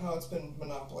talked about how it's been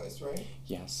monopolized, right?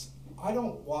 Yes. I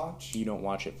don't watch. You don't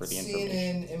watch it for the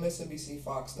information. CNN, MSNBC,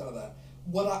 Fox, none of that.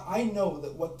 What I know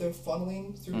that what they're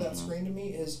funneling through that screen to me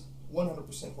is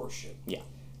 100% horseshit. Yeah.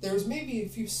 There's maybe a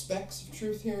few specks of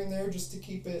truth here and there just to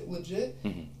keep it legit,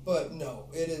 but no,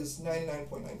 it is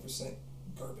 99.9%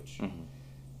 garbage.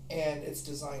 And it's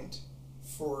designed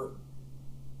for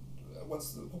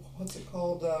what's it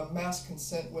called? Mass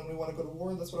consent when we want to go to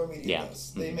war. That's what our media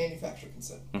does. They manufacture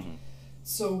consent.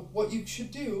 So what you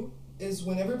should do is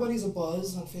when everybody's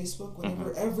abuzz on Facebook,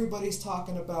 whenever everybody's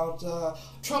talking about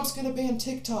Trump's going to ban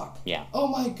TikTok. Yeah. Oh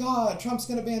my God, Trump's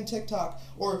going to ban TikTok.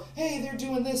 Or, hey, they're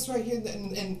doing this right here.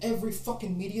 And every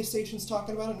fucking media station's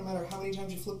talking about it, no matter how many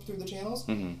times you flip through the channels.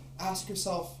 Ask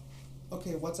yourself,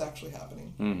 okay, what's actually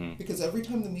happening? Because every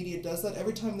time the media does that,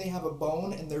 every time they have a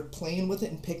bone and they're playing with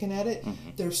it and picking at it,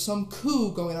 there's some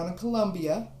coup going on in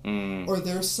Colombia, or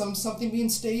there's something being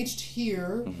staged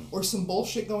here, or some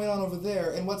bullshit going on over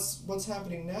there. And what's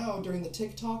happening now during the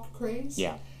TikTok craze?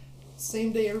 Yeah.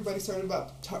 Same day everybody started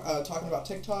talking about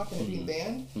TikTok and it being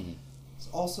banned.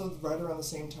 Also, right around the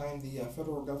same time, the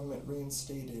federal government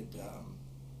reinstated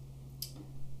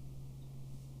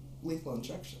lethal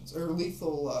injections or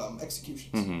lethal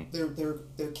executions.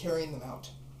 They're carrying them out.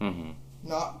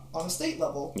 Not on a state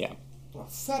level. Yeah. On a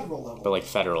federal level. But like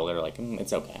federal, they're like,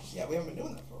 it's okay. Yeah, we haven't been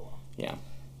doing that for a while. Yeah.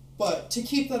 But to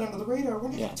keep that under the radar, we're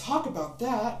not going to talk about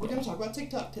that. We're going to talk about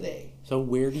TikTok today. So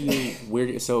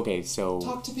so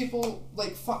talk to people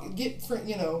like talk to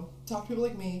people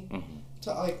like me.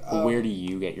 Where do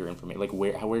you get your information? Like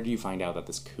where do you find out that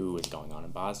this coup is going on in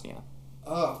Bosnia?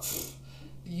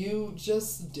 You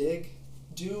just dig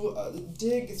through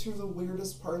the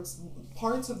weirdest parts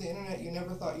of the internet you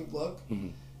never thought you'd look,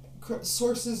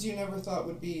 sources you never thought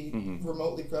would be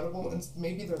remotely credible, and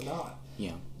maybe they're not.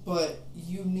 Yeah. But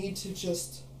you need to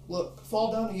just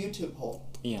fall down a YouTube hole.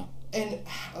 Yeah. And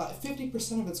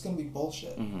 50% of it's going to be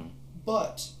bullshit,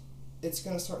 but it's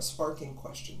going to start sparking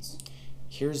questions.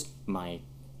 Here's my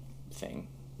thing.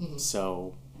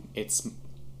 So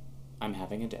I'm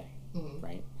having a day,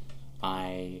 right?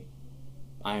 I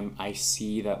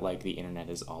see that like the internet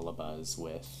is all abuzz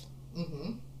with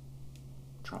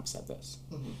Trump said this.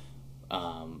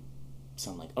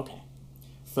 So I'm like, okay.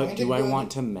 But do I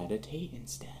want to meditate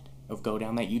instead of go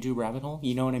down that YouTube rabbit hole?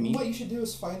 You know what I mean? What you should do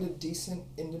is find a decent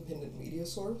independent media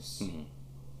source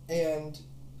and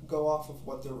go off of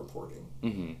what they're reporting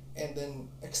and then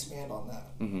expand on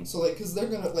that. So like, because they're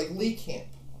going to, like Lee Camp,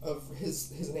 of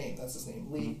his name, that's his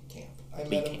name, Lee Camp. I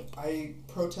met him. I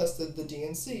protested the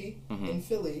DNC in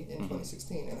Philly in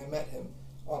 2016, and I met him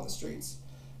on the streets.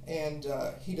 And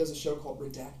he does a show called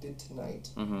Redacted Tonight.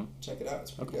 Check it out;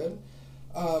 it's pretty good.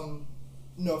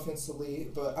 No offense to Lee,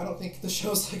 but I don't think the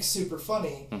show's like super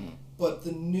funny. But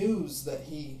the news that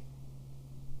he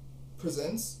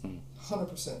presents,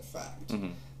 100% fact.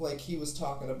 Like he was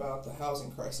talking about the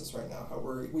housing crisis right now, how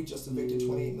we just evicted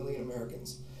 28 million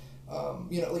Americans.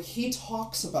 Like he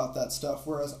talks about that stuff,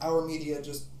 whereas our media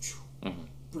just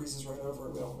breezes right over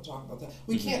it. We don't want to talk about that.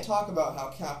 We can't talk about how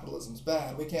capitalism's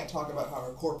bad. We can't talk about how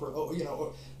our corporate,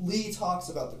 Lee talks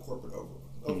about the corporate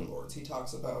overlords. He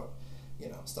talks about,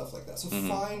 stuff like that. So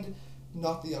find,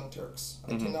 not the Young Turks.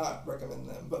 I cannot recommend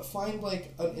them, but find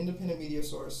like an independent media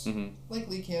source, like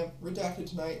Lee Camp, Redacted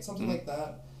Tonight, something like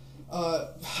that.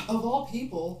 Of all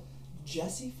people,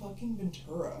 Jesse fucking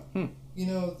Ventura. The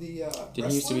Did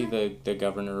he used to be the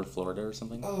governor of Florida or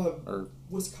something? Or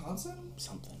Wisconsin?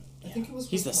 Something. Yeah. I think it was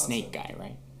He's Wisconsin. the snake guy,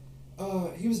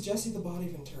 right? He was Jesse the Body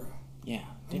Ventura. Yeah.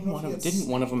 Didn't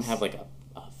one of them have like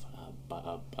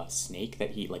a snake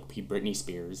that he Britney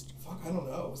Spears? Fuck, I don't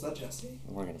know. Was that Jesse?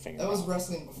 We're gonna figure it out. That was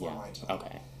wrestling before my time.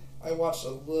 Okay. I watched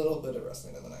a little bit of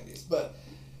wrestling in the 90s, but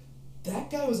that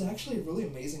guy was actually a really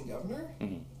amazing governor,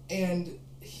 and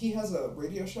he has a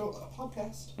radio show, a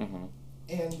podcast,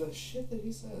 and the shit that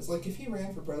he says, like if he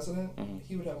ran for president,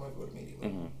 he would have my vote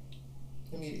immediately.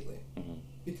 Immediately.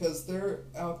 Because they're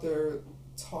out there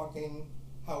talking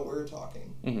how we're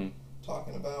talking,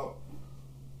 talking about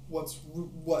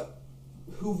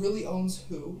who really owns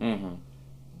who,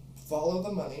 follow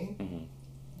the money.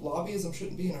 Lobbyism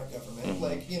shouldn't be in our government.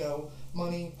 Like, you know,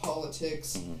 money,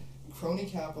 politics, crony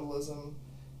capitalism.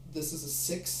 This is a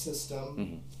sick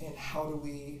system, and how do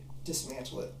we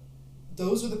dismantle it?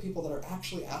 Those are the people that are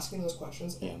actually asking those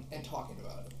questions and talking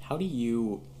about it. How do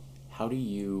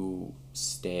you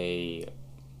stay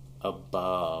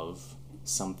above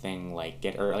something like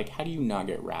how do you not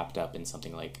get wrapped up in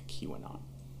something like QAnon?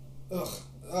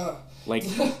 Like,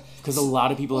 because a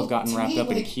lot of people have gotten wrapped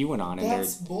up in QAnon, and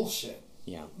that's bullshit.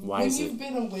 Yeah, why is it? When you've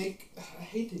been awake, I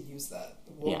hate to use that,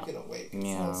 woke and awake. It's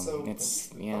not so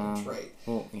trite.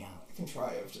 Well, yeah.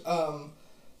 Contrived.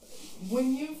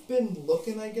 When you've been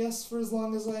looking, I guess, for as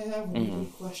long as I have, when you've been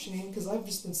questioning, because I've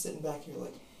just been sitting back here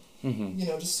like, you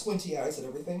know, just squinty eyes at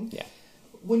everything. Yeah.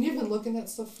 When you've been looking at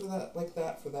stuff for that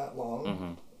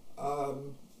long,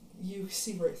 you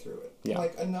see right through it. Yeah.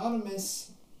 Like Anonymous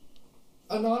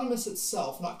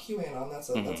itself, not QAnon. That's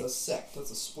a sect.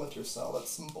 That's a splinter cell.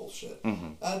 That's some bullshit.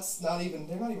 That's not even.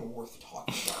 They're not even worth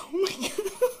talking about. Oh my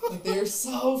god! Like, they're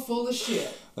so full of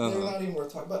shit. They're not even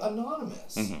worth talking. But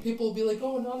Anonymous, people will be like,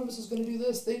 "Oh, Anonymous is going to do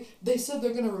this." They said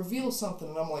they're going to reveal something,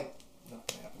 and I'm like, not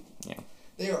going to happen. Yeah.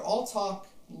 They are all talk,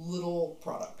 little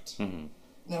product.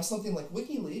 Now, something like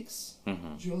WikiLeaks,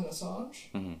 Julian Assange,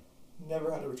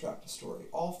 never had to retract a story.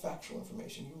 All factual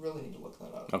information. You really need to look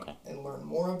that up. Okay. And learn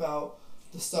more about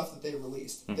the stuff that they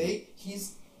released.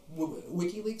 WikiLeaks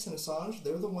and Assange,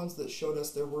 they're the ones that showed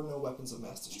us there were no weapons of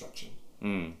mass destruction.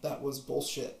 That was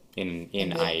bullshit. In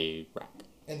Iraq.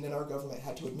 And then our government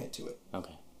had to admit to it.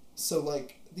 Okay. So,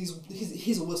 like,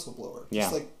 he's a whistleblower. Yeah.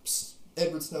 Just like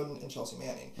Edward Snowden and Chelsea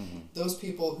Manning. Those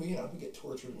people who get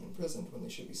tortured and imprisoned when they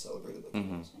should be celebrated like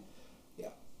heroes.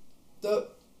 Yeah.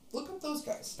 Look up those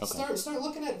guys. Okay. Start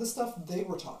looking at the stuff they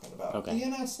were talking about. Okay. The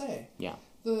NSA. Yeah.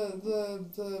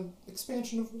 The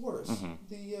expansion of wars.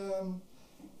 The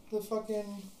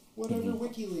fucking whatever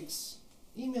WikiLeaks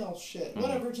email shit.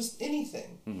 Whatever, just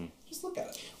anything. Just look at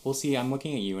it. Well, see, I'm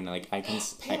looking at you and like I can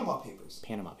Panama Papers.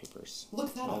 Panama Papers.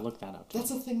 Look that up. I'll look that up.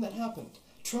 That's a thing that happened.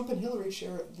 Trump and Hillary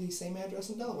share the same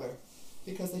address in Delaware.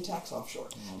 Because they tax offshore.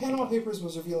 Panama Papers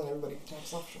was revealing everybody could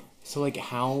tax offshore. So like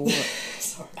how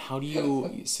how are you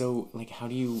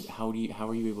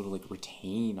able to like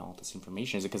retain all this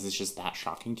information? Is it because it's just that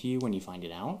shocking to you when you find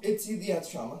it out? It's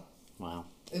trauma. Wow.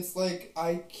 It's like,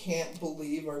 I can't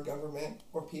believe our government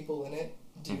or people in it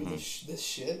do this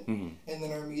shit, and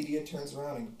then our media turns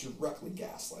around and directly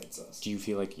gaslights us. Do you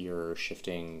feel like you're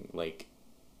shifting like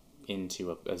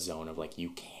into a zone of like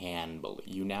you can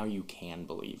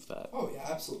believe that? Oh yeah,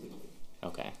 absolutely believe.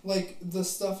 Okay. Like the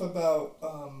stuff about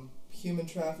human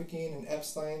trafficking and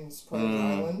Epstein's private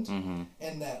island,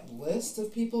 and that list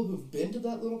of people who've been to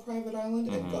that little private island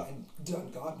and done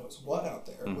God knows what out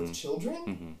there with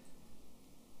children.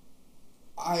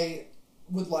 I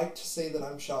would like to say that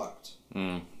I'm shocked,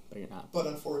 but you're not. But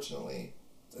unfortunately,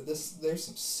 there's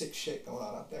some sick shit going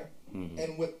on out there,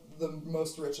 and with the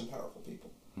most rich and powerful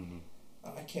people.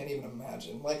 I can't even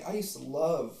imagine. Like, I used to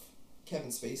love Kevin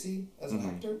Spacey as an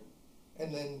actor,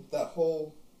 and then that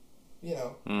whole,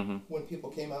 when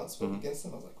people came out and spoke against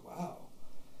him, I was like, wow,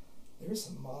 there's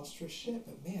some monstrous shit.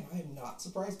 But man, I am not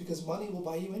surprised, because money will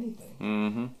buy you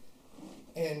anything.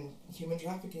 And human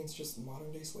trafficking is just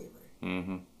modern day slavery.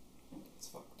 It's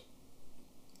fucked.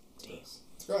 It's gross.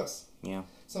 It's gross. Yeah.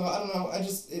 So I don't know. I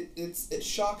just it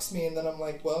shocks me, and then I'm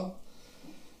like, well,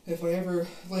 if I ever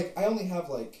I only have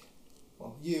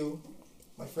you,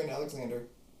 my friend Alexander,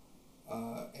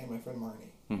 and my friend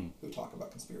Marnie, who talk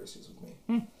about conspiracies with me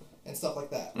and stuff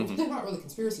like that. They're not really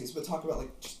conspiracies, but talk about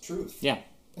just truth. Yeah.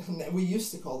 And we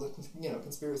used to call them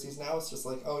conspiracies. Now it's just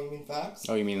like, oh, you mean facts?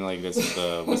 Oh, you mean like this is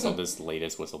the this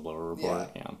latest whistleblower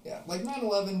report? Yeah. Like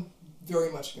 9/11,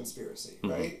 very much a conspiracy,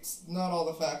 right? Not all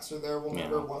the facts are there. We'll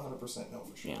never 100% know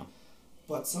for sure. Yeah.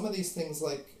 But some of these things,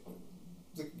 like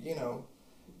the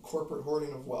corporate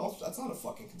hoarding of wealth, that's not a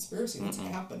fucking conspiracy. That's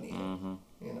happening.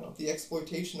 The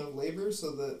exploitation of labor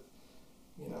so that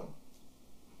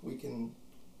we can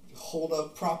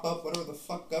prop up whatever the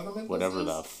fuck government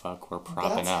the fuck we're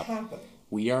propping up. Happening.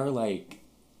 We are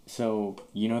so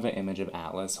the image of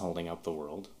Atlas holding up the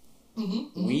world?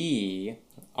 We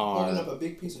are holding up a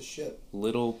big piece of shit.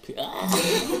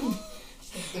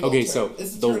 Okay, so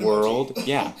the world,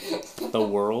 the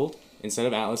world, instead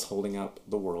of Atlas holding up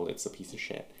the world, it's a piece of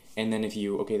shit. And then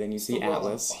then you see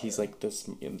Atlas, he's like this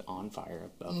on fire,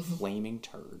 a flaming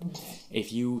turd.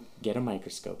 If you get a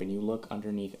microscope and you look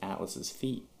underneath Atlas's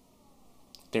feet,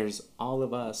 there's all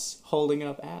of us holding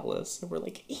up Atlas, and we're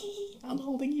like, I'm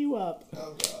holding you up.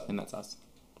 Oh, God. And that's us.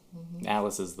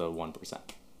 Atlas is the 1%.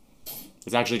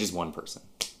 It's actually just one person.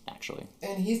 actually.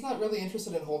 And he's not really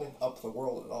interested in holding up the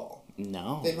world at all.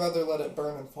 No. They'd rather let it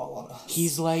burn and fall on us.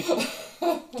 He's like...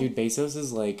 Dude, Bezos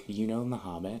is like, you know in The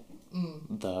Hobbit?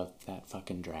 That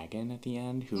fucking dragon at the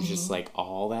end, who's just like,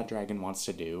 all that dragon wants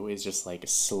to do is just like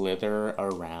slither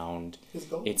around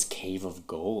its cave of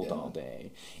gold all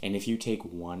day. And if you take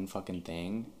one fucking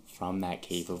thing from that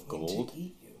cave of gold,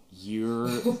 you're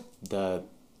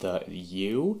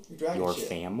your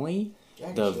family,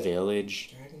 the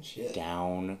village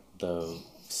down the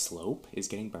slope is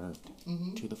getting burned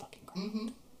to the fucking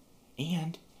ground.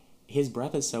 And his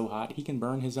breath is so hot he can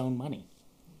burn his own money.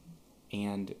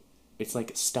 And it's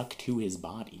like stuck to his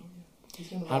body.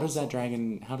 How does that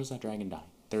dragon die?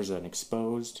 There's an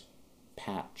exposed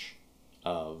patch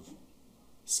of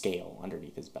scale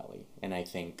underneath his belly. And I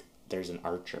think there's an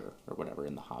archer or whatever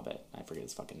in The Hobbit. I forget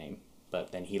his fucking name.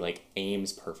 But then he like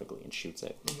aims perfectly and shoots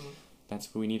it.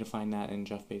 That's we need to find that in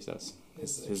Jeff Bezos.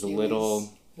 His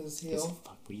little heel.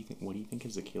 What do you think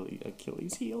his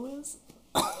Achilles heel is?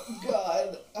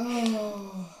 God.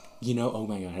 Oh. You know, oh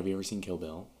my god, have you ever seen Kill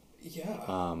Bill? Yeah.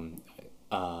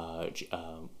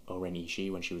 Oren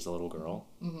Ishii when she was a little girl.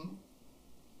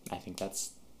 I think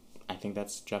that's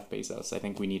Jeff Bezos. I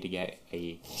think we need to get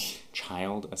a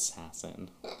child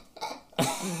assassin.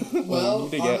 Well,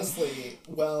 honestly,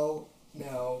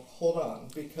 now hold on,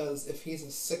 because if he's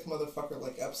a sick motherfucker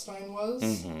like Epstein was,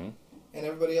 and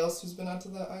everybody else who's been out to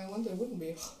that island, it wouldn't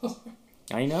be hard.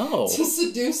 I know. To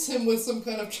seduce him with some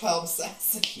kind of child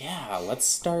assassin. Yeah, let's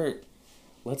start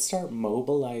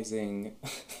mobilizing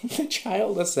the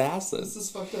child assassins. This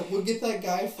is fucked up. We'll get that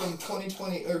guy from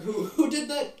 2020, or who did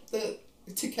that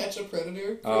To Catch a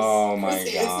Predator? Chris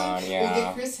God, yeah. We'll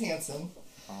get Chris Hansen.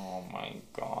 Oh my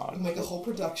god. We'll make a whole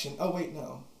production. Oh wait,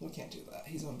 no. We can't do that.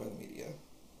 He's owned by the media.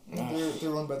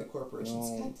 They're owned by the corporations.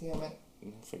 God damn it.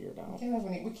 We'll figure it out.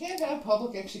 We can't have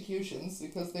public executions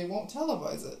because they won't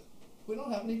televise it. We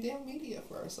don't have any damn media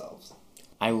for ourselves.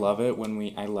 I love it when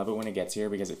it gets here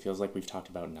because it feels like we've talked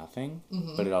about nothing,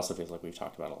 but it also feels like we've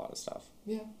talked about a lot of stuff.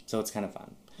 Yeah. So it's kind of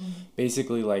fun.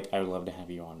 Basically, like, I would love to have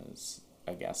you on as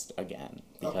a guest again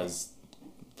because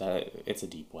it's a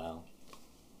deep well.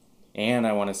 And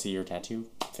I want to see your tattoo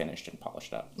finished and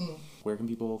polished up. Where can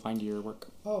people find your work?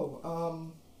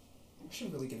 I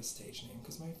should really get a stage name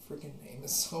because my freaking name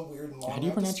is so weird and long. How do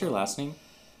you pronounce your last name?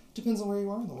 Depends on where you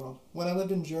are in the world. When I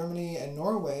lived in Germany and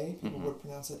Norway, people would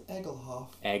pronounce it Egelhof.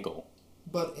 Egel.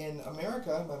 But in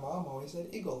America, my mom always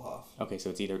said Egelhof. Okay, so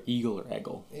it's either Eagle or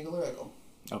Egel. Eagle or Egel.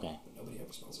 Okay. But nobody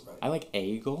ever spells it right. I like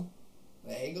Egel.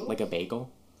 Egel? Like a bagel.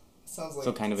 Sounds like...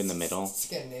 So kind of in the middle.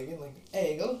 Scandinavian, like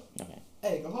Egel. Okay.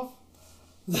 Egelhof.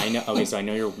 I know. Okay, so I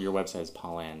know your website is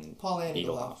Paulann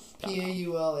Egelhof.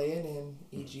 PAULANN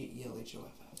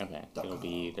Okay, there will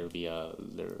be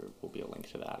a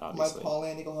link to that. Obviously, my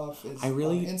Paulann Egelhof is on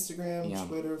Instagram,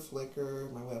 Twitter,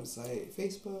 Flickr, my website,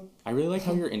 Facebook. I really like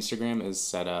how your Instagram is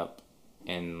set up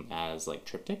as like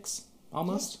triptychs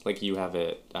almost. Yeah. Like you have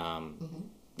it.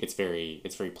 It's very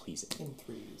pleasing. In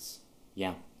threes.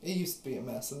 Yeah. It used to be a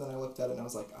mess, and then I looked at it and I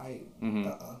was like, And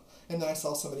then I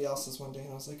saw somebody else's one day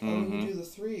and I was like, oh, you do the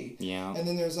 3. Yeah. And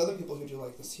then there's other people who do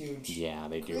like this huge... Yeah,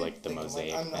 they do like the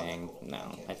mosaic thing.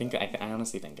 No, I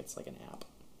honestly think it's like an app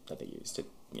that they use to,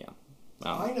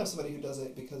 I know somebody who does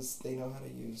it because they know how to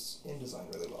use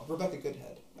InDesign really well. Rebecca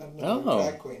Goodhead. I've known her,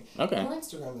 drag queen. Okay. Her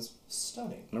Instagram is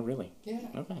stunning. Oh, really? Yeah.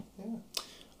 Okay.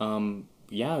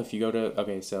 Yeah. If you go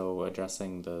to... so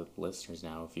addressing the listeners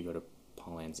now, if you go to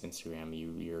Paulann's Instagram,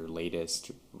 your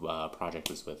latest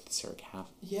project was with Sarah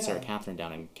Catherine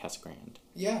down in Casa Grande.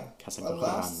 Yeah. Casa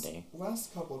Grande.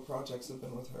 Last couple of projects have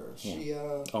been with her. Yeah. She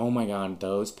oh my god,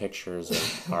 those pictures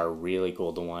are really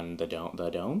cool. The one the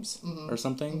domes or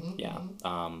something.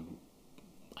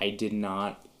 I did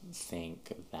not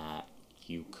think that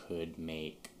you could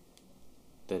make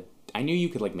I knew you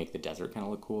could like make the desert kind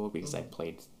of look cool because I've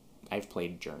played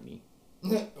Journey.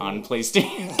 On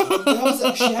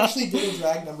PlayStation. She actually did a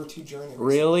drag number 2 Journey recently.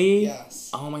 Really?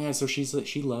 Yes. Oh my god, so she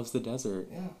loves the desert.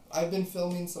 Yeah. I've been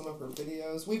filming some of her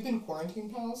videos. We've been quarantine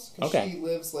pals because she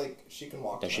lives like she can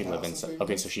walk. Does she live in?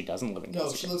 Okay, so she doesn't live in.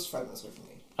 No, she lives 5 minutes away from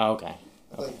me. Oh, okay.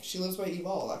 Like she lives by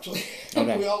Evolve actually.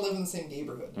 Okay. We all live in the same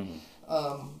neighborhood.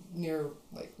 Near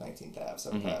like 19th Ave,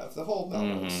 7th Ave, the whole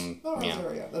Melrose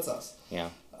area. That's us. Yeah.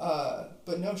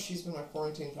 But no, she's been my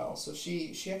quarantine pal. So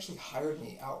she actually hired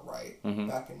me outright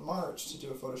back in March to do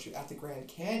a photo shoot at the Grand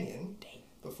Canyon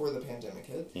before the pandemic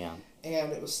hit. Yeah.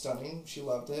 And it was stunning. She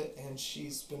loved it, and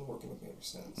she's been working with me ever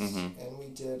since. And we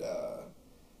did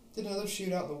another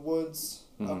shoot out in the woods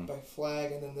up by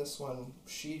Flag, and then this one,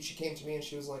 she came to me and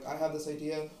she was like, I have this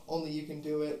idea, only you can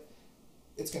do it.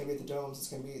 it's going to be at the Domes, it's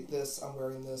going to be this, I'm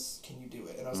wearing this, can you do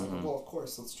it? And I was like, well, of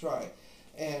course, let's try.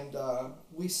 And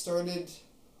we started,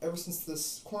 ever since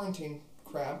this quarantine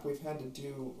crap, we've had to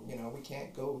do, we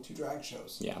can't go to drag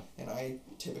shows. Yeah. And I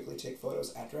typically take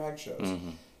photos at drag shows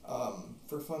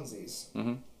for funsies.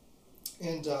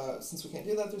 And since we can't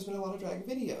do that, there's been a lot of drag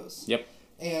videos. Yep.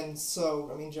 And so,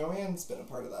 I mean, Joanne's been a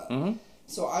part of that.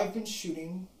 So I've been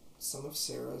shooting some of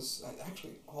Sarah's,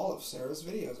 actually all of Sarah's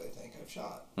videos, I think I've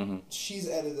shot. She's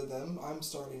edited them. I'm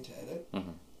starting to edit.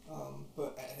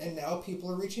 And now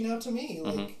people are reaching out to me,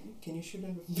 like, can you shoot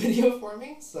a video for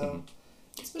me? So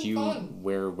it's been fun.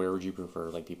 Where would you prefer,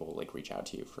 like, people, like, reach out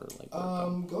to you for, like,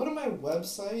 work? Go to my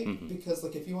website, because,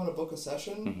 like, if you want to book a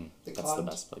session, that's the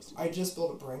best place. I just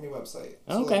built a brand new website.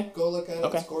 So, okay. Like, go look at it.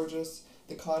 It's gorgeous.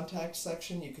 The contact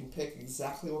section, you can pick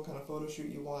exactly what kind of photo shoot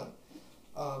you want.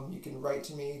 You can write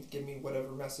to me, give me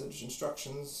whatever message,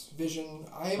 instructions, vision.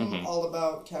 I am all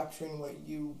about capturing what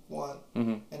you want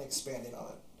and expanding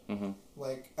on it.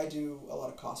 Like, I do a lot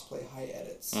of cosplay, high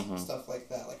edits, stuff like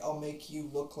that. Like, I'll make you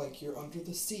look like you're under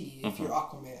the sea if you're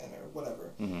Aquaman or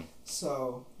whatever.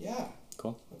 So, yeah.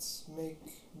 Cool. Let's make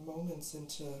moments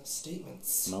into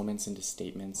statements. Moments into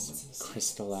statements.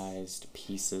 Crystallized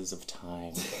pieces of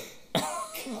time.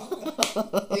 Ew, I'm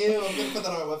going to put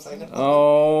that on my website now.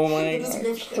 Oh my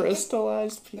god.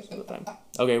 Crystallized pieces of time.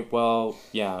 Okay, well,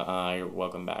 yeah, you're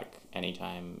welcome back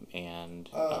anytime, and...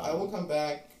 I will come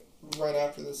back right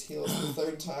after this heals the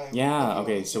third time. Yeah,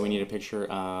 okay, so we need a picture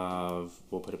of...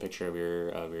 We'll put a picture of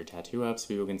your tattoo up so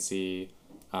people can see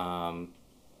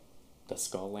the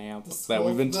skull lamp that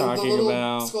we've been talking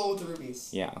about. Skull with the rubies.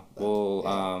 Yeah, we'll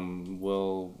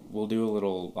do a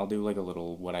little... I'll do like a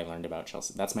little what I learned about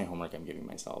Chelsea. That's my homework I'm giving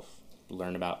myself.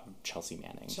 Learn about Chelsea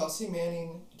Manning. Chelsea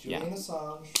Manning, Julian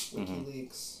Assange,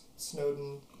 WikiLeaks,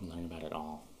 Snowden. Learn about it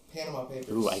all. Panama Papers.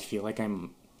 Ooh, I feel like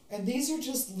I'm... And these are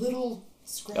just little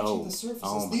scratching the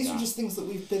surfaces. These are just things that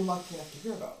we've been lucky enough to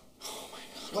hear about. Oh my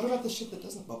god. What about the shit that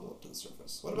doesn't bubble up to the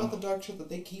surface? What about the dark shit that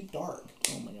they keep dark?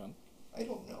 Oh my god. I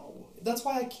don't know. That's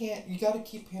why I can't. You gotta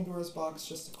keep Pandora's box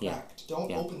just cracked.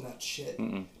 Don't open that shit.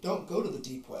 Don't go to the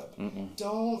deep web.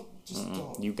 Don't.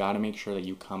 You gotta make sure that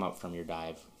you come up from your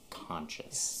dive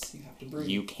conscious. Yes, you have to breathe.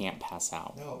 You can't pass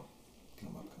out. No.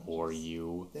 Come up conscious. Or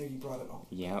you... There, you brought it all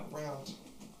around.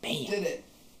 Bam. You did it.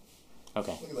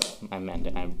 Okay. Look at that. I meant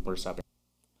it. We're stopping.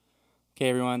 Okay,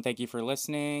 everyone. Thank you for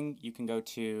listening. You can go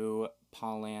to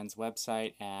Paul Land's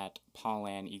website at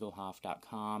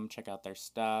paulanneaglehoff.com. Check out their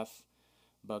stuff.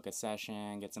 Book a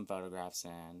session. Get some photographs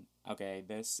in. Okay,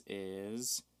 this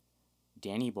is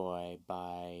Danny Boy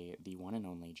by the one and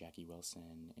only Jackie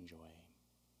Wilson. Enjoy.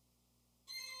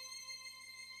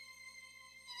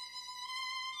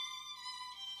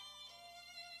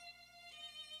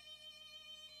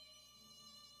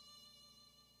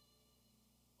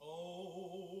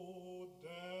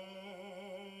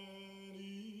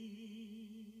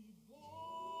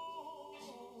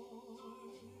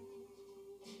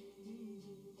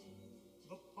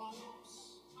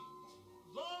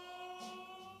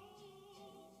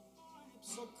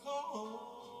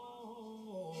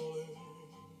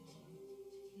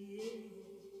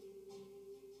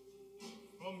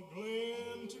 From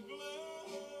glen to glen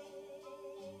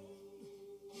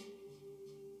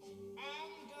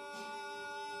and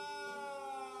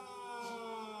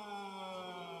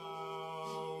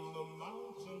down the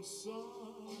mountainside,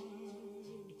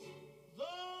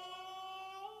 the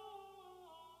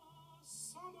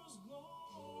summer's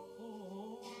gone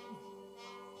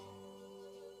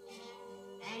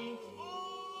and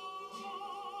all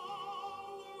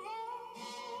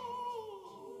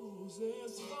the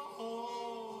roses fall.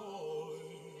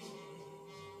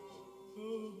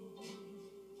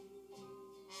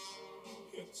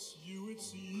 It's you,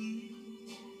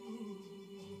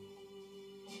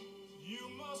 you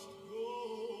must go,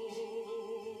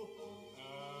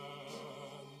 and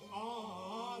I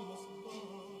must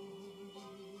bide,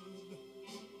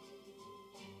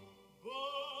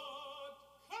 but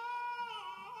come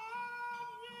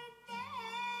me back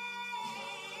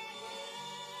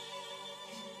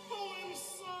when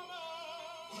summer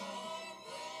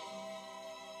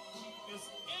is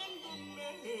in the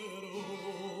meadow.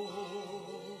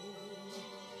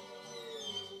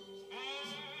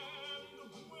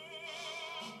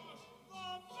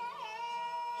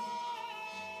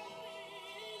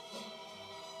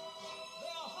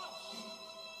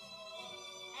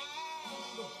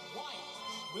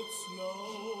 With snow,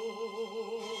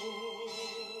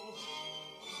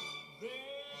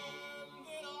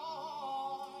 then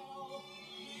I'll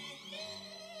be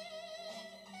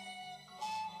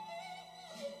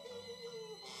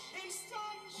in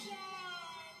sunshine.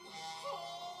 Oh,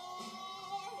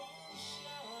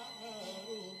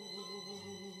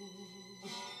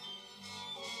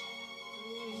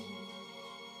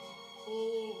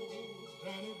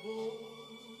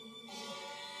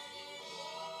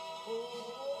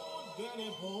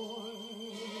 Danny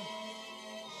boy,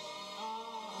 I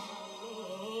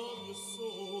love you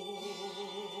so.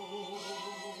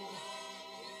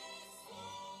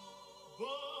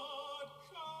 But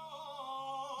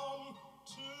come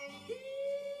to me,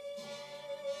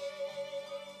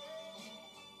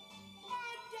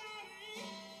 my daddy,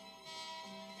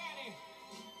 daddy,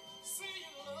 say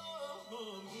you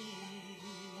love me.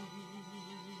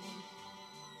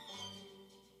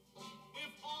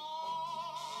 If I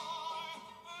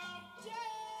am dead,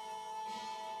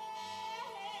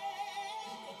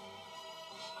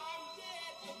 I'm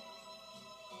dead.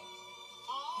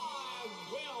 I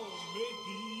well may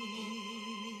be.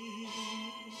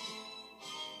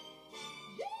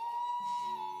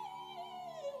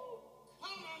 You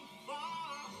come and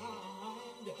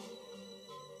find a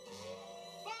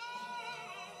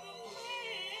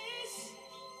place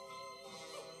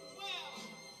where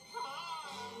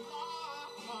I'm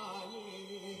lying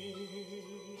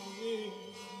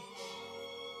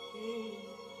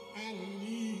and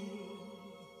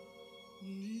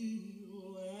kneel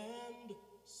and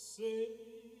say,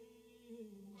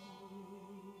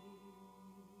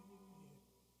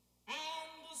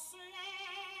 and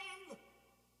sing,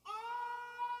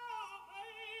 are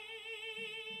they,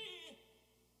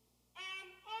 and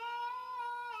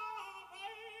are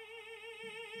they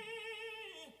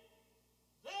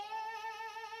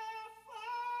there for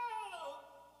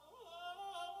me?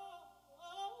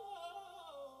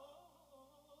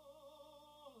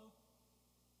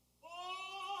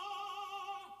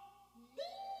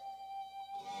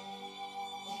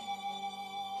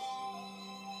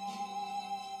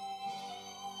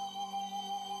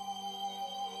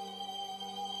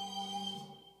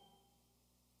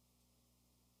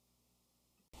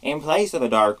 In place of a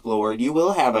dark lord, you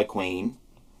will have a queen.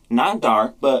 Not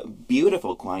dark, but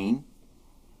beautiful queen.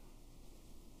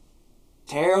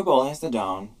 Terrible as the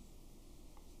dawn.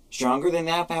 Stronger than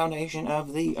that foundation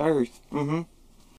of the earth.